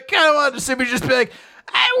 And I kind of wanted Asumi to just be like,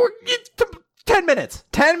 hey, 10 minutes.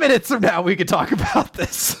 10 minutes from now, we could talk about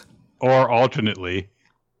this. Or alternately,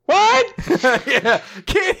 what? Yeah,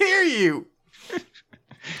 can't hear you.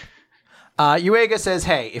 Yuiga says,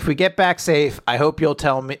 hey, if we get back safe, I hope you'll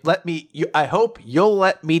I hope you'll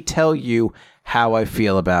let me tell you how I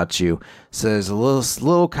feel about you. So there's a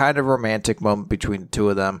little kind of romantic moment between the two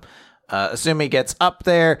of them. Asumi gets up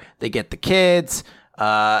there. They get the kids.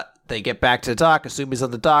 They get back to the dock. Asumi's on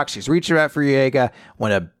the dock. She's reaching out for Yuiga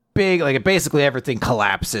when basically everything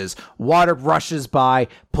collapses. Water rushes by,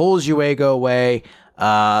 pulls Yuiga away.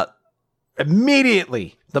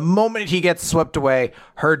 Immediately, the moment he gets swept away,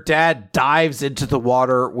 her dad dives into the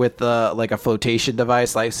water with a flotation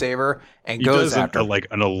device, lifesaver, and goes after like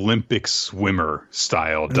an Olympic swimmer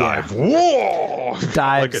style dive. Yeah. Whoa!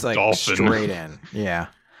 Dives like dolphin. Straight in. Yeah.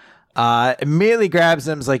 Immediately grabs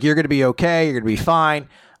him. Is like, you're gonna be okay. You're gonna be fine.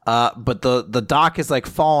 But the dock is like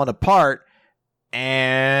falling apart,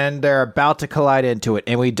 and they're about to collide into it.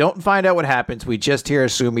 And we don't find out what happens. We just hear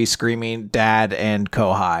Asumi screaming, "Dad!" and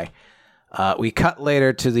Kohai. We cut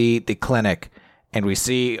later to the clinic, and we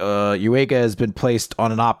see Yuiga has been placed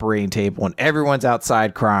on an operating table, and everyone's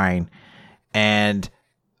outside crying. And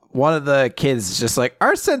one of the kids is just like,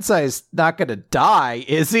 our sensei's not going to die,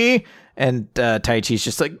 is he? And Taichi's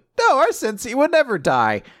just like, no, our sensei would never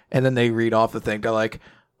die. And then they read off the thing. They're like,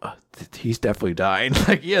 he's definitely dying.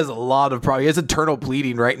 Like, he has a lot of problems. He has internal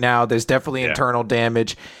bleeding right now. There's definitely internal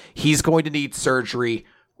damage. He's going to need surgery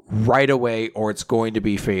right away, or it's going to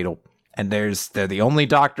be fatal. And they're the only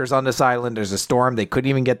doctors on this island. There's a storm. They couldn't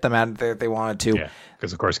even get them out of there if they wanted to. Yeah,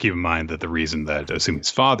 because, of course, keep in mind that the reason that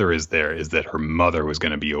Asumi's father is there is that her mother was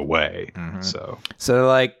going to be away. Mm-hmm. So they're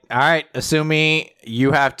like, all right, Asumi,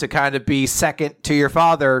 you have to kind of be second to your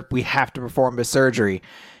father. We have to perform his surgery.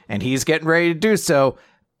 And he's getting ready to do so,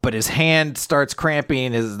 but his hand starts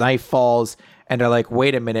cramping, his knife falls, and they're like,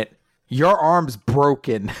 wait a minute, your arm's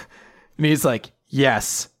broken. And he's like,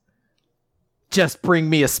 yes. Just bring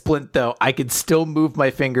me a splint, though. I could still move my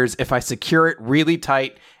fingers. If I secure it really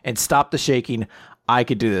tight and stop the shaking, I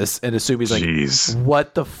could do this. And Asumi's like, jeez,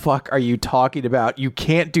 what the fuck are you talking about? You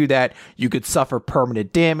can't do that. You could suffer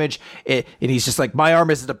permanent damage. And he's just like, my arm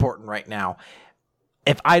isn't important right now.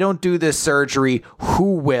 If I don't do this surgery,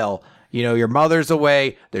 who will? You know, your mother's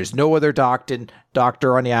away. There's no other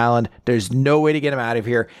doctor on the island. There's no way to get him out of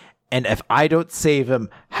here. And if I don't save him,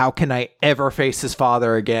 how can I ever face his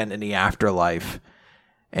father again in the afterlife?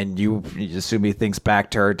 And Asumi thinks back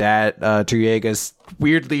to her dad, to Yuiga's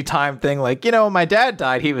weirdly timed thing, like, you know, when my dad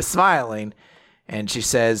died, he was smiling. And she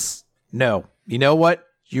says, no, you know what?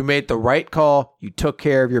 You made the right call. You took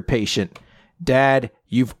care of your patient. Dad,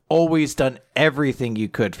 you've always done everything you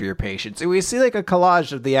could for your patient. So we see like a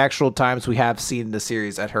collage of the actual times we have seen in the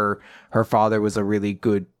series that her father was a really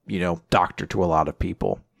good, you know, doctor to a lot of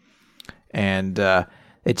people. And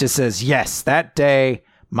it just says, yes, that day,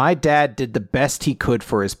 my dad did the best he could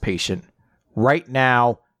for his patient. Right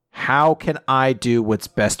now, How can I do what's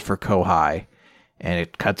best for Kohai? And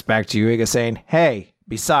it cuts back to Yuiga saying, hey,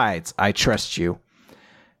 besides, I trust you.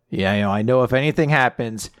 Yeah, I know if anything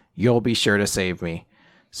happens, you'll be sure to save me.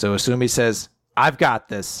 So Asumi says, I've got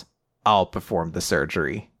this. I'll perform the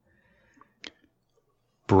surgery.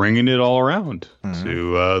 Bringing it all around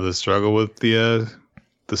to the struggle with the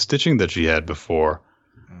stitching that she had before.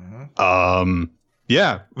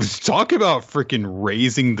 Yeah, talk about freaking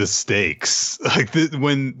raising the stakes. Like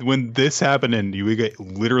when this happened and Yuiga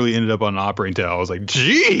literally ended up on an operating table, I was like,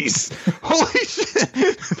 "Jeez, holy shit!"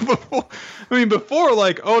 Before,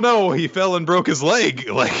 like, oh no, he fell and broke his leg.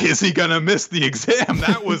 Like, is he gonna miss the exam?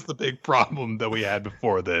 That was the big problem that we had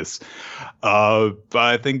before this. But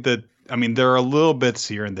I think that there are little bits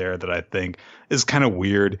here and there that I think is kind of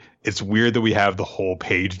weird. It's weird that we have the whole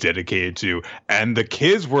page dedicated to, and the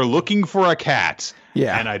kids were looking for a cat.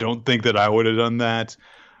 Yeah. And I don't think that I would have done that.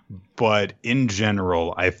 But in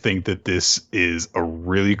general, I think that this is a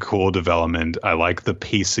really cool development. I like the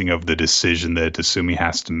pacing of the decision that Tasumi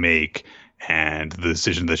has to make and the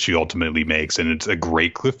decision that she ultimately makes. And it's a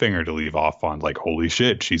great cliffhanger to leave off on. Like, holy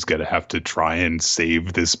shit, she's going to have to try and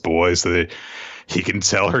save this boy so that he can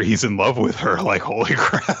tell her he's in love with her. Like, holy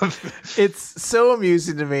crap. It's so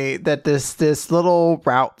amusing to me that this little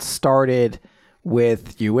route started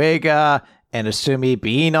with Yuiga and Asumi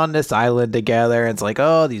being on this island together. And it's like,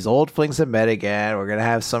 oh, these old flings have met again. We're going to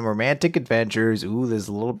have some romantic adventures. Ooh, there's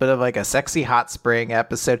a little bit of like a sexy hot spring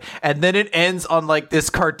episode. And then it ends on like this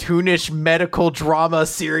cartoonish medical drama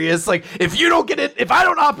series. Like, if you don't get it, if I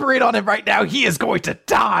don't operate on him right now, he is going to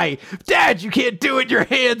die. Dad, you can't do it. Your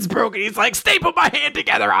hand's broken. He's like, staple my hand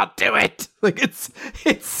together. I'll do it. Like, it's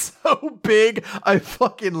so big. I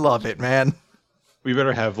fucking love it, man. We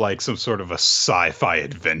better have like some sort of a sci-fi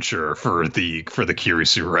adventure for the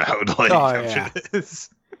Kirisu route. Like, yeah.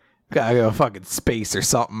 Gotta go fucking space or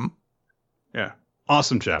something. Yeah,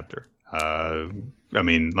 awesome chapter.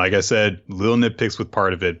 Like I said, little nitpicks with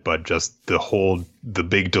part of it, but just the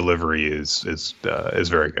big delivery is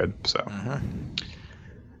very good.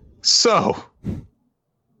 So,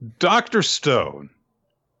 Dr. Stone,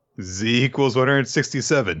 Z equals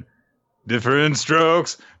 167. Different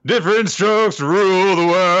strokes rule the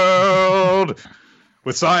world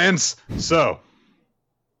with science. So,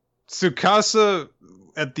 Tsukasa,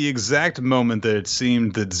 at the exact moment that it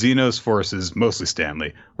seemed that Zeno's forces, mostly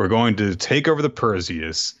Stanley, were going to take over the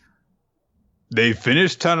Perseus, they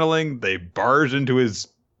finished tunneling, they barged into his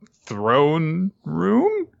throne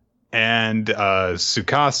room, and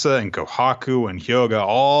Tsukasa and Kohaku and Hyoga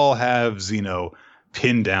all have Zeno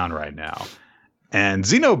pinned down right now. And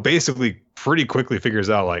Zeno basically pretty quickly figures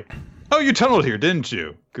out, like, oh, you tunneled here, didn't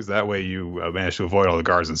you? Because that way you managed to avoid all the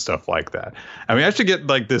guards and stuff like that. I mean, I should get,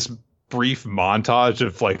 like, this brief montage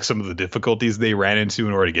of, like, some of the difficulties they ran into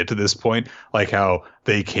in order to get to this point. Like how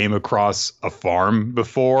they came across a farm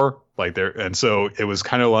before. And so it was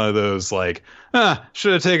kind of one of those, like,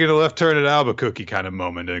 should have taken a left turn at Albuquerque kind of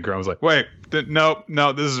moment. And Graham was like, wait, no,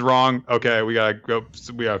 this is wrong. Okay, we gotta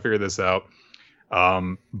figure this out.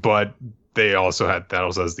 But that also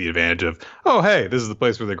has the advantage of, oh, hey, this is the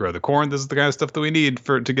place where they grow the corn. This is the kind of stuff that we need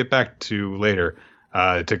to get back to later.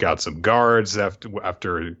 Took out some guards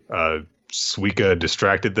after Suika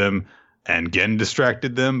distracted them, and Gen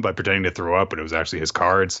distracted them by pretending to throw up, and it was actually his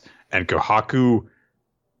cards. And Kohaku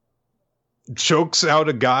chokes out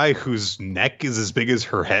a guy whose neck is as big as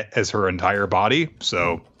her head, as her entire body.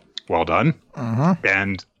 So, well done.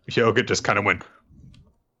 And Hyoga just kind of went.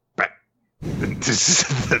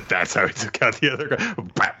 That's how he took out the other guy.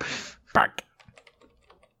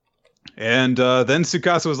 And then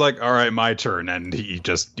Tsukasa was like, all right, my turn. And he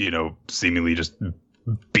just, seemingly just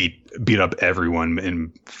beat up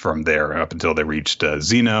everyone from there up until they reached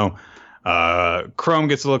Zeno. Chrome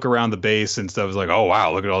gets a look around the base and stuff. Is like, oh,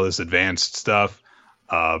 wow, look at all this advanced stuff.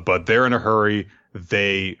 But they're in a hurry.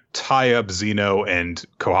 They tie up Zeno, and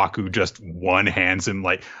Kohaku just one-hands him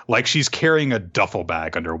like she's carrying a duffel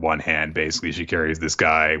bag under one hand. Basically, she carries this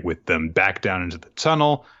guy with them back down into the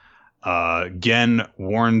tunnel. Gen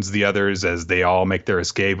warns the others as they all make their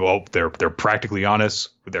escape. Oh, they're practically on us.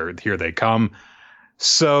 Here they come.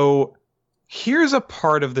 So here's a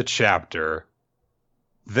part of the chapter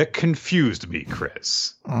that confused me,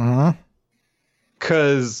 Chris.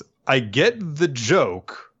 Because I get the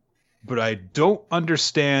joke, but I don't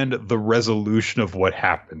understand the resolution of what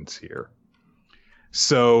happens here.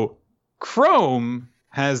 So Chrome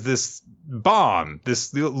has this bomb, this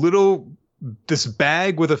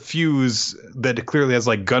bag with a fuse that clearly has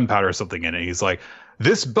like gunpowder or something in it. He's like,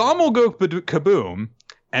 this bomb will go kaboom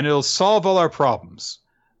and it'll solve all our problems.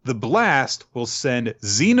 the blast will send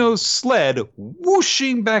Xeno's sled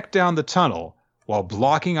whooshing back down the tunnel while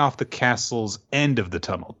blocking off the castle's end of the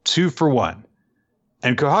tunnel. 2 for 1.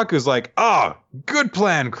 And Kohaku's like, good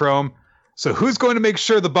plan, Chrome. So who's going to make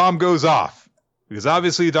sure the bomb goes off? Because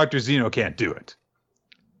obviously Dr. Xeno can't do it.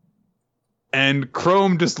 And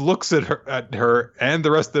Chrome just looks at her and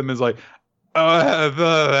the rest of them is like,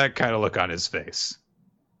 that kind of look on his face.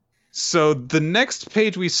 So the next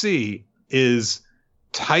page we see is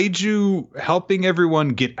Taiju helping everyone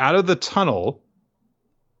get out of the tunnel.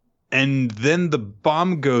 And then the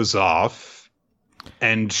bomb goes off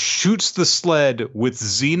and shoots the sled with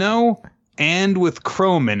Xeno and with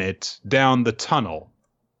Chrome in it down the tunnel.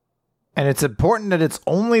 And it's important that it's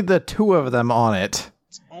only the 2 of them on it.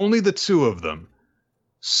 It's only the 2 of them.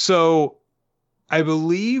 So I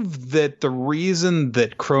believe that the reason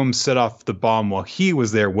that Chrome set off the bomb while he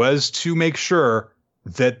was there was to make sure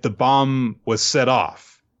that the bomb was set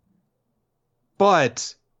off.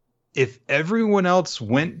 But if everyone else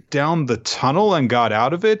went down the tunnel and got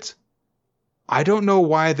out of it, I don't know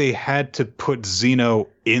why they had to put Xeno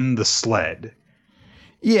in the sled.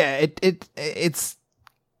 Yeah, it's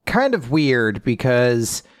kind of weird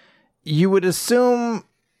because you would assume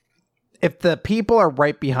if the people are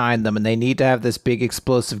right behind them and they need to have this big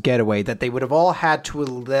explosive getaway, that they would have all had to have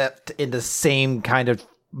left in the same kind of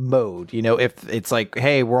mode. You know, if it's like,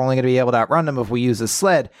 hey, we're only going to be able to outrun them if we use a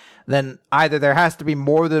sled, then either there has to be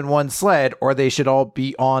more than one sled or they should all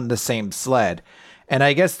be on the same sled. And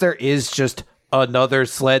I guess there is just another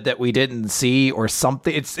sled that we didn't see or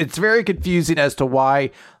something. It's very confusing as to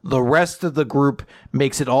why the rest of the group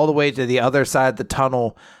makes it all the way to the other side of the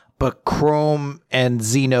tunnel, but Chrome and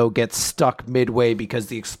Xeno get stuck midway because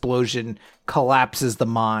the explosion collapses the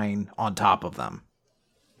mine on top of them.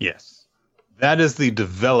 Yes. That is the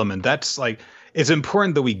development. That's like, it's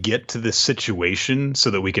important that we get to this situation so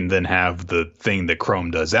that we can then have the thing that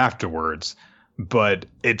Chrome does afterwards. But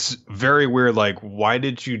it's very weird. Like, why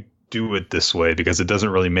did you do it this way? Because it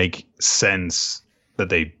doesn't really make sense that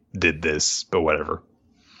they did this, but whatever.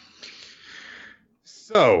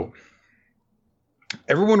 So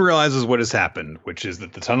everyone realizes what has happened, which is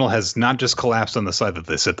that the tunnel has not just collapsed on the side that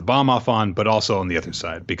they set the bomb off on, but also on the other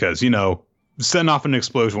side. Because, you know, setting off an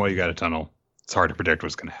explosion while you got a tunnel, it's hard to predict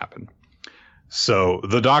what's going to happen. So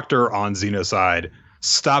the doctor on Xeno's side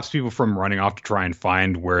stops people from running off to try and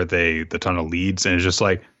find where the tunnel leads. And it's just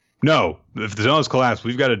like, no, if the tunnel's collapsed,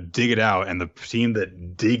 we've got to dig it out. And the team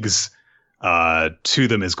that digs to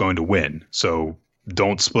them is going to win. So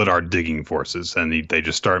don't split our digging forces. And they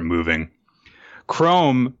just start moving.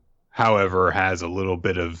 Chrome, however, has a little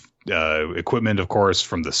bit of equipment, of course,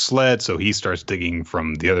 from the sled. So he starts digging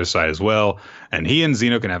from the other side as well. And he and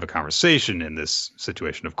Xeno can have a conversation in this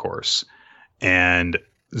situation, of course. And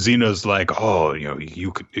Xeno's like, oh, you know,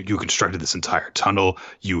 you constructed this entire tunnel.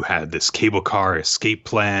 You had this cable car escape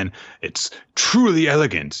plan. It's truly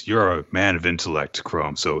elegant. You're a man of intellect,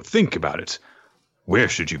 Chrome. So think about it. Where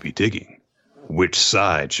should you be digging? Which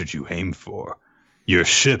side should you aim for? Your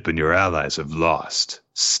ship and your allies have lost.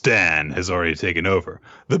 Stan has already taken over.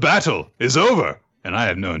 The battle is over, and I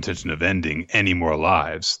have no intention of ending any more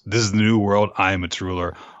lives. This is the new world. I am its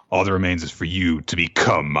ruler. All that remains is for you to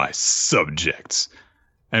become my subjects.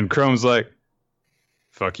 And Chrome's like,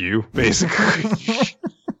 fuck you, basically.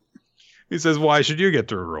 He says, why should you get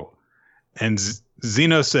to rule? And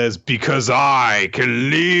Xeno says, because I can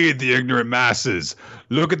lead the ignorant masses.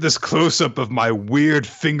 Look at this close-up of my weird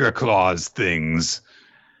finger claws things.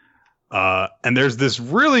 And there's this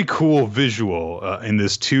really cool visual in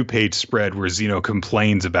this 2-page spread where Xeno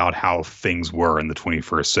complains about how things were in the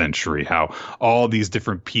 21st century, how all these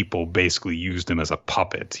different people basically used him as a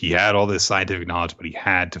puppet. He had all this scientific knowledge, but he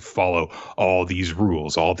had to follow all these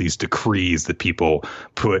rules, all these decrees that people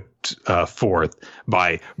put forth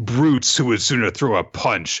by brutes who would sooner throw a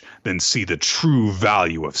punch than see the true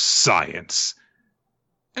value of science.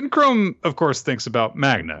 And Chrome, of course, thinks about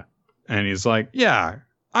Magna. And he's like, yeah,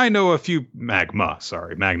 I know a few Magna's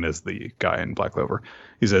the guy in Black Clover.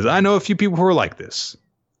 He says, I know a few people who are like this.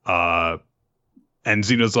 And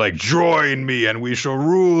Xeno's like, join me and we shall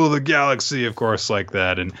rule the galaxy, of course, like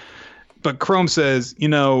that. But Chrome says, you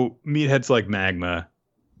know, meatheads like Magma,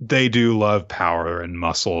 they do love power and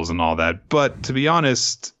muscles and all that. But to be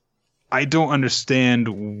honest, I don't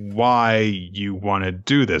understand why you want to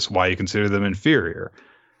do this, why you consider them inferior.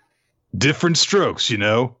 Different strokes, you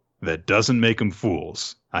know, that doesn't make them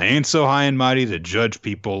fools. I ain't so high and mighty to judge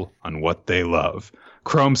people on what they love.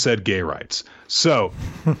 Chrome said gay rights. So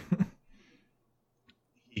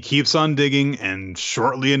he keeps on digging, and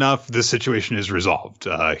shortly enough, this situation is resolved.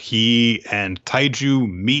 He and Taiju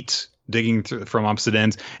meet digging from opposite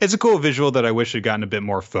ends. It's a cool visual that I wish had gotten a bit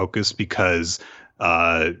more focused because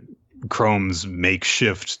Chrome's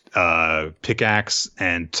makeshift pickaxe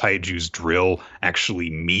and Taiju's drill actually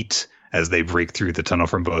meet as they break through the tunnel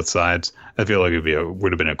from both sides. I feel like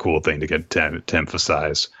would have been a cool thing to get to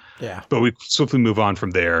emphasize. Yeah. But we swiftly move on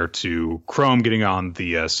from there to Chrome getting on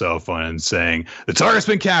the cell phone and saying, the target's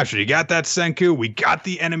been captured. You got that, Senku? We got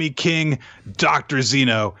the enemy king. Dr.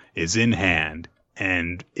 Zeno is in hand.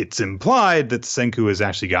 And it's implied that Senku has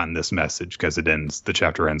actually gotten this message because the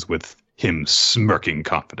chapter ends with him smirking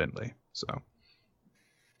confidently. So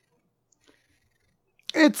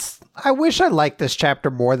I wish I liked this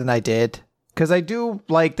chapter more than I did, because I do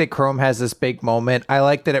like that Chrome has this big moment. I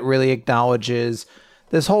like that it really acknowledges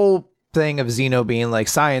this whole thing of Zeno being like,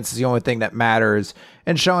 science is the only thing that matters,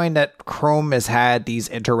 and showing that Chrome has had these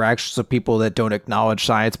interactions with people that don't acknowledge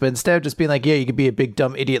science, but instead of just being like, yeah, you could be a big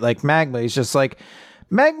dumb idiot like Magma, he's just like,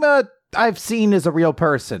 Magma I've seen as a real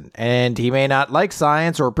person, and he may not like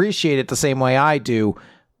science or appreciate it the same way I do,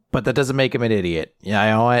 but that doesn't make him an idiot. Yeah,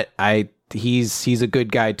 you know what? He's a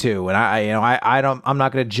good guy too, and I'm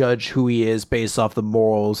not going to judge who he is based off the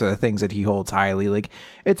morals or the things that he holds highly. Like,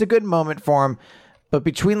 it's a good moment for him. But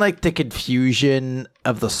between like the confusion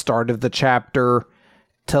of the start of the chapter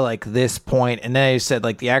to like this point, and then I said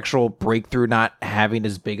like the actual breakthrough not having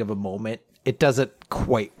as big of a moment, it doesn't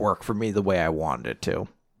quite work for me the way I wanted it to.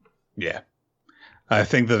 Yeah. I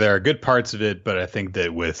think that there are good parts of it, but I think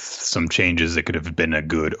that with some changes, it could have been a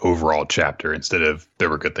good overall chapter instead of there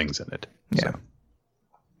were good things in it. Yeah. So.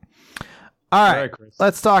 All right, Chris.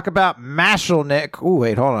 Let's talk about Mashal, Nick. Ooh,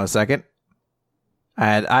 wait, hold on a second.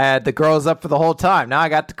 I had the girls up for the whole time. Now I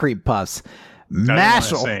got the cream puffs. Mashal. I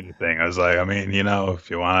didn't say anything. I was like, I mean, if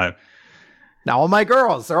you want to. Now all my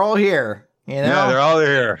girls, they're all here. Yeah, they're all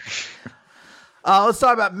here. Let's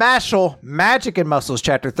talk about Mashal, Magic and Muscles,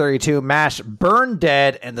 Chapter 32, Mash, Burn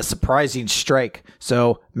Dead, and the Surprising Strike.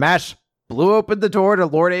 So Mash blew open the door to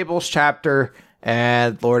Lord Abel's chapter,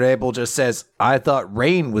 and Lord Abel just says, I thought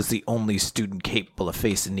Rain was the only student capable of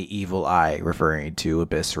facing the evil eye, referring to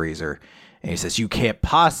Abyss Razor. And he says, you can't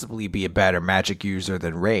possibly be a better magic user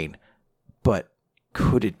than Rain. But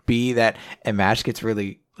could it be that? And Mash gets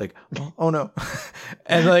really like, oh no.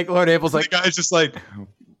 And like Lord Abel's like, the guy's just like,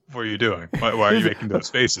 what are you doing? Why are you making those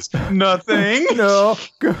faces? Nothing. No.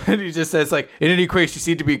 And he just says like, in any case, you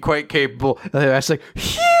seem to be quite capable. And Mash like,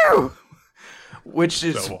 phew. Which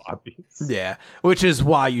is so obvious. Yeah. Which is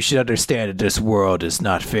why you should understand that this world is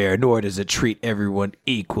not fair, nor does it treat everyone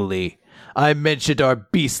equally. I mentioned our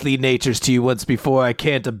beastly natures to you once before. I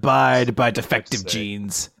can't abide by defective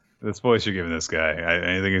genes. This voice you're giving this guy,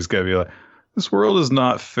 I think he's going to be like, this world is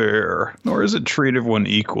not fair, nor does it treat everyone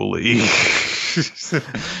equally.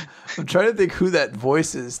 I'm trying to think who that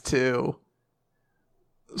voice is, too.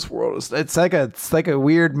 This world is, it's like a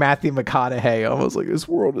weird Matthew McConaughey, almost like this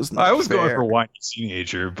world is not fair. I was going for whiny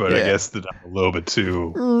teenager, but I guess that I'm a little bit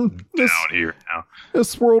too down here now.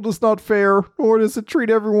 This world is not fair, nor does it treat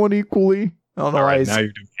everyone equally. I don't know. All right, now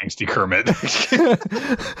you're doing angsty Kermit.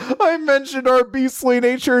 I mentioned our beastly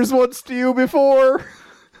natures once to you before.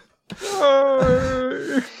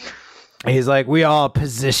 He's like, we are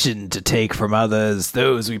positioned to take from others.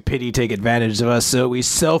 Those we pity take advantage of us, so we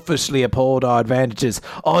selfishly uphold our advantages.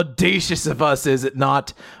 Audacious of us, is it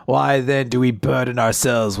not? Why then do we burden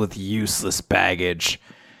ourselves with useless baggage?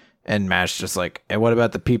 And Mash just like, and what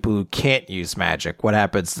about the people who can't use magic? What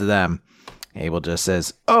happens to them? Abel just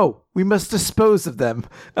says, oh, we must dispose of them.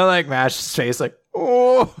 I like Mash's face like,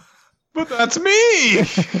 oh. But that's me!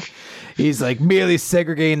 He's like, merely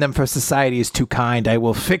segregating them from society is too kind. I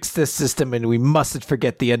will fix this system, and we mustn't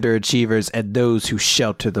forget the underachievers and those who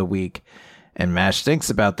shelter the weak. And Mash thinks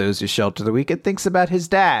about those who shelter the weak and thinks about his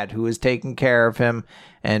dad, who has taken care of him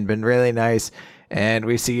and been really nice. And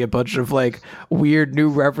we see a bunch of like weird new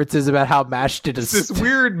references about how Mash did this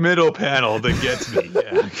weird middle panel that gets me.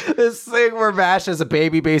 Yeah. This thing where Mash as a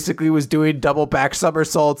baby basically was doing double back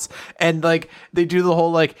somersaults, and like they do the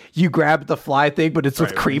whole like you grab the fly thing, but it's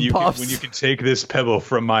with cream puffs. When you can take this pebble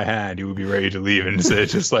from my hand, you will be ready to leave, and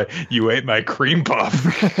it's just like you ate my cream puff.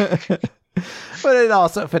 But it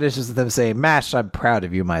also finishes with them saying, Mash, I'm proud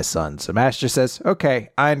of you, my son. So Mash just says, okay,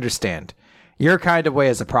 I understand. Your kind of way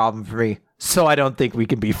is a problem for me, so I don't think we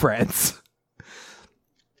can be friends.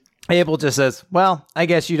 Abel just says, well, I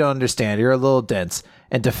guess you don't understand. You're a little dense,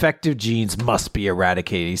 and defective genes must be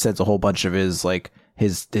eradicated. He sends a whole bunch of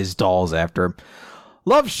his dolls after him.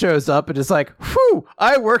 Love shows up and is like, whew,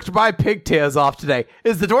 I worked my pigtails off today.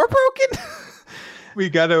 Is the door broken? we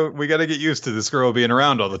gotta get used to this girl being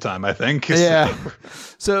around all the time, I think. Yeah.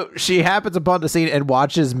 So she happens upon the scene and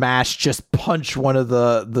watches Mash just punch one of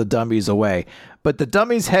the dummies away. But the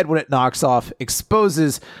dummy's head, when it knocks off,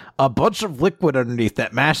 exposes a bunch of liquid underneath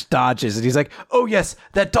that Mash dodges. And he's like, oh yes,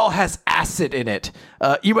 that doll has acid in it.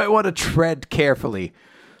 You might want to tread carefully.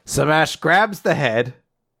 So Mash grabs the head,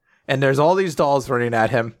 and there's all these dolls running at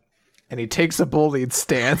him. And he takes a bullying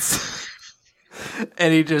stance.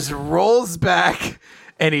 And he just rolls back.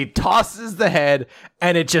 And he tosses the head,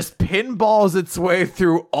 and it just pinballs its way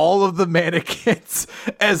through all of the mannequins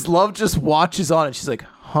as Love just watches on. And she's like,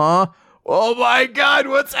 huh? Oh my God,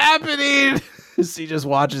 what's happening? She just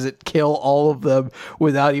watches it kill all of them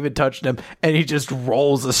without even touching them. And he just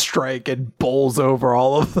rolls a strike and bowls over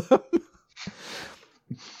all of them.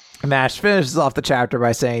 Mash finishes off the chapter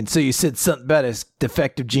by saying, so you said something about his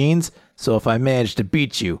defective genes? So if I manage to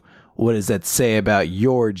beat you, what does that say about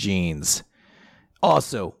your genes?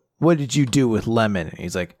 Also, what did you do with Lemon? And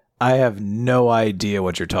he's like, I have no idea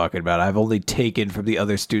what you're talking about. I've only taken from the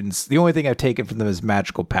other students. The only thing I've taken from them is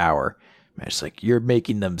magical power. Mash's like, you're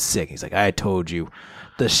making them sick. He's like, I told you.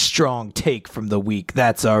 The strong take from the weak.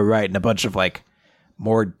 That's all right. And a bunch of like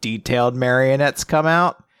more detailed marionettes come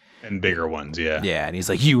out. And bigger ones, yeah. Yeah, and he's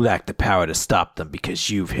like, you lack the power to stop them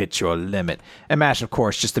because you've hit your limit. And Mash, of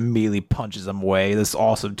course, just immediately punches them away. This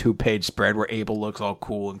awesome 2-page spread where Abel looks all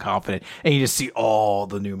cool and confident. And you just see all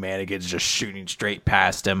the new mannequins just shooting straight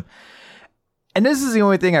past him. And this is the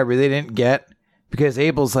only thing I really didn't get. Because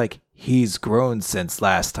Abel's like, he's grown since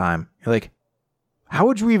last time. You're like, how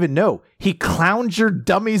would you even know? He clowned your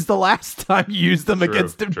dummies the last time you used them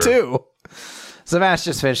against him too. So Mash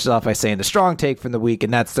just finishes off by saying the strong take from the weak,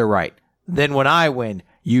 and that's their right. Then when I win,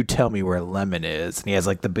 you tell me where Lemon is. And he has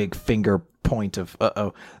like the big finger point of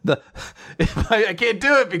I can't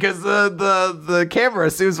do it because the camera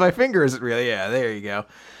assumes my finger isn't really. Yeah, there you go.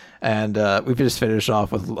 And we just finish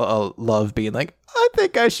off with Love being like, I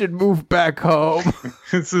think I should move back home.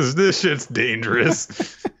 This shit's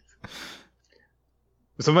dangerous.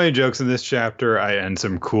 So many jokes in this chapter, and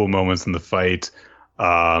some cool moments in the fight.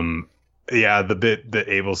 Yeah, the bit that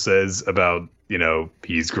Abel says about,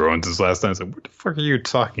 he's grown since last time. It's like, what the fuck are you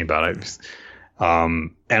talking about?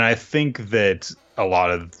 And I think that a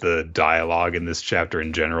lot of the dialogue in this chapter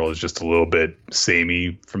in general is just a little bit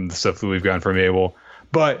samey from the stuff that we've gotten from Abel.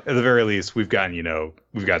 But at the very least, we've got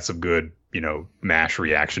some good, Mash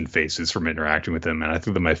reaction faces from interacting with him. And I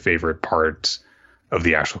think that my favorite parts of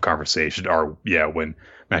the actual conversation are, when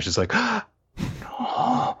Mash is like,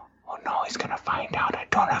 no. No, he's gonna find out I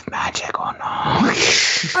don't have magic. Oh no.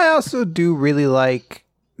 I also do really like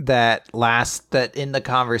that in the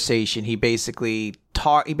conversation he basically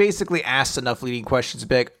asked enough leading questions to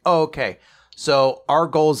be like, oh, okay, so our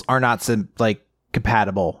goals are not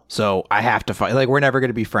compatible, so I have to fight. Like, we're never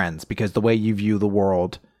gonna be friends because the way you view the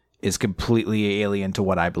world is completely alien to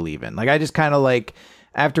what I believe in. Like, I just kind of like,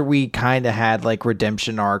 after we kind of had like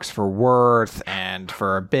redemption arcs for Worth and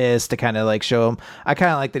for Abyss to kind of like show him, I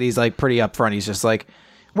kind of like that he's like pretty upfront. He's just like,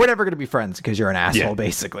 we're never going to be friends because you're an asshole,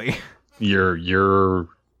 basically. Your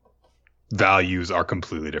values are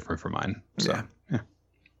completely different from mine. So, yeah.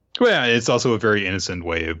 Well, yeah, it's also a very innocent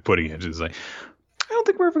way of putting it. It's like, I don't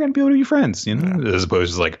think we're ever going to be able to be friends, as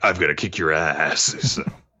opposed to like, I've got to kick your ass. So.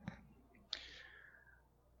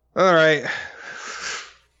 All right.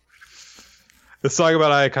 Let's talk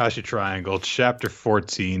about Ayakashi Triangle, Chapter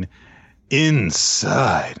 14,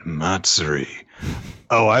 Inside Matsuri.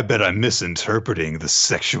 Oh, I bet I'm misinterpreting the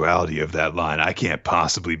sexuality of that line. I can't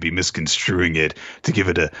possibly be misconstruing it to give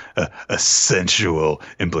it a sensual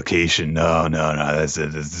implication. No, that's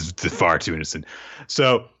far too innocent.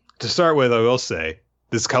 So, to start with, I will say,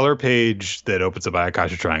 this color page that opens up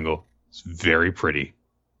Ayakashi Triangle is very pretty.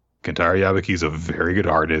 Kentaro Yabuki is a very good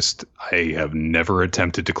artist. I have never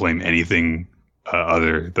attempted to claim anything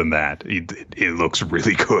other than that. It looks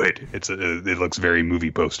really good. It looks very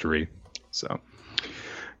movie postery. So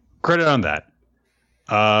credit on that.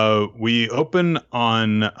 We open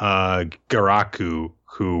on Garaku,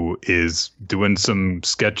 who is doing some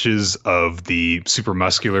sketches of the super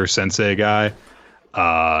muscular sensei guy.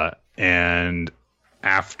 And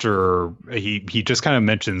after he just kind of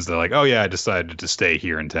mentions that, like, oh yeah, I decided to stay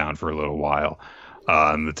here in town for a little while.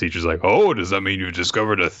 And the teacher's like, oh, does that mean you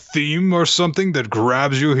discovered a theme or something that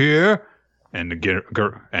grabs you here? And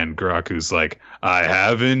Garaku's like, I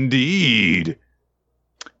have indeed.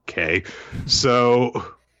 Okay,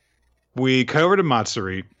 so we cut over to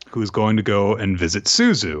Matsuri, who's going to go and visit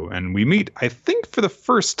Suzu. And we meet, I think for the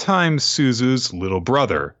first time, Suzu's little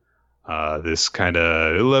brother. This kind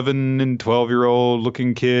of 11 and 12-year-old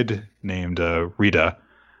looking kid named Rita.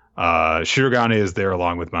 Shirogane is there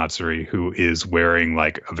along with Matsuri, who is wearing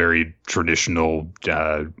like a very traditional,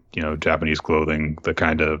 Japanese clothing, the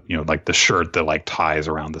kind of, like the shirt that like ties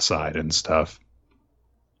around the side and stuff.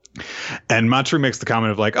 And Matsuri makes the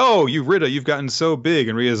comment of like, "Oh, Rita, you've gotten so big."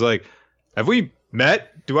 And Rita's like, "Have we met?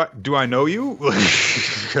 Do I know you?"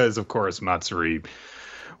 Because of course Matsuri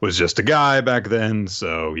was just a guy back then.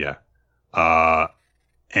 So yeah.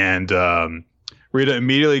 And Rita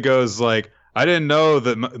immediately goes like, "I didn't know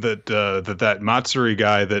that Matsuri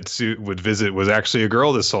guy that would visit was actually a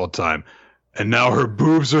girl this whole time. And now her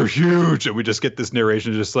boobs are huge." And we just get this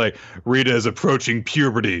narration just like Rita is approaching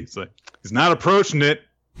puberty. It's like, he's not approaching it.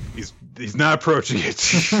 He's not approaching it.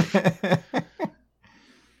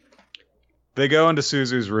 They go into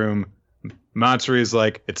Suzu's room. Matsuri's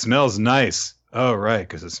like, "It smells nice." "Oh, right,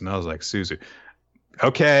 because it smells like Suzu."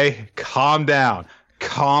 "Okay, calm down.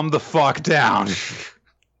 Calm the fuck down."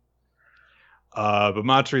 But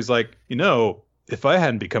Matsuri's like, if I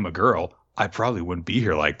hadn't become a girl, I probably wouldn't be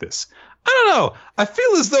here like this. I don't know. I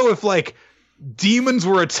feel as though if like demons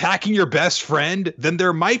were attacking your best friend, then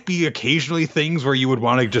there might be occasionally things where you would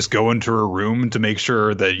want to just go into her room to make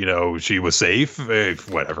sure that, she was safe,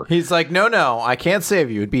 whatever. He's like, no, I can't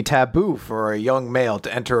save you. It'd be taboo for a young male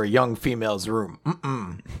to enter a young female's room.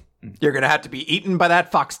 You're going to have to be eaten by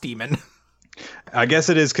that fox demon. I guess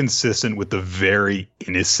it is consistent with the very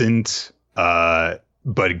innocent, but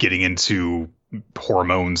getting into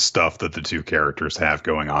hormone stuff that the two characters have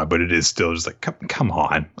going on, but it is still just like, come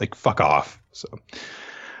on, like, fuck off. So,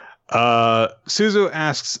 Suzu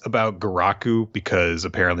asks about Garaku because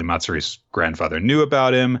apparently Matsuri's grandfather knew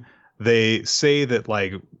about him. They say that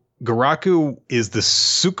like Garaku is the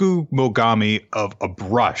Tsukumogami of a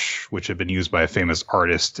brush, which had been used by a famous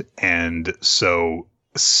artist. And so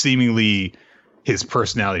seemingly his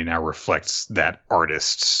personality now reflects that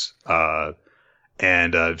artist's,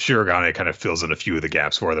 and Shirogane kind of fills in a few of the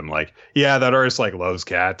gaps for them. Like, yeah, that artist like loves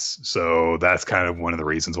cats, so that's kind of one of the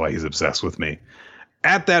reasons why he's obsessed with me.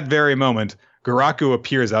 At that very moment, Garaku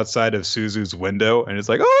appears outside of Suzu's window and is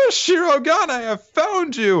like, "Oh, Shirogane, I have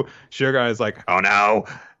found you." Shirogane is like, "Oh no."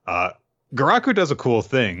 Garaku does a cool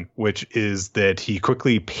thing, which is that he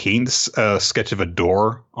quickly paints a sketch of a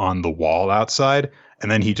door on the wall outside,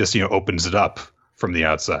 and then he just, opens it up from the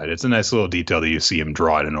outside. It's a nice little detail that you see him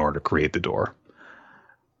draw it in order to create the door.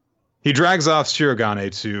 He drags off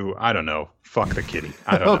Shirogane to, I don't know, fuck the kitty.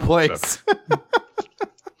 I don't know. Place. So.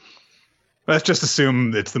 Let's just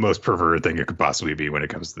assume it's the most perverted thing it could possibly be when it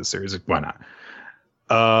comes to this series. Why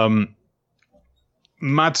not?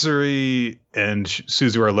 Matsuri and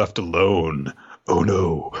Suzu are left alone. Oh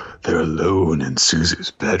no, they're alone in Suzu's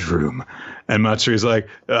bedroom. And Matsuri's like,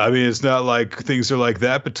 it's not like things are like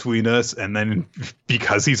that between us. And then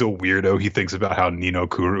because he's a weirdo, he thinks about how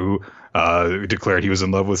Ninokuru declared he was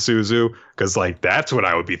in love with Suzu. Because like, that's what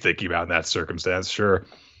I would be thinking about in that circumstance. Sure.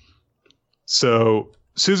 So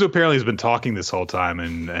Suzu apparently has been talking this whole time,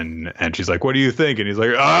 and she's like, "What do you think?" And he's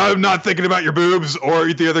like, "I'm not thinking about your boobs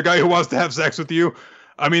or the other guy who wants to have sex with you.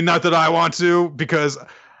 I mean, not that I want to, because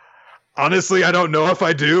honestly, I don't know if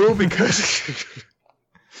I do, because..."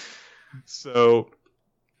 So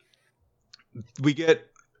we get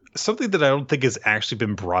something that I don't think has actually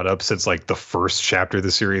been brought up since like the first chapter of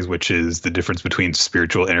the series, which is the difference between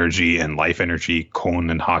spiritual energy and life energy, Kon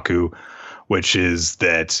and Haku, which is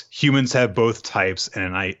that humans have both types,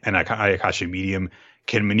 and an Ayakashi medium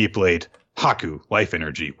can manipulate Haku, life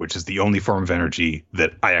energy, which is the only form of energy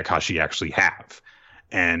that Ayakashi actually have.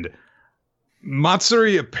 And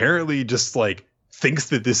Matsuri apparently just like thinks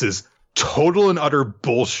that this is total and utter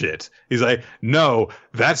bullshit. He's like, "No,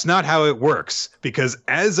 that's not how it works. Because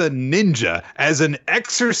as a ninja, as an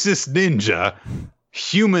exorcist ninja,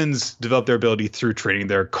 humans develop their ability through training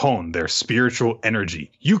their Kon, their spiritual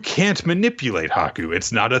energy. You can't manipulate Haku.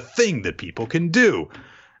 It's not a thing that people can do."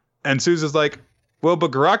 And Suzu's like, "Well,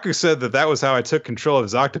 but Garaku said that was how I took control of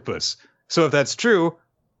his octopus. So if that's true,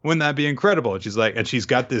 wouldn't that be incredible?" And she's like, and she's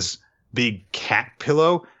got this big cat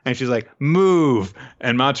pillow, and she's like, "Move."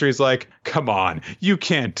 And Matsuri's like, "Come on, you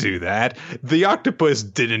can't do that. The octopus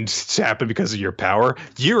didn't happen because of your power.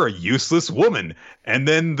 You're a useless woman." And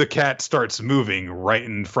then the cat starts moving right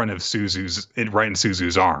in front of right in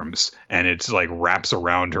Suzu's arms, and it's like wraps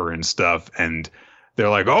around her and stuff, and they're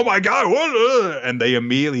like, "Oh my god, what?" And they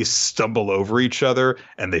immediately stumble over each other,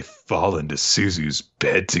 and they fall into Suzu's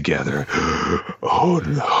bed together. Oh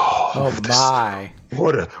no. Oh my.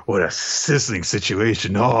 What a sizzling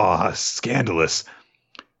situation. Oh, scandalous.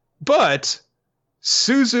 But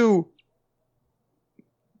Suzu...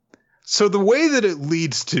 So the way that it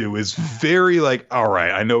leads to is very like, all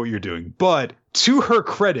right, I know what you're doing. But to her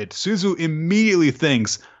credit, Suzu immediately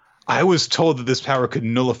thinks, I was told that this power could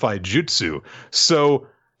nullify jutsu. So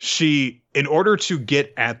she, in order to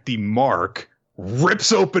get at the mark,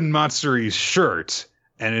 rips open Matsuri's shirt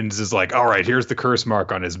and is like, all right, here's the curse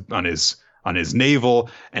mark on his navel,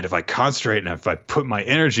 and if I concentrate and if I put my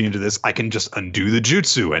energy into this, I can just undo the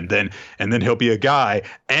jutsu, and then he'll be a guy,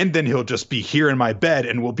 and then he'll just be here in my bed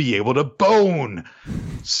and we'll be able to bone.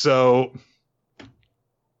 So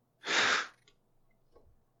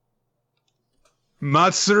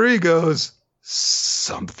Matsuri goes,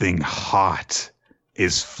 something hot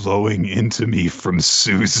is flowing into me from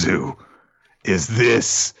Suzu. Is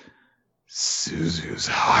this Suzu's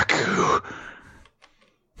Haku?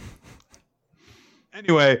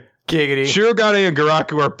 Anyway, Giggity. Shirogane and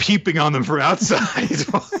Garaku are peeping on them from outside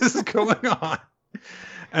while this is going on.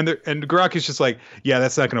 And Garaku's just like, yeah,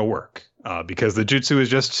 that's not going to work because the jutsu is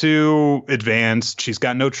just too advanced. She's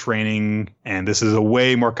got no training, and this is a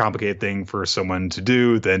way more complicated thing for someone to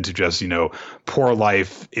do than to just, pour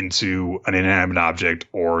life into an inanimate object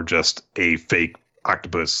or just a fake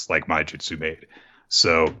octopus like my jutsu made.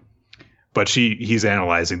 So, but he's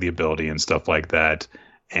analyzing the ability and stuff like that.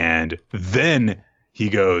 And then he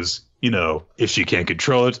goes, if she can't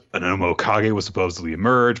control it, an Omokage will supposedly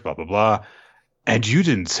emerge, blah, blah, blah. And you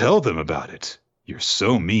didn't tell them about it. You're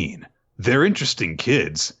so mean. They're interesting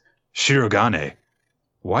kids. Shirogane,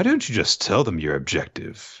 why don't you just tell them your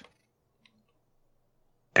objective?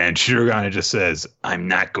 And Shirogane just says, I'm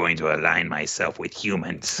not going to align myself with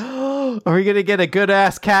humans. Are we going to get a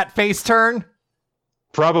good-ass cat face turn?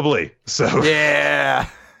 Probably. So yeah.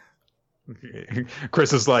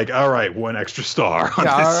 Chris is like, all right, 1 extra star on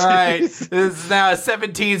all this right. series. This is now a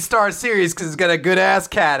 17-star series because it's got a good-ass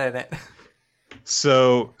cat in it.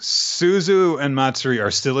 So Suzu and Matsuri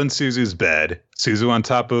are still in Suzu's bed. Suzu on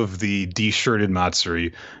top of the de-shirted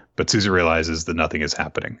Matsuri, but Suzu realizes that nothing is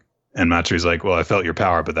happening. And Matsuri's like, well, I felt your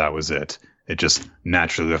power, but that was it. It just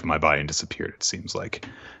naturally left my body and disappeared, it seems like.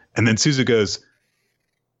 And then Suzu goes,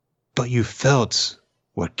 but you felt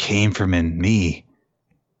what came from in me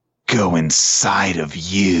go inside of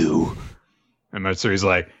you. And Matsuri's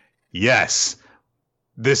like, yes,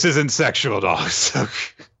 this isn't sexual, dogs.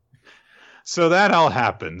 So that all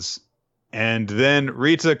happens. And then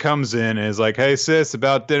Rita comes in and is like, hey, sis,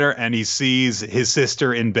 about dinner. And he sees his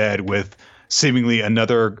sister in bed with seemingly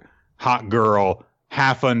another hot girl,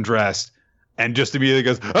 half undressed, and just immediately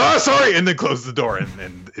goes, oh, sorry, and then closes the door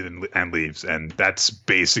and leaves. And that's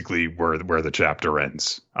basically where the chapter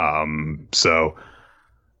ends. So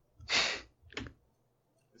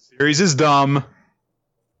the series is dumb.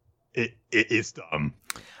 It's dumb.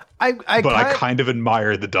 I kind of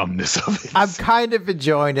admire the dumbness of it. I'm kind of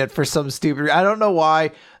enjoying it for some stupid. I don't know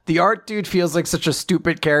why. The art dude feels like such a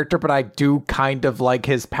stupid character, but I do kind of like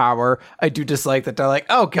his power. I do dislike that they're like,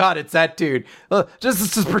 oh god, it's that dude.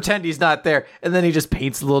 Just pretend he's not there, and then he just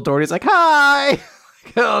paints the little door. And he's like, hi. I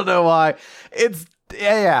don't know why. It's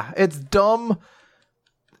dumb,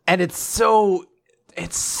 and it's so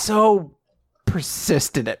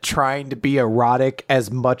persistent at trying to be erotic as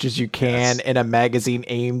much as you can in a magazine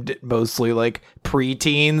aimed mostly like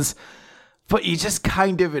preteens, but you just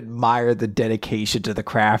kind of admire the dedication to the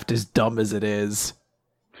craft, as dumb as it is.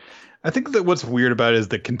 I think that what's weird about it is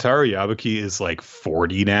that Kentaro Yabuki is like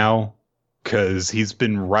 40 now, because he's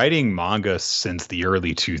been writing manga since the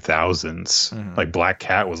early 2000s. Like Black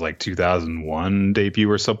Cat was like 2001 debut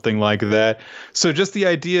or something like that. So just the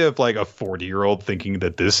idea of like a 40-year-old thinking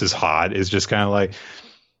that this is hot is just kind of like,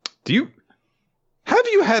 have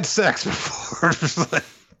you had sex before?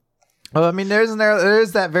 Well, I mean, there's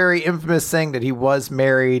that very infamous thing that he was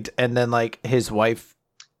married and then like his wife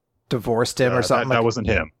divorced him or something. That wasn't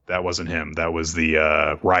him. That wasn't him. That was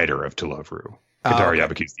the writer of To Love Ru. Kentaro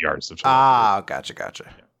Yabuki's the artist of To Love Ru. Gotcha.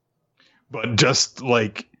 But just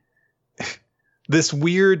like this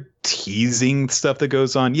weird teasing stuff that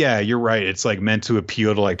goes on. Yeah, you're right. It's like meant to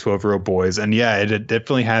appeal to like 12-year-old boys. And yeah, it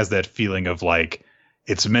definitely has that feeling of like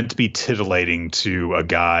it's meant to be titillating to a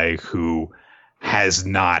guy who has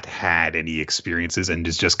not had any experiences and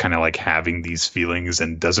is just kind of like having these feelings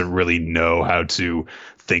and doesn't really know how to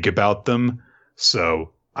think about them. So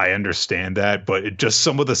I understand that, but just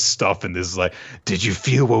some of the stuff in this is like, did you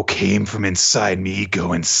feel what came from inside me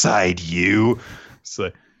go inside you? It's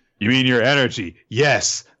like, you mean your energy?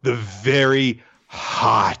 Yes, the very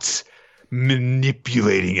hot,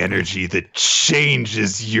 manipulating energy that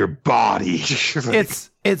changes your body.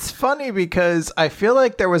 It's funny because I feel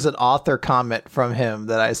like there was an author comment from him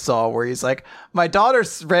that I saw where he's like, my daughter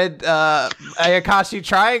read Ayakashi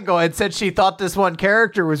Triangle and said she thought this one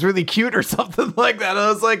character was really cute or something like that. And I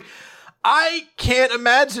was like, I can't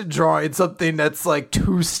imagine drawing something that's like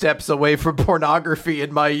 2 steps away from pornography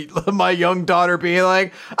and my young daughter being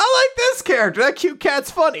like, I like this character. That cute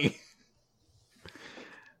cat's funny.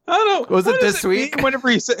 I don't know. Was it this week? Whenever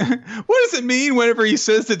he what does it mean whenever he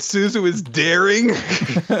says that Suzu is daring?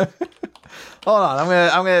 Hold on,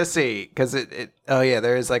 I'm gonna see because it. Oh yeah,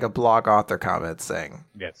 there is like a blog author comment saying.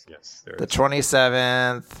 Yes. There the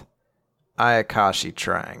 27th Ayakashi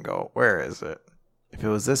Triangle. Where is it? If it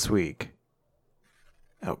was this week.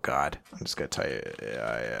 Oh God, I'm just gonna tell you.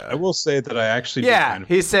 I will say that I actually. Yeah,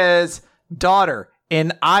 he says, daughter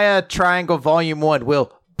in Aya Triangle Volume 1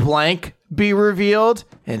 will blank be revealed,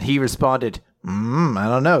 and he responded, I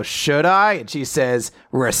don't know, should I? And she says,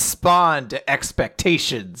 respond to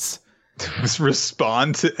expectations.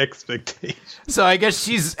 Respond to expectations. So I guess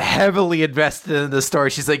she's heavily invested in the story.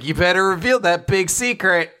 She's like, you better reveal that big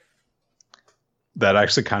secret. That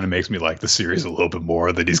actually kind of makes me like the series a little bit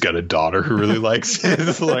more, that he's got a daughter who really likes it.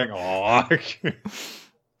 It's like, aw.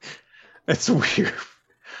 It's weird.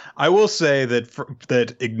 I will say that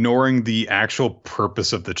that ignoring the actual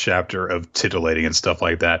purpose of the chapter of titillating and stuff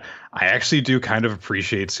like that, I actually do kind of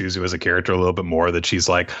appreciate Suzu as a character a little bit more, that she's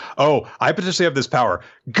like, oh, I potentially have this power.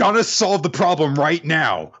 Gonna solve the problem right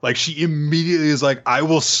now. Like, she immediately is like, I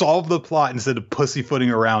will solve the plot instead of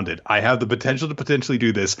pussyfooting around it. I have the potential to potentially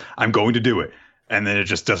do this. I'm going to do it. And then it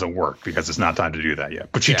just doesn't work because it's not time to do that yet.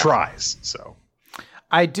 But she tries. So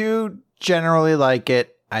I do generally like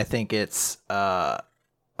it. I think it's a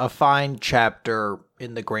fine chapter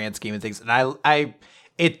in the grand scheme of things. And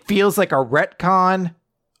it feels like a retcon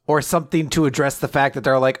or something to address the fact that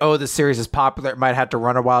they're like, oh, this series is popular. It might have to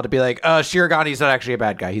run a while to be like, Shiragani's not actually a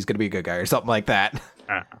bad guy. He's going to be a good guy or something like that.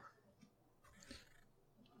 All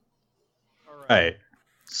right.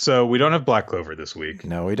 So we don't have Black Clover this week.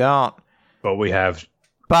 No, we don't. But we have.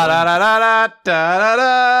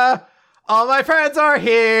 Ba-da-da-da-da-da-da. All my friends are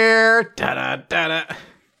here. Da-da-da-da.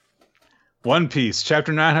 One Piece,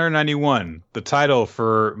 chapter 991, the title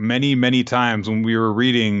for many, many times when we were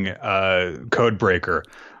reading Codebreaker.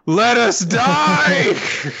 Let us die!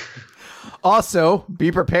 Also,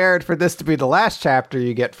 be prepared for this to be the last chapter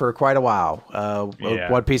you get for quite a while.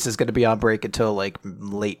 One Piece is going to be on break until like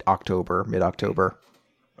late October, mid-October.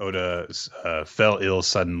 Oda fell ill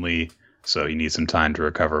suddenly, so he needs some time to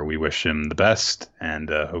recover. We wish him the best and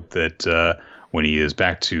hope that when he is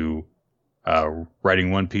back to writing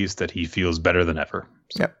One Piece, that he feels better than ever.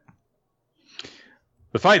 So. Yep.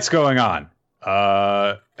 The fight's going on.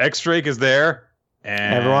 X-Drake is there.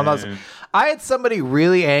 And everyone loves him. I had somebody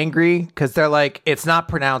really angry because they're like, it's not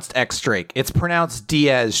pronounced X-Drake. It's pronounced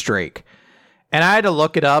Diaz-Drake. And I had to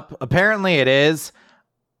look it up. Apparently it is.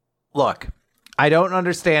 Look, I don't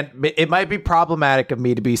understand. It might be problematic of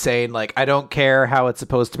me to be saying, like, I don't care how it's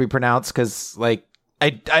supposed to be pronounced because, like,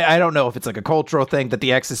 I don't know if it's like a cultural thing that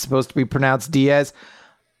the X is supposed to be pronounced Diaz.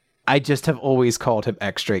 I just have always called him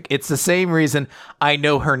X-Drake. It's the same reason I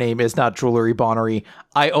know her name is not Jewelry Bonnery.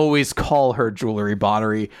 I always call her Jewelry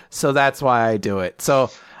Bonnery, so that's why I do it. So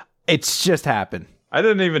it's just happened. I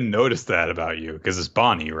didn't even notice that about you because it's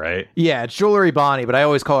Bonnie, right? Yeah, it's Jewelry Bonnie, but I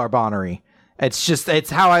always call her Bonnery. It's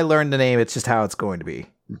how I learned the name. It's just how it's going to be.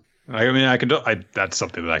 I mean, that's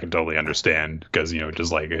something that I can totally understand because,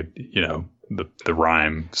 just like it, the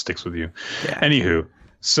rhyme sticks with you. Yeah. Anywho,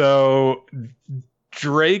 so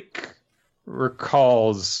Drake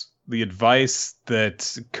recalls the advice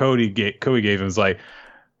that Cody gave him. Is like,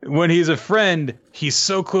 when he's a friend, he's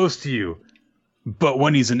so close to you, but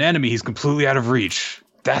when he's an enemy, he's completely out of reach.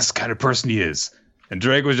 That's the kind of person he is. And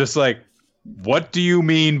Drake was just like, what do you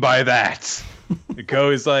mean by that? And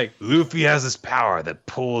Cody's like, Luffy has this power that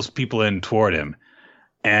pulls people in toward him.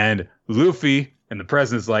 And Luffy in the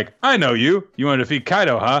present is like, I know you. You want to defeat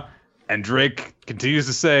Kaido, huh? And Drake continues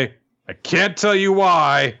to say, I can't tell you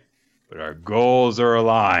why, but our goals are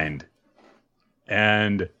aligned.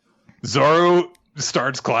 And Zoro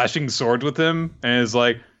starts clashing swords with him and is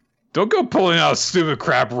like, don't go pulling out stupid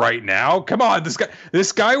crap right now. Come on,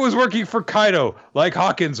 this guy was working for Kaido like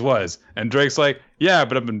Hawkins was. And Drake's like, yeah,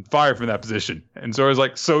 but I've been fired from that position. And Zoro's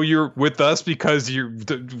like, so you're with us because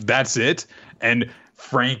that's it? And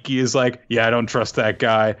Frankie is like, yeah, I don't trust that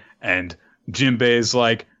guy. And Jinbei is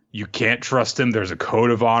like, you can't trust him. There's a code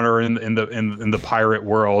of honor in the pirate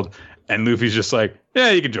world. And Luffy's just like,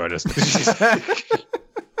 yeah, you can join us.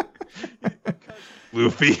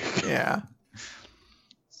 Luffy. Yeah.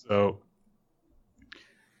 So,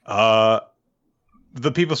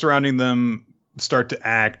 the people surrounding them start to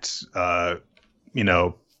act,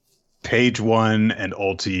 Page One and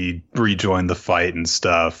Ulti rejoin the fight and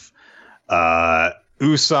stuff.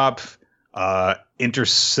 Usopp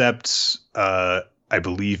intercepts I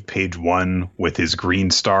believe, page 1 with his green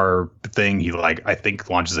star thing. He, I think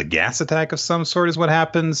launches a gas attack of some sort is what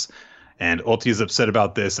happens. And Ulti is upset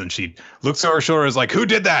about this, and she looks over her shoulder and is like, who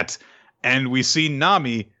did that? And we see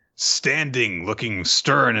Nami standing, looking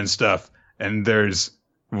stern and stuff. And there's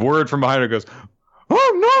word from behind her goes,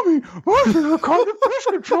 oh, Nami, why are you calling the fish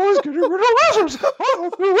control is getting rid of lizards? I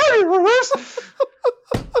don't feel ready for this.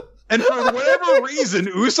 And for whatever reason,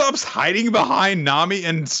 Usopp's hiding behind Nami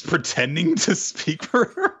and pretending to speak for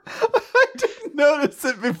her. I didn't notice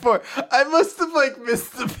it before. I must have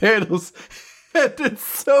missed the panels. And it's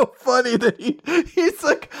so funny that he's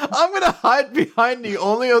like, I'm gonna hide behind the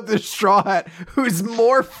only other Straw Hat who's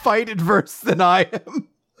more fight adverse than I am.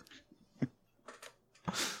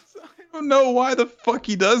 I don't know why the fuck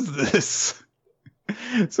he does this.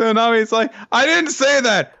 So Nami's like, I didn't say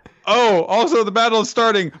that. Oh, also the battle is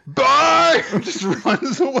starting. Bye! Just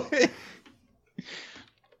runs away.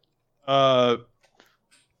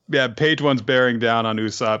 Yeah, page 1's bearing down on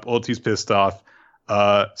Usopp. Ulti's pissed off.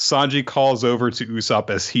 Sanji calls over to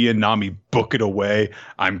Usopp as he and Nami book it away.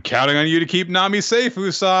 I'm counting on you to keep Nami safe,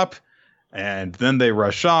 Usopp. And then they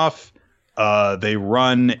rush off. They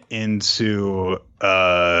run into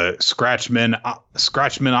Scratchman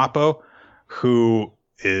Oppo, who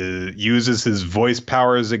uses his voice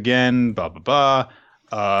powers again, blah, blah,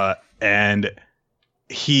 blah. And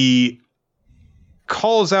he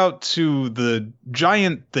calls out to the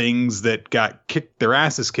giant things that got their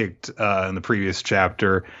asses kicked in the previous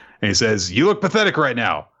chapter. And he says, you look pathetic right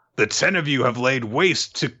now. The 10 of you have laid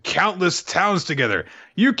waste to countless towns together.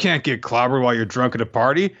 You can't get clobbered while you're drunk at a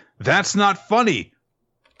party. That's not funny.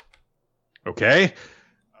 Okay.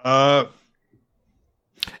 Look,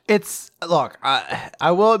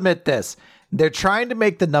 I will admit this. They're trying to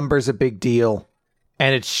make the numbers a big deal,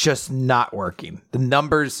 and it's just not working. The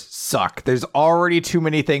numbers suck. There's already too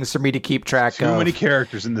many things for me to keep track of. Too many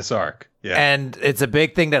characters in this arc. Yeah. And it's a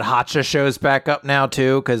big thing that Hacha shows back up now,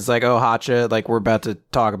 too, because, Hacha, we're about to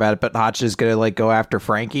talk about it, but Hacha's going to, go after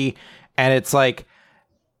Frankie. And it's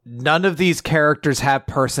none of these characters have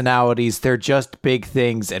personalities. They're just big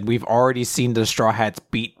things, and we've already seen the Straw Hats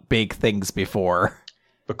beat big things before.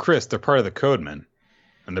 But Chris, they're part of the Codemen,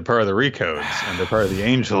 and they're part of the Recodes, and they're part of the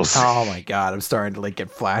Angels. Oh my god, I'm starting to get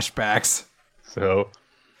flashbacks. So,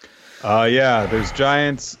 yeah, there's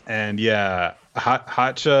giants, and yeah,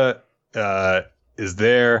 Hacha is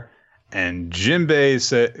there, and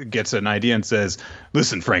Jinbei gets an idea and says,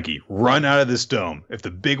 listen, Frankie, run out of this dome. If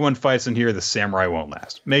the big one fights in here, the samurai won't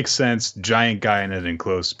last. Makes sense. Giant guy in an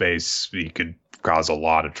enclosed space, he could cause a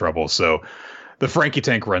lot of trouble. So the Frankie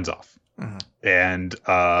tank runs off. Mm-hmm. And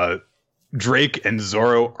Drake and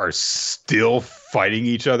Zoro are still fighting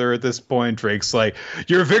each other at this point. Drake's like,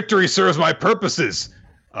 your victory serves my purposes.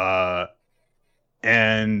 And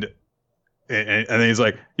then he's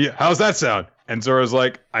like, yeah, how's that sound? And Zoro's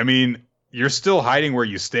like, I mean, you're still hiding where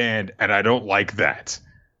you stand, and I don't like that.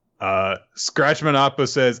 Scratchman Appa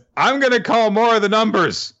says, I'm going to call more of the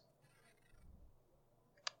numbers.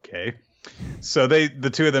 Okay. So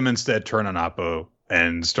the two of them instead turn on Appa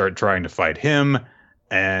and start trying to fight him.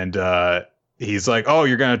 And he's like, oh,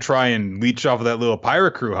 you're going to try and leech off of that little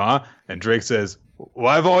pirate crew, huh? And Drake says, well,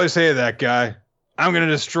 I've always hated that guy. I'm going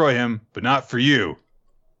to destroy him, but not for you.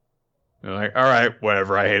 They're like, all right,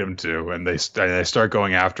 whatever. I hate him too. And they start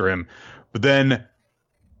going after him. But then,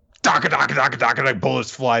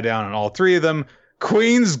 bullets fly down on all three of them.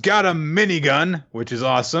 Queen's got a minigun, which is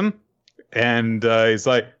awesome. And he's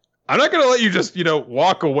like, I'm not going to let you just,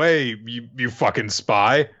 walk away, you fucking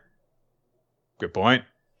spy. Good point.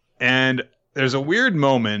 And there's a weird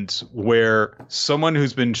moment where someone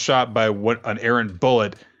who's been shot by an errant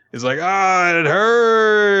bullet is like, it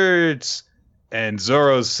hurts. And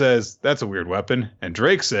Zoro says, that's a weird weapon. And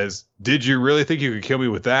Drake says, did you really think you could kill me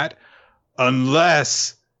with that?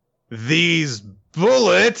 Unless these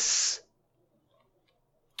bullets...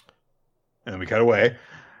 And then we cut away.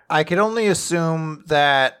 I could only assume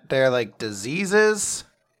that they're diseases,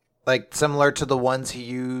 similar to the ones he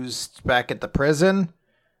used back at the prison,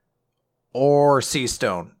 or Sea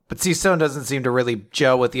Stone. But Sea Stone doesn't seem to really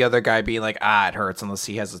gel with the other guy being like, it hurts, unless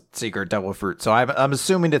he has a secret devil fruit. So I'm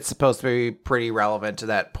assuming it's supposed to be pretty relevant to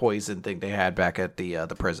that poison thing they had back at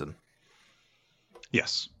the prison.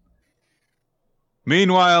 Yes.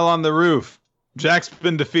 Meanwhile, on the roof, Jack's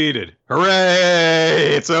been defeated.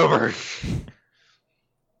 Hooray! It's over.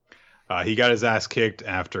 He got his ass kicked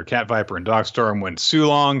after Cat Viper and Dogstorm went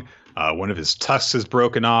Sulong. One of his tusks is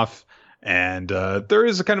broken off. And there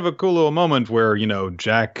is a kind of a cool little moment where,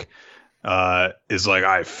 Jack is like,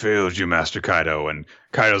 I failed you, Master Kaido. And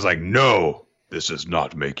Kaido's like, no, This does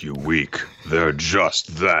not make you weak. They're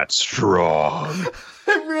just that strong.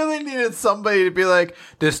 I really needed somebody to be like,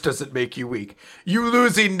 this doesn't make you weak. You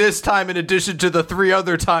losing this time in addition to the 3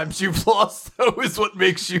 other times you've lost, though, is what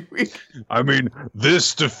makes you weak. I mean,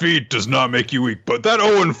 this defeat does not make you weak, but that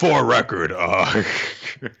 0-4 record,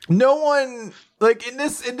 No one, like, in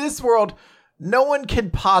this world, no one can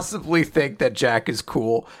possibly think that Jack is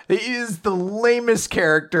cool. He is the lamest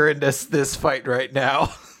character in this fight right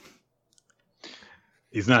now.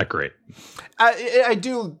 He's not great. I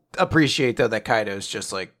do appreciate, though, that Kaido's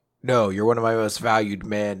just like, no, you're one of my most valued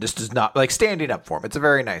men. This does not, like, standing up for him. It's a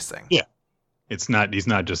very nice thing. Yeah. He's not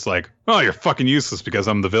just like, oh, you're fucking useless because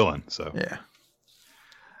I'm the villain. So yeah.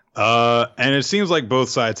 And it seems like both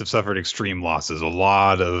sides have suffered extreme losses. A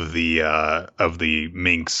lot of the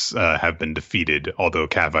minks have been defeated, although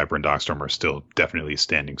Cat Viper and Dogstorm are still definitely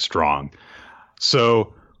standing strong.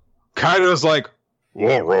 So Kaido's like,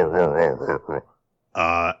 whoa, whoa, whoa, whoa, whoa.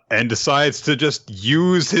 And decides to just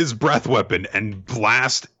use his breath weapon and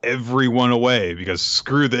blast everyone away because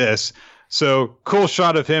screw this. So cool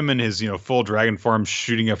shot of him in his, full dragon form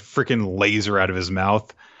shooting a freaking laser out of his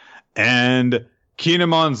mouth. And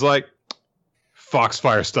Kinamon's like,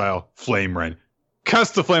 Foxfire style, flame rain.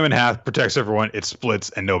 Cuts the flame in half, protects everyone, it splits,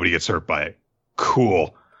 and nobody gets hurt by it.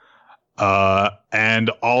 Cool. And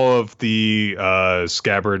all of the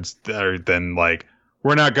scabbards are then like,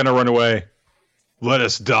 we're not going to run away. Let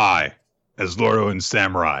us die as Lord Odin's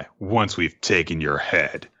samurai once we've taken your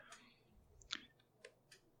head.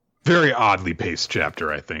 Very oddly paced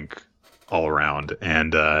chapter, I think, all around.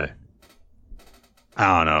 And I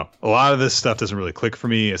don't know. A lot of this stuff doesn't really click for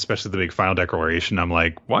me, especially the big final declaration. I'm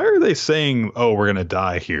like, why are they saying, oh, we're going to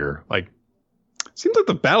die here? Like, it seems like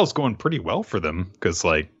the battle's going pretty well for them because,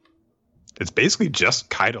 like, it's basically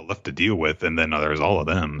just Kaido left to deal with, and then there's all of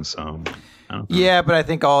them, so... Yeah, but I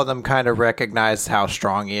think all of them kind of recognize how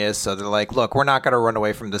strong he is, so they're like, look, we're not going to run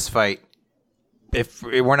away from this fight. If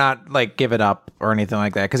we're not, like, giving up or anything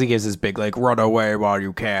like that, because he gives his big, like, run away while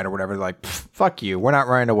you can or whatever. They're like, fuck you, we're not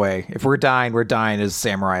running away. If we're dying as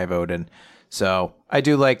Samurai of Odin. So I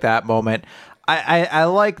do like that moment. I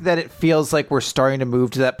like that it feels like we're starting to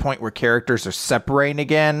move to that point where characters are separating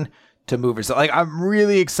again to move it. So, like, I'm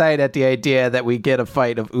really excited at the idea that we get a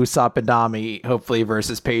fight of Usopp and Nami, hopefully,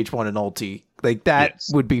 versus Page One and Ulti. Like, that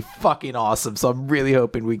would be fucking awesome. So I'm really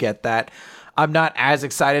hoping we get that. I'm not as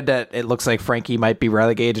excited that it looks like Frankie might be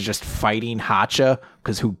relegated to just fighting Hacha,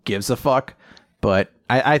 because who gives a fuck? But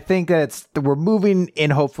I think that we're moving in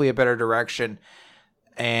hopefully a better direction.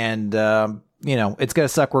 And, it's going to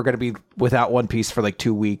suck. We're going to be without One Piece for like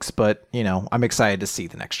 2 weeks. But, I'm excited to see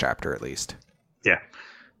the next chapter at least. Yeah.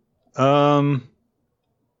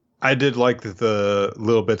 I did like the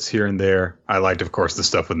little bits here and there. I liked, of course, the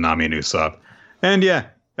stuff with Nami and Usopp. And yeah,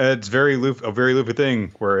 it's a very Luffy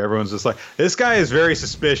thing where everyone's just like, this guy is very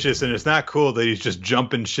suspicious and it's not cool that he's just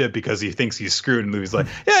jumping ship because he thinks he's screwed. And Luffy's like,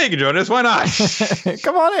 yeah, you can join us. Why not?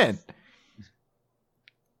 Come on in.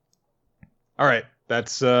 All right.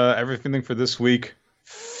 That's everything for this week.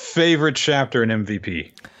 Favorite chapter and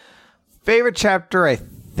MVP? Favorite chapter, I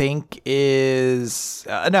think it's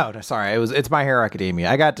My Hero Academia.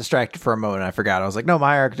 I got distracted for a moment. I forgot. I was like, no,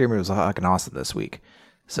 My Hero Academia was fucking awesome this week.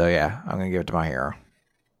 So yeah, I'm gonna give it to My Hero.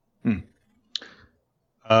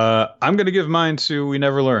 I'm gonna give mine to We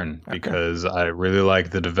Never Learn because I really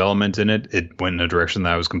like the development in it. It went in a direction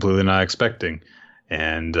that I was completely not expecting,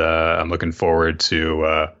 and I'm looking forward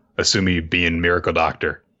to Asumi being Miracle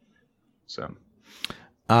Doctor. So.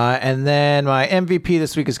 And then my MVP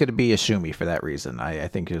this week is going to be Ashumi for that reason. I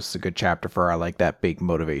think it's a good chapter for her. I like that big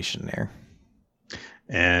motivation there.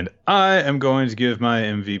 And I am going to give my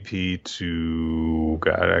MVP to...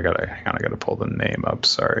 God, I gotta pull the name up.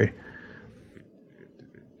 Sorry.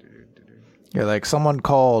 You're like someone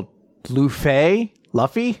called Luffy?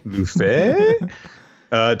 To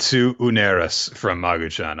Uneris from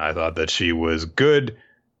Magu-chan. I thought that she was good.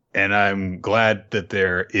 And I'm glad that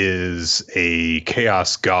there is a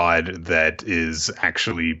chaos god that is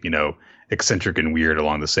actually, eccentric and weird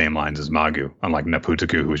along the same lines as Magu, unlike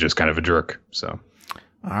Naputaku, who was just kind of a jerk. So,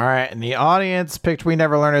 all right. And the audience picked We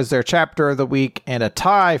Never Learn as their chapter of the week, and a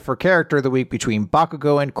tie for character of the week between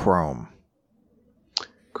Bakugo and Chrome.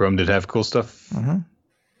 Chrome did have cool stuff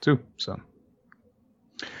too. So,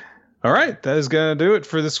 all right. That is going to do it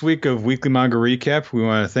for this week of Weekly Manga Recap. We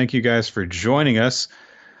want to thank you guys for joining us.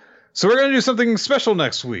 So we're going to do something special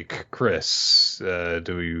next week, Chris. Do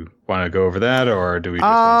we want to go over that, or do we just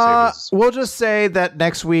want to say this? We'll just say that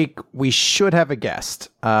next week we should have a guest.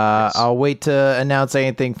 Yes. I'll wait to announce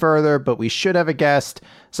anything further, but we should have a guest.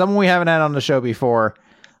 Someone we haven't had on the show before.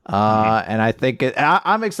 And I think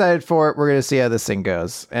I'm excited for it. We're going to see how this thing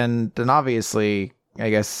goes. And then obviously, I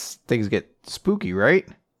guess things get spooky, right?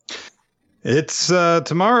 It's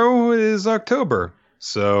tomorrow is October.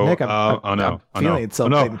 So, Nick, I'm feeling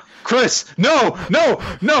something. Oh, no. Chris, no,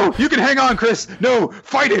 you can hang on, Chris. No,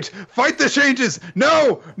 fight it. Fight the changes.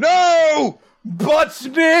 No. But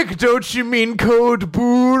Nick, don't you mean Code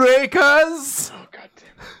Breakers? Oh, God damn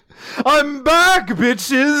it. I'm back,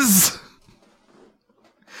 bitches.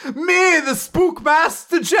 Me, the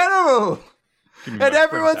Spookmaster General, and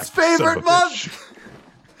everyone's favorite month.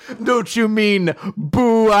 Don't you mean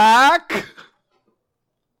Buak?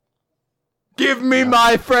 Give me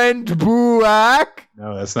my friend Buak.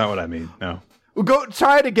 No, that's not what I mean. No. We'll go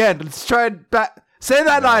try it again. Let's try it back. Say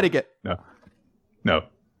that line again. No.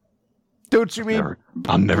 Don't you mean?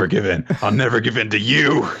 I'll never give in. I'll never give in to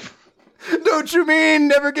you. Don't you mean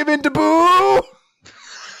never give in to Boo?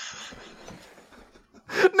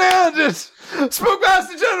 Nailed it!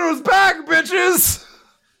 Spookmaster General's back, bitches!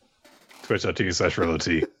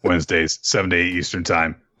 Twitch.tv/RoloT, Wednesdays, 7 to 8 Eastern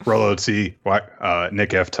Time. RoloT,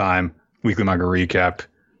 Nick F Time, Weekly Manga Recap,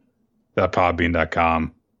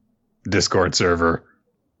 .podbean.com, Discord server.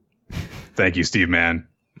 Thank you, Steve Mann.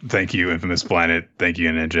 Thank you, Infamous Planet. Thank you,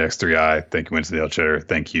 NinjaX3i. Thank you, Winston Dale Cheddar.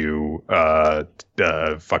 Thank you, Milo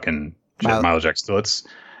Jack Stillitz.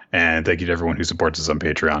 And thank you to everyone who supports us on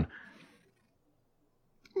Patreon.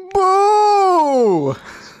 Boo!